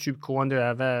eksempel et type koren, det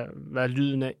er, hvad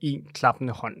lyden af en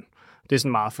klappende hånd. Det er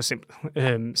sådan meget for simpelt.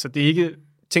 Så det er ikke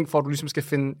ting for, at du ligesom skal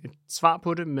finde et svar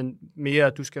på det, men mere,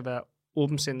 at du skal være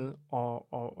åbensindet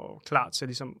og klar til at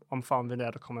ligesom omfavne,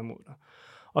 hvad der kommer imod dig.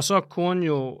 Og så er koren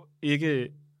jo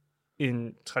ikke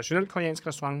en traditionel koreansk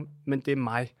restaurant, men det er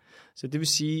mig. Så det vil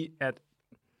sige, at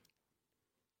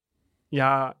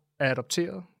jeg er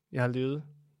adopteret. Jeg har levet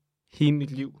hele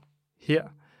mit liv her.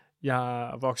 Jeg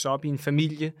er vokset op i en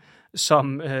familie,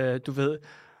 som,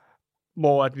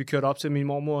 hvor at vi kørte op til min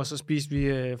mormor, og så spiste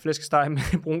vi flæskesteg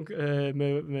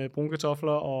med brune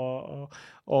kartofler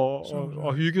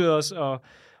og hyggede os,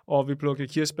 og vi plukkede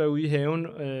kirsebær ude i haven,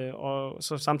 og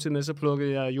så samtidig med så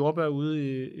plukkede jeg jordbær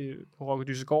ude på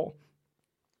Rokkedysegård.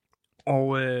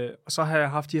 Og så har jeg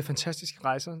haft de her fantastiske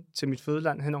rejser til mit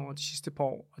fødeland hen over de sidste par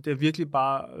år, og det har virkelig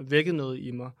bare vækket noget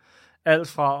i mig. Alt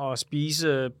fra at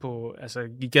spise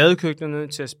i gadekøkkenerne,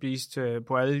 til at spise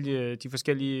på alle de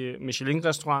forskellige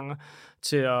Michelin-restauranter,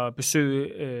 til at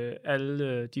besøge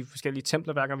alle de forskellige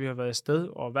templer, hver gang vi har været afsted.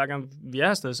 Og hver gang vi er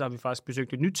afsted, så har vi faktisk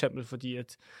besøgt et nyt tempel, fordi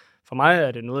at for mig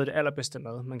er det noget af det allerbedste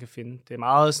mad, man kan finde. Det er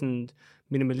meget sådan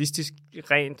minimalistisk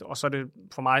rent, og så er det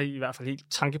for mig i hvert fald helt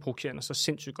tankeprovokerende, så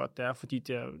sindssygt godt det er, fordi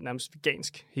det er nærmest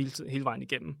vegansk hele vejen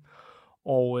igennem.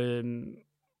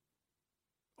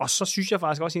 Og så synes jeg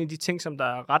faktisk også, en af de ting, som der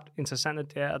er ret interessante,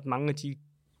 det er, at mange af de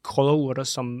krydderurter,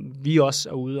 som vi også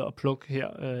er ude og plukke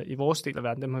her i vores del af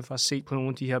verden, dem har vi faktisk set på nogle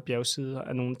af de her bjergsider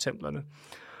af nogle af templerne.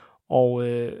 Og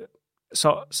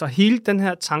så hele den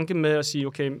her tanke med at sige,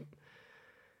 okay,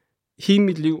 hele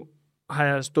mit liv har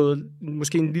jeg stået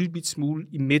måske en lille bit smule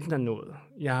i midten af noget.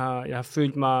 Jeg har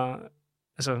følt mig,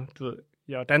 altså du ved,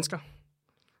 jeg er dansker,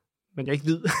 men jeg er ikke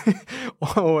hvid.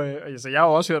 og altså, jeg har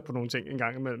også hørt på nogle ting en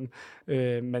gang imellem,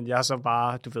 men jeg har så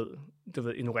bare, du ved,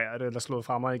 ignoreret det, eller slået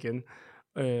fra mig igen.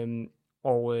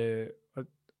 Og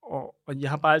jeg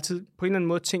har bare altid på en eller anden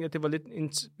måde tænkt, at det var lidt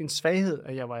en svaghed,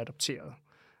 at jeg var adopteret.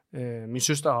 Min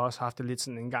søster har også haft det lidt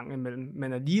sådan en gang imellem,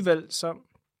 men alligevel så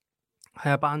har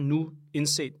jeg bare nu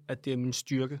indset, at det er min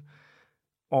styrke,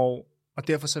 og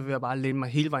derfor så vil jeg bare læne mig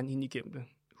hele vejen ind igennem det,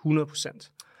 100%.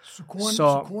 Så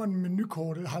koren med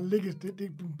nykortet har ligget,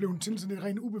 det blev til sådan et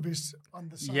rent ubevidst on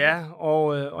the side. Ja,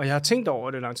 og jeg har tænkt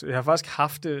over det lang tid. Jeg har faktisk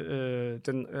haft jeg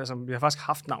har faktisk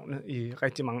haft navnet i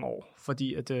rigtig mange år,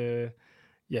 fordi at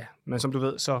men som du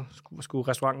ved, så skulle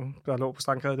restauranten, der lå på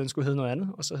Strandgade, den skulle hedde noget andet,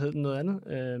 og så hed den noget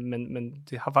andet. Men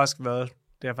det har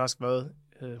faktisk været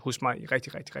hos mig i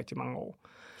rigtig, rigtig, rigtig mange år.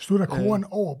 Stod der koren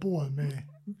over bordet med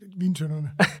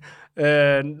vintønderne?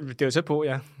 Det var tæt på,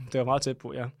 ja. Det var meget tæt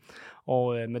på, ja.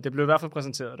 Men det blev i hvert fald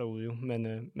præsenteret derude jo.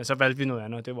 Men så valgte vi noget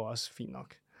andet, og det var også fint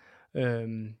nok.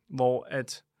 Hvor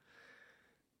at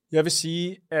jeg vil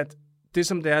sige, at det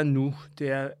som det er nu, det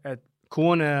er, at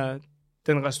koren er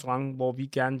den restaurant, hvor vi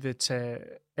gerne vil tage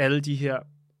alle de her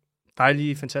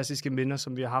dejlige, fantastiske minder,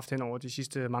 som vi har haft hen over de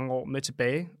sidste mange år, med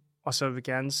tilbage, og så vil vi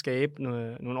gerne skabe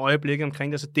nogle øjeblikke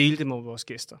omkring det, og så dele det med vores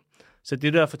gæster. Så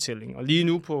det der er fortælling. Og lige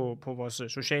nu på vores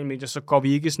sociale medier, så går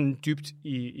vi ikke sådan dybt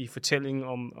i fortællingen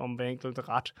om hver enkelt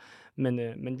ret,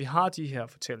 men vi har de her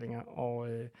fortællinger,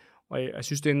 og jeg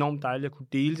synes, det er enormt dejligt at kunne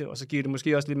dele det, og så giver det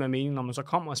måske også lidt mere mening, når man så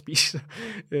kommer og spiser,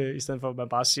 i stedet for at man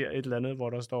bare ser et eller andet, hvor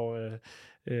der står,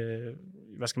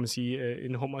 hvad skal man sige,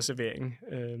 en hummerservering.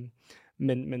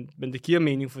 Men det giver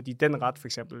mening, fordi den ret for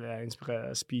eksempel er inspireret af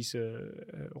at spise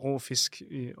rå fisk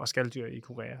og skaldyr i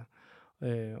Korea.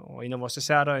 Og en af vores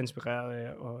desserter er inspireret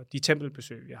af de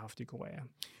tempelbesøg, vi har haft i Korea.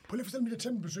 Prøv lige at fortælle mig det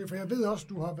tempelbesøg, for jeg ved også,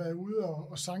 du har været ude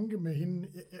og sanke med hende.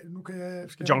 Nu kan jeg...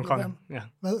 Jongkwon, ja.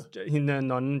 Hvad? Hende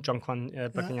nonnen Jongkwon, ja,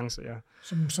 Baekhyangse, ja.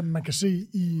 Som man kan se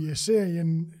i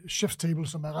serien Chef's Table,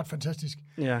 som er ret fantastisk.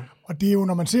 Ja. Og det er jo,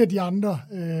 når man ser de andre,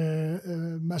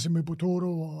 Massimo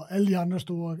Botoro og alle de andre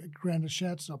store Grand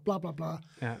Chats og bla bla bla,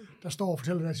 der står og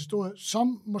fortæller deres historie,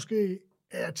 som måske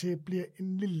er til at blive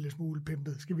en lille smule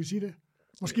pimpet. Skal vi sige det?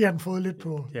 Måske har den fået lidt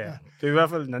på... Ja, det er i hvert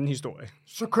fald en anden historie.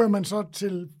 Så kører man så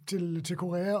til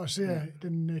Korea og ser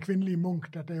den kvindelige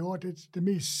munk, der laver det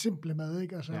mest simple mad,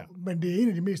 ikke? Altså, men det er en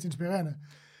af de mest inspirerende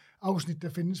afsnit, der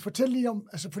findes. Fortæl lige om...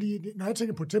 Altså, fordi når jeg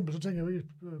tænker på et tempel, så tænker jeg jo ikke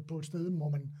på et sted, hvor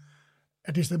man...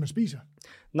 Er det et sted, man spiser?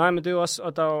 Nej, men det er jo også,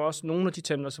 og der er jo også nogle af de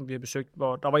templer, som vi har besøgt,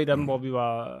 hvor der var et af dem, hvor vi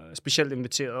var specielt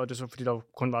inviteret, og det er så fordi, der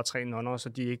kun var 3 nonner, så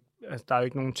der er jo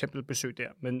ikke nogen tempelbesøg der.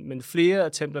 Men flere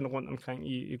af templerne rundt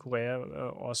omkring i Korea,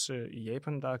 og også i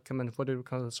Japan, der kan man få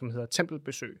det, som hedder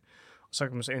tempelbesøg. Og så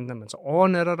kan man så enten, at man så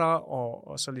overnatter der,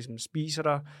 og så ligesom spiser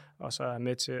der, og så er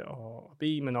med til at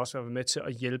bede, men også er med til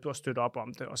at hjælpe og støtte op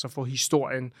om det, og så få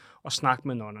historien og snakke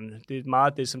med nonnerne. Det er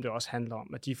meget det, som det også handler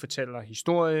om, at de fortæller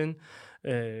historien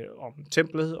om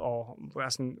templet og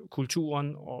sådan,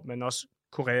 kulturen, men også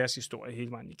Koreas historie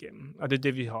hele vejen igennem. Og det er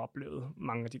det, vi har oplevet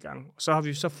mange af de gange. Og så har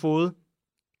vi så fået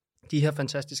de her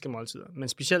fantastiske måltider, men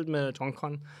specielt med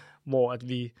Jongkwon, hvor at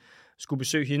vi skulle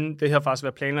besøge hende. Det har faktisk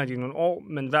været planlagt i nogle år,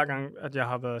 men hver gang, at jeg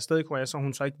har været afsted i Korea, så har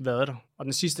hun så ikke været der. Og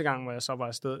den sidste gang, hvor jeg så var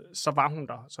afsted, så var hun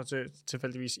der, så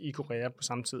tilfældigvis i Korea på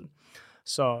samme tid.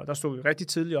 Så der stod vi rigtig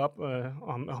tidligt op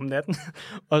om natten,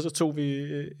 og så tog vi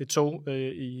et tog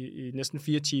i næsten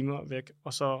 4 timer væk,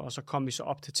 og så kom vi så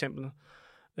op til templet,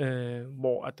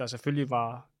 hvor at der selvfølgelig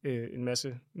var en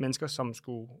masse mennesker, som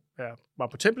var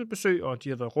på tempelbesøg, og de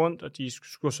havde været rundt, og de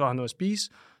skulle så have noget at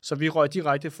spise. Så vi røg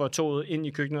direkte fra toget ind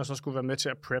i køkkenet, og så skulle være med til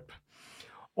at prep.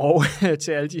 Og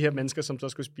til alle de her mennesker, som så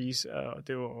skulle spise, og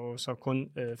det var jo så kun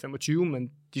 25,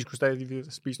 men de skulle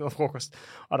stadig spise noget frokost,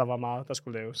 og der var meget, der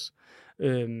skulle laves.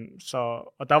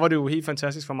 Og der var det jo helt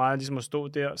fantastisk for mig, ligesom at stå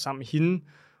der sammen med hende,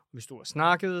 og vi stod og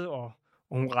snakkede, og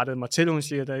hun rettede mig til, og hun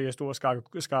siger, da jeg stod og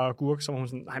skar agurk, så var hun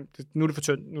sådan, nej, nu er det for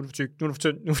tyndt, nu er det for tyk, nu er det for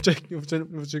tyndt, nu er det for tyk, nu er det for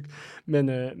tyndt, nu er det for tyk. Men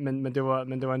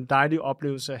det var en dejlig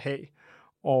oplevelse at have,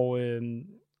 og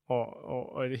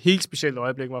et helt specielt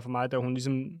øjeblik var for mig, da hun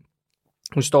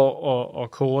står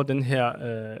og koger den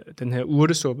her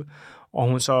urtesuppe, og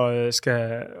hun så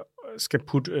skal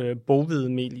putte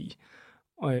boghvedemel i.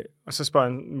 Og så spørger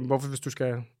han,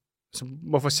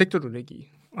 hvorfor sigter du det ikke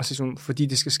i? Og så, fordi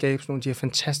det skal skabe nogle af de her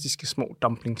fantastiske små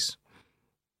dumplings.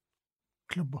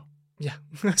 Klumper. Ja,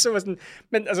 så var sådan,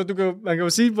 men altså, man kan jo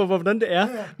sige, hvordan det er,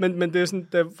 men det er sådan,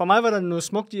 for mig var der noget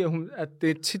smukt i, at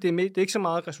det er ikke så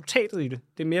meget resultatet i det.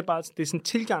 Det er mere bare, det er sådan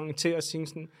tilgangen til at sige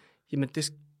sådan, jamen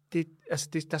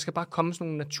der skal bare komme sådan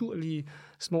nogle naturlige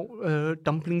små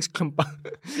dumplingsklumper.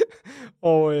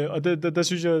 og der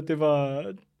synes jeg, det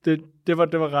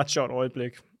var ret sjovt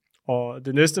øjeblik. Og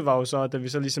det næste var jo så, da vi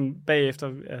så ligesom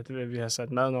bagefter, at vi har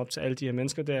sat maden op til alle de her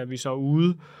mennesker der, vi så er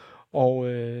ude,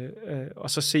 og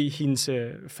så se hendes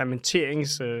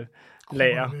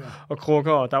fermenteringslager og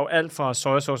krukker, og der er jo alt fra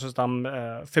sojasauce, der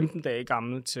er 15 dage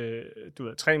gammel til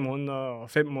 3 måneder og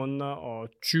 5 måneder og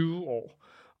 20 år.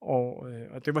 Og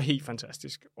det var helt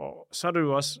fantastisk. Og så er det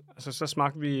jo også, altså så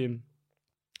smagte vi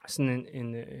sådan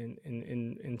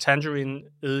en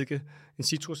tangerine-eddike, en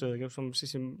citruseddike, som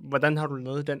siger, hvordan har du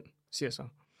lavet den, siger så.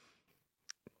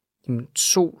 Jamen,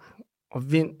 sol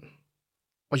og vind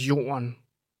og jorden.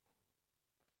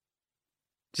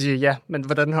 De siger, ja, men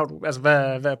hvordan har du, altså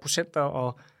hvad er procenter,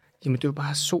 og jamen det er jo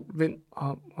bare sol, vind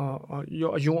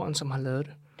og jorden, som har lavet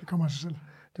det. Det kommer af sig selv.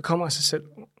 Det kommer af sig selv.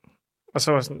 Og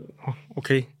så var sådan,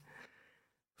 okay.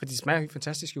 For det smager helt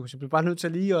fantastisk, jo. Så jeg blev bare nødt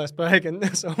til lige at spørge igen.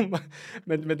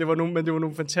 men det var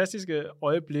nogle fantastiske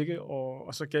øjeblikke,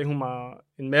 og så gav hun mig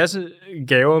en masse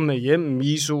gaver med hjem,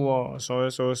 miso og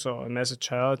sojasauce og en masse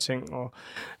tørre ting.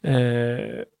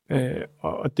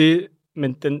 Og det,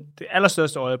 men det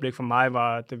allerstørste øjeblik for mig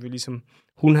var, at vi ligesom,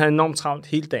 hun havde enormt travlt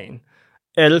hele dagen.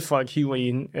 Alle folk hiver i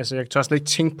hende. Altså, jeg kan slet ikke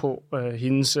tænke på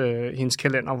hendes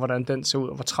kalender, hvordan den ser ud,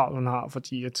 og hvor travlt hun har,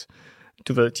 fordi at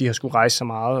du ved, de har skulle rejse så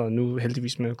meget, og nu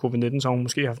heldigvis med covid-19, så har hun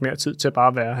måske haft mere tid til at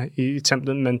bare være i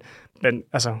templet, men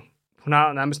altså, hun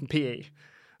har nærmest en PA,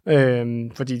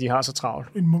 fordi de har så travlt.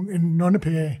 En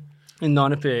nonne-PA. En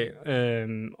nonne-PA.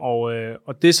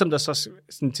 Og det, som der så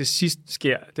sådan, til sidst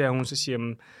sker, det er, at hun så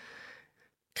siger,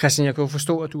 Christian, jeg kan jo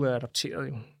forstå, at du er adopteret,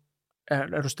 jo.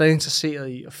 Er du stadig interesseret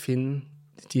i at finde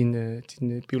dine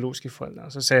biologiske forældre?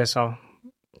 Og så sagde jeg så,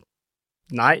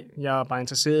 nej, jeg er bare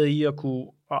interesseret i at kunne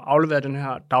aflevere den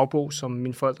her dagbog, som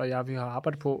mine forældre og jeg vi har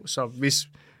arbejdet på. Så hvis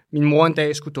min mor en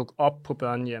dag skulle dukke op på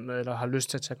børnehjemmet, eller har lyst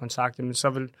til at tage kontakt, men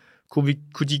så kunne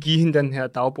de give hende den her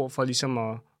dagbog for ligesom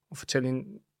at fortælle hende,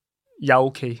 jeg er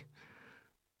okay.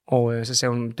 Og så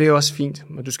sagde hun, det er også fint,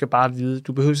 men du skal bare vide,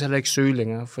 du behøver heller ikke søge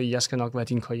længere, for jeg skal nok være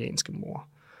din koreanske mor.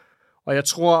 Og jeg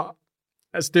tror,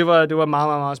 altså det var et meget,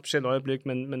 meget, meget specielt øjeblik,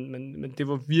 men det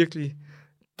var virkelig,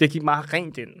 det gik meget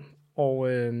rent ind. Og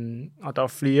der var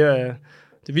flere,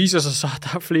 det viser sig så, at der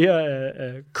er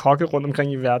flere kokke rundt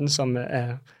omkring i verden, som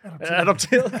er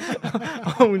adopteret.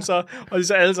 og de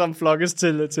så alle sammen flokkes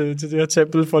til det her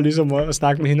tempel, for ligesom at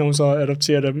snakke med hende, og hun så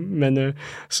adopterer dem, men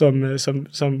som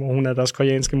hun er deres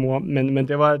koreanske mor. Men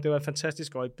det var et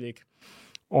fantastisk øjeblik.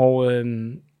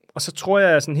 Og så tror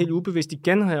jeg, sådan helt ubevidst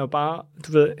igen, har jeg jo bare,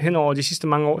 du ved, hen over de sidste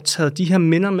mange år, taget de her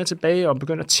minder med tilbage og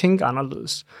begyndt at tænke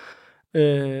anderledes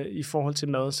i forhold til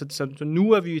mad. Så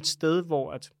nu er vi et sted,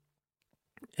 hvor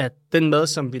at den mad,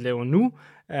 som vi laver nu,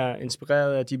 er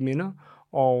inspireret af de minder,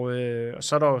 og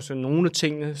så er der jo sådan nogle af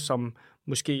tingene, som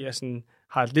måske er sådan,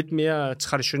 har et lidt mere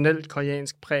traditionelt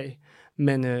koreansk præg,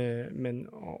 men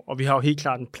vi har jo helt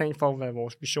klart en plan for, hvad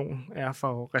vores vision er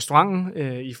for restauranten,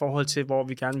 i forhold til, hvor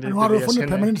vi gerne vil bevæge os hen. Nu har du fundet et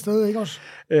permanent sted, ikke også?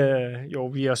 Jo,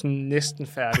 vi er sådan næsten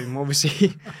færdige, må vi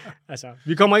sige. Altså,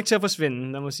 vi kommer ikke til at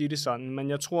forsvinde, lad mig sige det sådan, men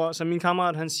jeg tror, som min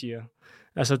kammerat, han siger,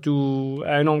 altså, du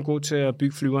er enormt god til at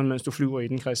bygge flyveren, mens du flyver i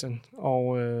den, Christian,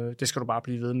 og det skal du bare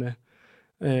blive ved med.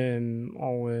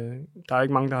 Der er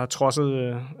ikke mange, der har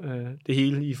trodset det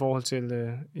hele i forhold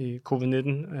til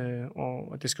covid-19,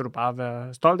 og det skal du bare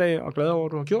være stolt af og glad over,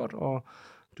 du har gjort, og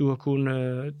du har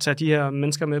kunnet tage de her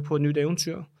mennesker med på et nyt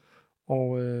eventyr,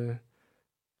 og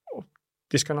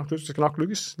det skal nok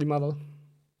lykkes lige meget hvad.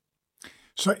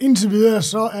 Så indtil videre,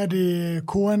 så er det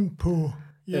Koan på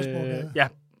Jægersborggade? Ja,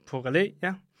 på Relæ,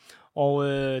 ja. Og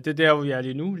det er der, hvor vi er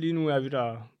lige nu. Lige nu er vi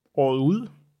der året ude.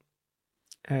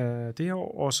 Det her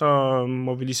år, og så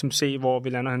må vi ligesom se, hvor vi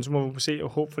lander hen. Så må vi se, og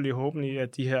håbentlig,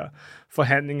 at de her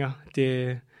forhandlinger,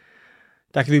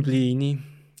 der kan vi blive enige.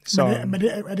 Så, men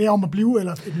er det om at blive,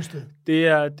 eller et nyt sted?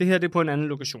 Det her det er på en anden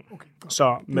lokation. Okay,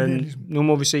 så, men ligesom, nu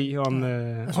må vi se, om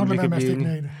vi kan blive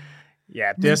enige. Ja,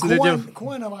 det er sådan lidt.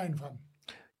 Koren er vejen frem.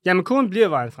 Jamen, koren bliver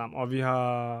vejen frem, og vi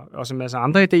har også en masse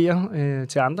andre idéer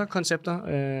til andre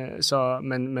koncepter,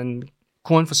 men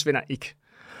koren forsvinder ikke.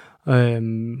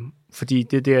 Fordi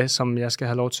det er det, som jeg skal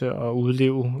have lov til at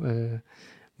udleve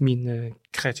min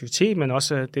kreativitet, men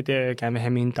også det der, jeg gerne vil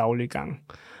have min daglige gang.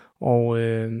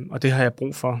 Og det har jeg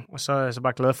brug for. Og så er jeg så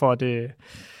bare glad for,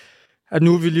 at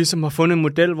nu vi ligesom har fundet en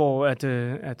model, hvor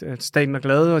at staten er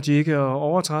glade, og de ikke er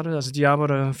overtrætte. Altså, de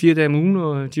arbejder 4 dage om ugen,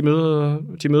 og de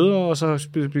møder og så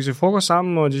spiser frokost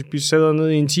sammen, og de sidder ned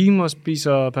i en time og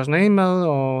spiser personalemad,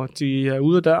 og de er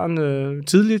ude af døren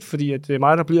tidligt, fordi at det er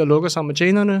mig, der bliver og lukker sammen med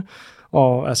tjenerne.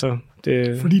 Og altså,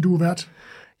 fordi du er vært?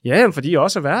 Ja, fordi jeg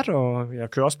også er vært, og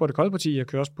jeg kører også på Det Kolde Parti, jeg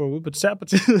kører også ude på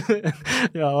Dessertpartiet,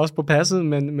 jeg er også på passet,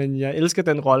 men jeg elsker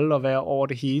den rolle at være over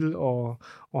det hele,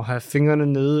 og have fingrene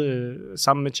nede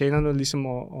sammen med tjenerne, ligesom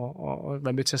og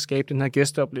være med til at skabe den her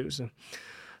gæsteoplevelse.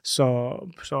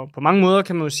 Så på mange måder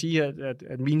kan man jo sige,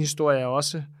 at min historie er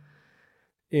også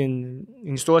en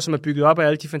historie, som er bygget op af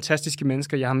alle de fantastiske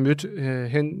mennesker, jeg har mødt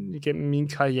hen igennem min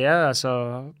karriere,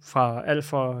 altså fra alt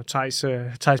fra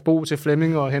Theis Bo til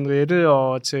Flemming og Henriette,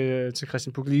 og til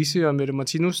Christian Puglisi og Mette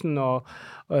Martinussen,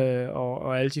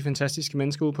 og alle de fantastiske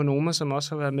mennesker ude på Noma, som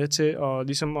også har været med til at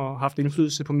ligesom har haft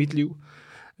indflydelse på mit liv.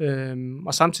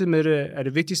 Og samtidig med det er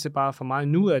det vigtigste bare for mig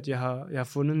nu, at jeg har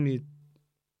fundet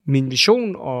min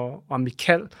vision og mit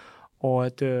kald, og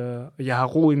at jeg har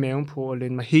ro i maven på at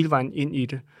læne mig hele vejen ind i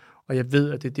det. Og jeg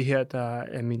ved, at det er det her, der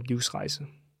er min livsrejse.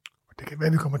 Det kan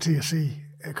være, vi kommer til at se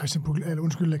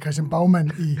Christian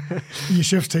Baumann i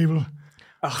Chef's Table.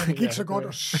 Det gik så godt,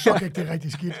 og så gik det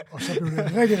rigtig skidt, og så blev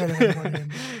det rigtig, rigtig, rigtig godt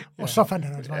igen. Og så fandt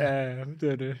han hans vej. Ja,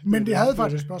 det er det. Men det havde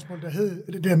faktisk et spørgsmål, der hed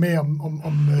det der med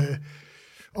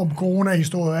om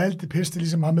corona-historie og alt det pisse, det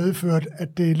ligesom har medført,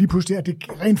 at det lige pludselig, at det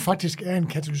rent faktisk er en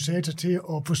katalysator til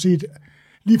at få set,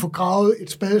 lige få gravet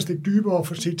et spadestik dybere og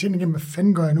få set tingene igennem, hvad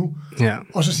fanden gør jeg nu? Ja.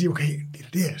 Og så sige, okay, det er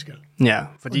det, jeg skal. Ja,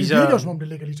 fordi og det virker som om, det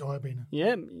ligger lige til højre benet.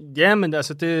 Ja, men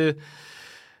altså det...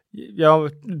 Jeg er jo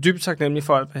dybt taknemmelig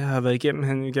for, at jeg har været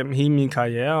igennem hele min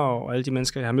karriere og alle de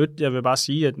mennesker, jeg har mødt. Jeg vil bare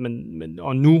sige, at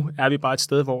og nu er vi bare et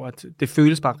sted, hvor at det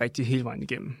føles bare rigtig hele vejen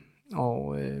igennem.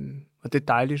 Og det er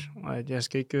dejligt, og at jeg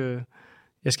skal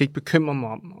ikke bekymre mig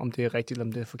om det er rigtigt eller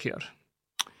om det er forkert.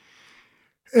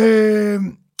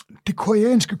 Det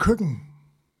koreanske køkken,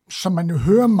 som man jo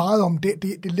hører meget om,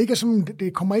 det ligger sådan,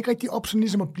 det kommer ikke rigtig op, sådan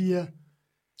ligesom at blive...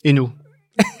 Endnu.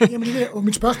 Jamen, og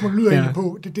mit spørgsmål lyder egentlig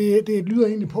på, det lyder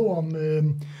egentlig på,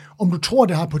 om du tror,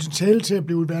 det har potentiale til at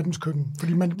blive et verdenskøkken.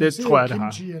 Fordi man tror jeg, det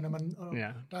har.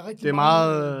 Der er rigtig det er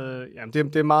meget,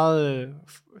 det er meget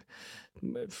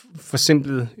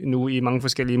forsimplet nu i mange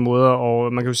forskellige måder,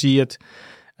 og man kan jo sige, at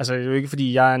altså, det er jo ikke,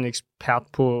 fordi jeg er en ekspert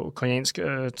på koreansk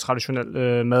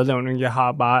traditionel madlavning. Jeg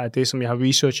har bare det, som jeg har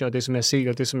researchet, og det, som jeg har set,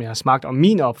 og det, som jeg har smagt, og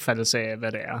min opfattelse af,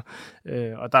 hvad det er.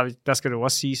 Og der skal det jo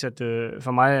også siges, at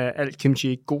for mig er alt kimchi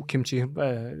ikke god kimchi.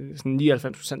 Sådan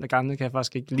 99% af gangene kan jeg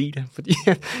faktisk ikke lide det, fordi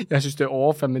jeg synes, det er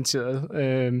overfermenteret.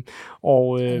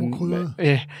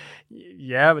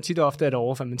 Ja, tit og ofte er det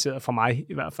overfermenteret for mig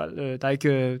i hvert fald. Der er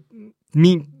ikke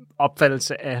min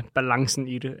opfattelse af balancen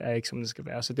i det er ikke, som det skal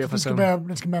være. Så derfor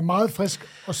den skal være meget frisk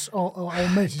og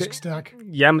aromatisk stærk.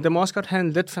 Ja, men det må også godt have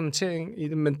en let fermentering i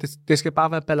det, men det skal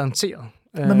bare være balanceret.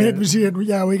 Men jeg vil sige, at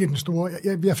jeg er jo ikke den store.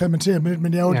 Jeg er fermenteret med det,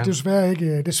 men jeg er jo desværre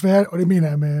ikke, desværre, og det mener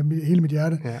jeg med hele mit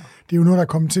hjerte. Ja. Det er jo noget, der er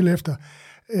kommet til efter.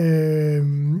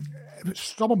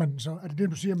 Stopper man den så? Er det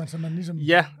det, du siger, man ligesom...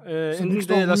 Ja, enten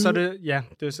det, eller så er det... Ja,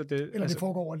 det er så det... Eller det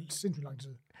foregår over sindssygt lang tid.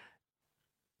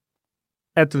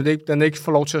 At den ikke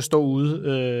får lov til at stå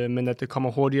ude, men at det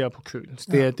kommer hurtigere på køl.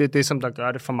 Det er det, som der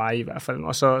gør det for mig i hvert fald.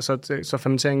 Og så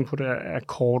fermenteringen på det er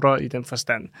kortere i den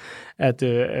forstand, at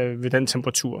ved den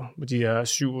temperatur, hvor de er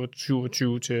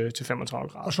 27 til 35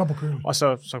 grader. Og så på køl. Og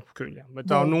så på køl, ja. Men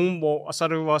der er jo nogen, og så er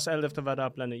det jo også alt efter, hvad der er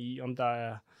blandet i, om der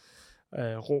er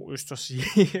rå østersi,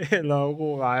 eller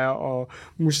rå rejer og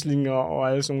muslinger og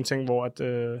alle sådan nogle ting, hvor at...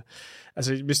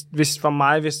 altså, hvis for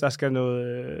mig, hvis der skal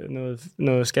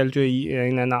noget skalddyr i en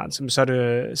eller anden art, så er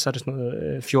det sådan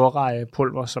noget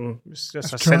fjordrejepulver, som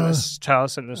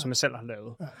tørret, som jeg selv har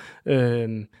lavet. Ja.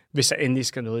 Hvis der endelig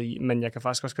skal noget i. Men jeg kan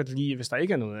faktisk også godt lide, hvis der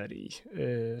ikke er noget af det i.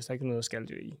 Hvis der ikke er noget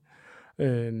skalddyr i.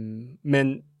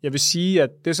 Men jeg vil sige, at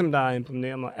det, som der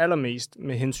imponerer mig allermest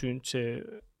med hensyn til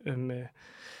med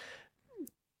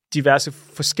diverse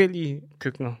forskellige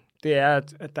køkkener, det er,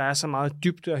 at der er så meget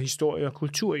dybde og historie og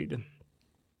kultur i det.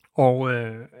 Og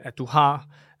at du har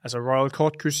altså Royal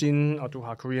Court Cuisine, og du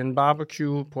har Korean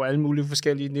Barbecue på alle mulige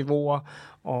forskellige niveauer,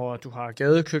 og du har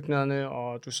gadekøkkenerne,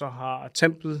 og du så har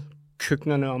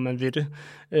tempelkøkkenerne, om man ved det.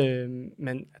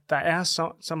 Men der er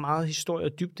så meget historie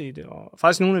og dybde i det. Og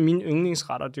faktisk nogle af mine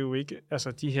yndlingsretter, det er jo ikke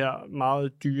altså de her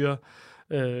meget dyre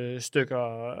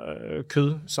stykker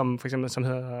kød, som for eksempel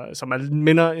som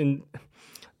minder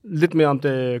lidt mere om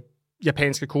det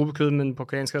japanske Kobe-kød, men på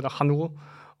koreansk hedder det hanuro.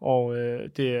 Og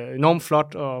det er enormt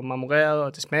flot og marmoreret,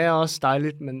 og det smager også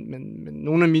dejligt, men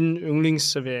nogle af mine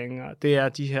yndlingsserveringer, det er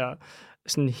de her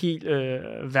sådan helt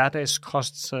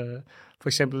hverdagskost. For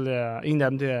eksempel er en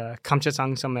af dem, det er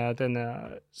kamchatang, som er den er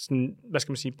sådan, hvad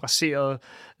skal man sige, braseret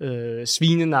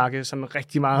svinenakke, som er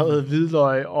rigtig meget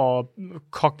hvidløg og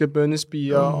kogte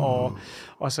bønnespirer,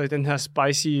 og så i den her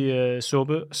spicy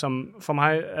suppe, som for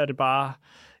mig er det bare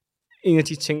en af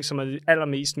de ting, som er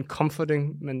allermest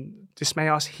comforting, men det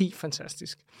smager også helt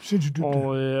fantastisk. Sindssygt dybt.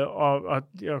 Og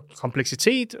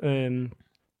kompleksitet,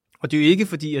 og det er jo ikke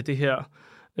fordi, at det her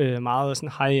meget sådan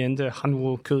high-end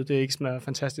hanwoo-kød, det ikke smager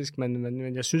fantastisk,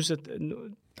 men jeg synes, at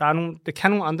det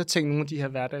kan nogle andre ting, nogle af de her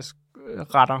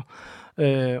hverdagsretter,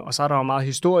 og så er der jo meget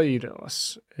historie i det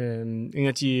også. En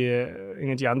af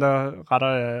de andre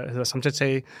retter hedder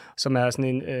samtatag, som er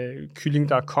sådan en kylling,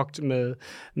 der er kogt med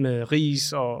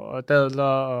ris og dadler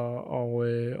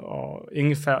og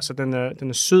ingefær, så den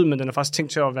er sød, men den er faktisk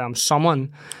tænkt til at være om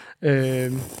sommeren.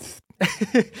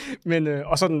 Men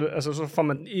og så får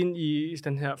man den ind i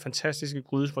den her fantastiske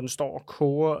gryde, hvor den står og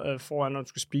koger foran, når du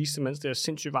skal spise det, mens det er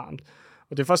sindssygt varmt.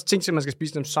 Og det er først tænkt til, at man skal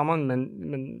spise det om sommeren,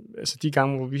 men altså de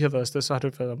gange, hvor vi har været afsted, så har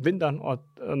det været om vinteren, og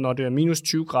når det er minus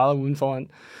 20 grader uden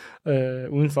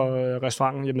for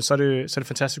restauranten, jamen så er det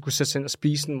fantastisk at kunne sætte sig ind og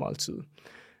spise en måltid.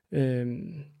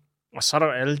 Og så er der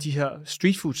jo alle de her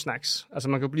street food snacks. Altså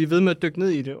man kan blive ved med at dykke ned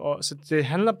i det, og så det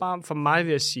handler bare om, for mig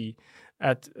vil jeg sige,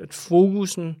 at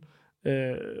fokusen,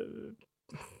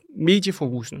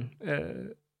 mediefokusen,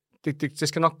 det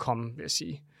skal nok komme, vil jeg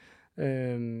sige.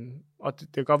 Og det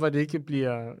kan godt være, at det ikke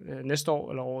bliver næste år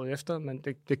eller året efter, men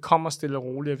det kommer stille og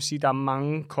roligt. Jeg vil sige, at der er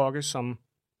mange kokke, som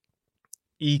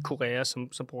i Korea, som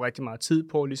bruger rigtig meget tid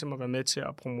på ligesom at være med til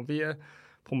at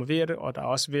promovere det, og der er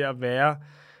også ved at være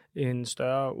en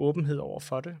større åbenhed over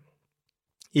for det.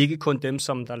 Ikke kun dem,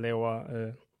 som der laver,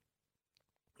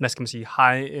 hvad skal man sige,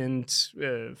 high-end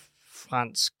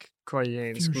fransk,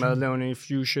 koreansk madlavning,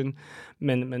 fusion,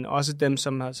 men også dem,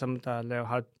 som der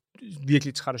har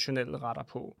virkelig traditionelle retter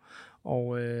på,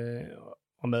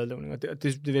 og madlavning. Og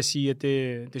det vil jeg sige, at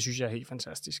det synes jeg er helt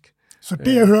fantastisk. Så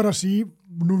det, jeg hørte dig sige,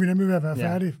 nu er vi nemlig ved at være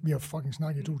færdige, vi har fucking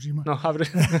snakket i 2 timer. Nå, har vi det?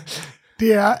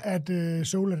 Det er, at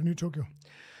Seoul er det nye Tokyo.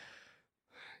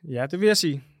 Ja, det vil jeg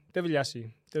sige. Det vil jeg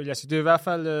sige. Det er i hvert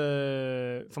fald,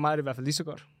 for mig er det i hvert fald lige så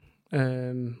godt.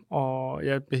 Og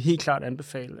jeg vil helt klart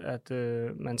anbefale, at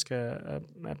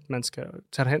man skal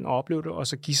tage hen og opleve det, og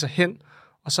så give sig hen,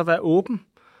 og så være åben.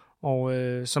 Og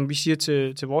som vi siger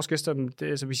til vores gæster,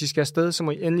 altså hvis I skal afsted, så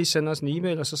må I endelig sende os en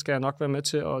e-mail, og så skal jeg nok være med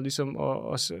til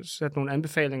at sætte nogle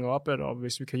anbefalinger op, og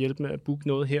hvis vi kan hjælpe med at booke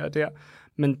noget her og der.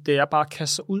 Men det er bare at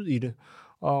kaste sig ud i det.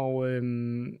 Og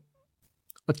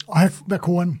være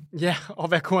koren. Ja,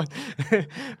 og være koren.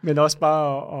 Men også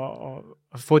bare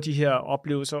at få de her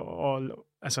oplevelser. Og,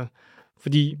 altså,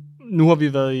 fordi nu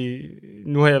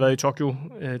har jeg været i Tokyo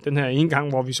den her ene gang,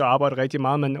 hvor vi så arbejder rigtig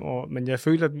meget, men jeg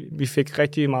føler, at vi fik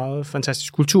rigtig meget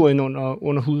fantastisk kultur ind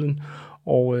under huden.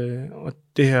 Og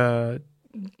det her,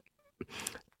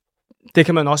 det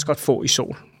kan man også godt få i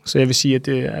Seoul. Så jeg vil sige, at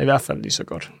det er i hvert fald lige så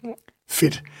godt.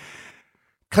 Fedt.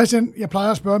 Christian, jeg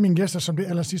plejer at spørge mine gæster som det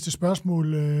aller sidste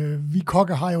spørgsmål. Vi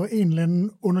kokke har jo en eller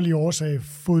anden underlig årsag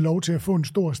fået lov til at få en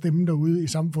stor stemme derude i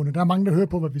samfundet. Der er mange, der hører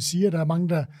på, hvad vi siger. Der er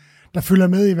mange, der følger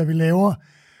med i, hvad vi laver.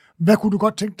 Hvad kunne du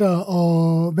godt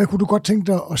tænke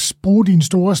dig at bruge din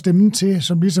store stemme til,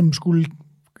 som ligesom skulle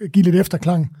give lidt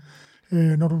efterklang,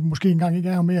 når du måske engang ikke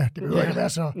er her mere? Det vil ikke være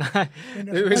så... Nej. Men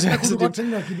altså, hvad kunne du godt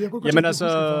tænke dig at give? Jamen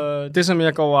altså, det som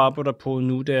jeg går og arbejder på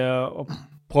nu, det er at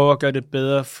prøve at gøre det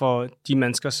bedre for de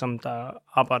mennesker, som der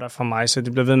arbejder for mig, så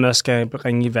det bliver ved med at skabe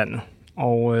ringe i vandet.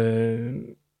 Og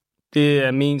det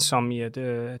er ment som i, at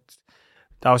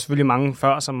der er jo selvfølgelig mange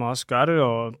før, som også gør det,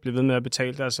 og bliver ved med at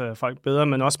betale deres folk bedre,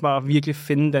 men også bare virkelig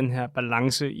finde den her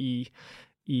balance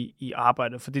i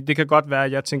arbejdet. For det kan godt være,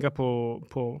 at jeg tænker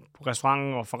på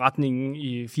restauranten og forretningen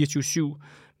i 24/7,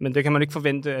 men det kan man ikke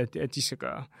forvente, at de skal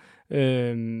gøre.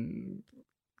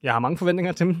 Jeg har mange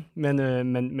forventninger til dem,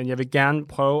 men jeg vil gerne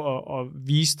prøve at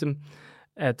vise dem,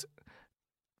 at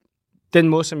den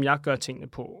måde, som jeg gør tingene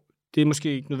på, det er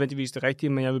måske ikke nødvendigvis det rigtige,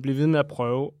 men jeg vil blive ved med at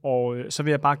prøve, og så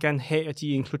vil jeg bare gerne have, at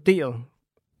de er inkluderet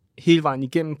hele vejen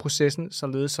igennem processen,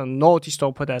 således så når de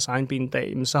står på deres egen ben en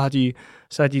dag, så har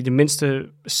de det mindste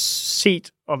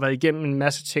set og været igennem en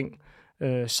masse ting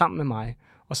sammen med mig,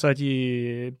 og så er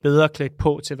de bedre klædt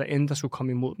på til, hvad end der skulle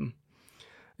komme imod dem.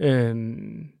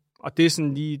 Og det er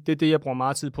sådan lige, det er det, jeg bruger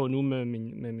meget tid på nu med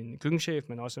min køkkenchef,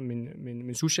 men også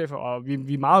min souschef, og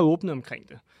vi er meget åbne omkring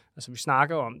det. Altså, vi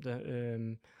snakker om det,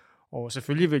 og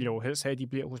selvfølgelig vil jeg jo helst have, at de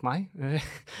bliver hos mig.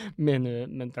 men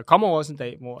der kommer også en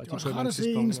dag, hvor... Det er også ret at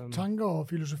se ens tanker og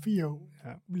filosofier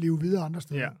leve videre andre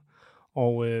steder. Ja.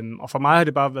 Og for mig har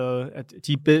det bare været, at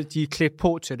de er klædt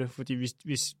på til det, fordi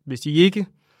hvis de ikke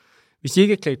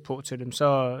er klædt på til dem,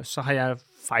 så har jeg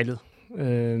fejlet,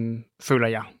 føler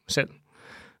jeg selv.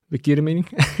 Vil give det mening?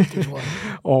 Det tror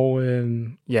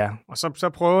jeg. Og så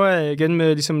prøver jeg igen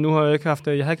med, ligesom nu har jeg ikke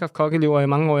haft kokkeelever i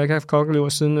mange år, jeg har ikke haft kokkeelever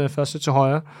siden første til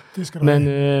højre. Det skal du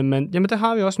have. Men jamen, det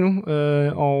har vi også nu,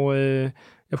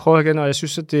 jeg prøver igen, og jeg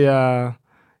synes, at det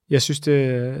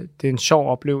er en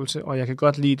sjov oplevelse, og jeg kan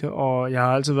godt lide det, og jeg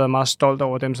har altid været meget stolt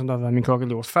over dem, som der har været mine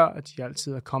kokkeelever før, at de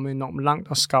altid er kommet enormt langt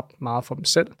og skabt meget for dem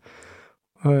selv,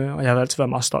 og jeg har altid været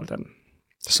meget stolt af dem.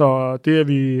 Så det er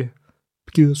vi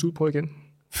givet os ud på igen.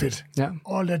 Fedt. Ja.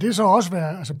 Og lad det så også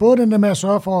være, altså både den der med at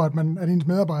sørge for, at ens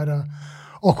medarbejdere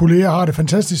og kolleger har det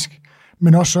fantastisk,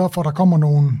 men også sørge for, at der kommer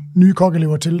nogle nye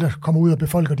kokkeelever til, der kommer ud og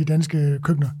befolker de danske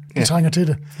køkkener. De trænger til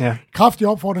det. Ja. Kraftig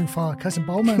opfordring fra Christian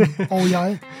Baumann og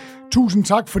jeg. Tusind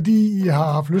tak, fordi I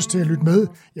har haft lyst til at lytte med.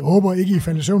 Jeg håber ikke, I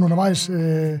faldt i søvn undervejs. Jeg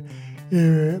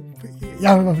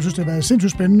har i hvert fald synes, det har været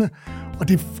sindssygt spændende. Og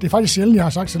det er faktisk sjældent, jeg har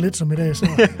sagt så lidt som i dag. Så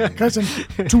Christian,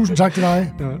 tusind tak til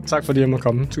dig. Ja, tak fordi jeg måtte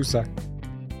komme. Tusind tak.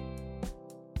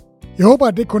 Jeg håber,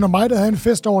 at det kun er mig, der havde en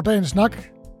fest over dagens snak,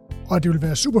 og at det vil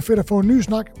være super fedt at få en ny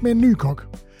snak med en ny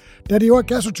kok. Da det jo er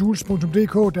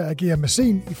gastrotools.dk, der agerer med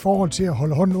scen i forhold til at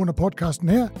holde hånden under podcasten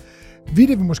her, vil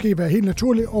det måske være helt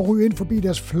naturligt at ryge ind forbi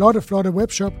deres flotte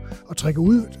webshop og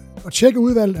tjekke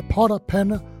udvalget af potter,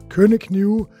 pander, kønne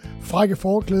knive, frække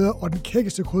forklæder og den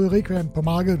kækkeste krydderikværn på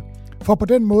markedet. For på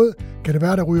den måde kan det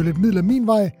være, der ryger lidt midler min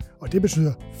vej, og det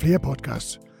betyder flere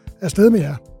podcasts. Afsted med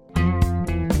jer.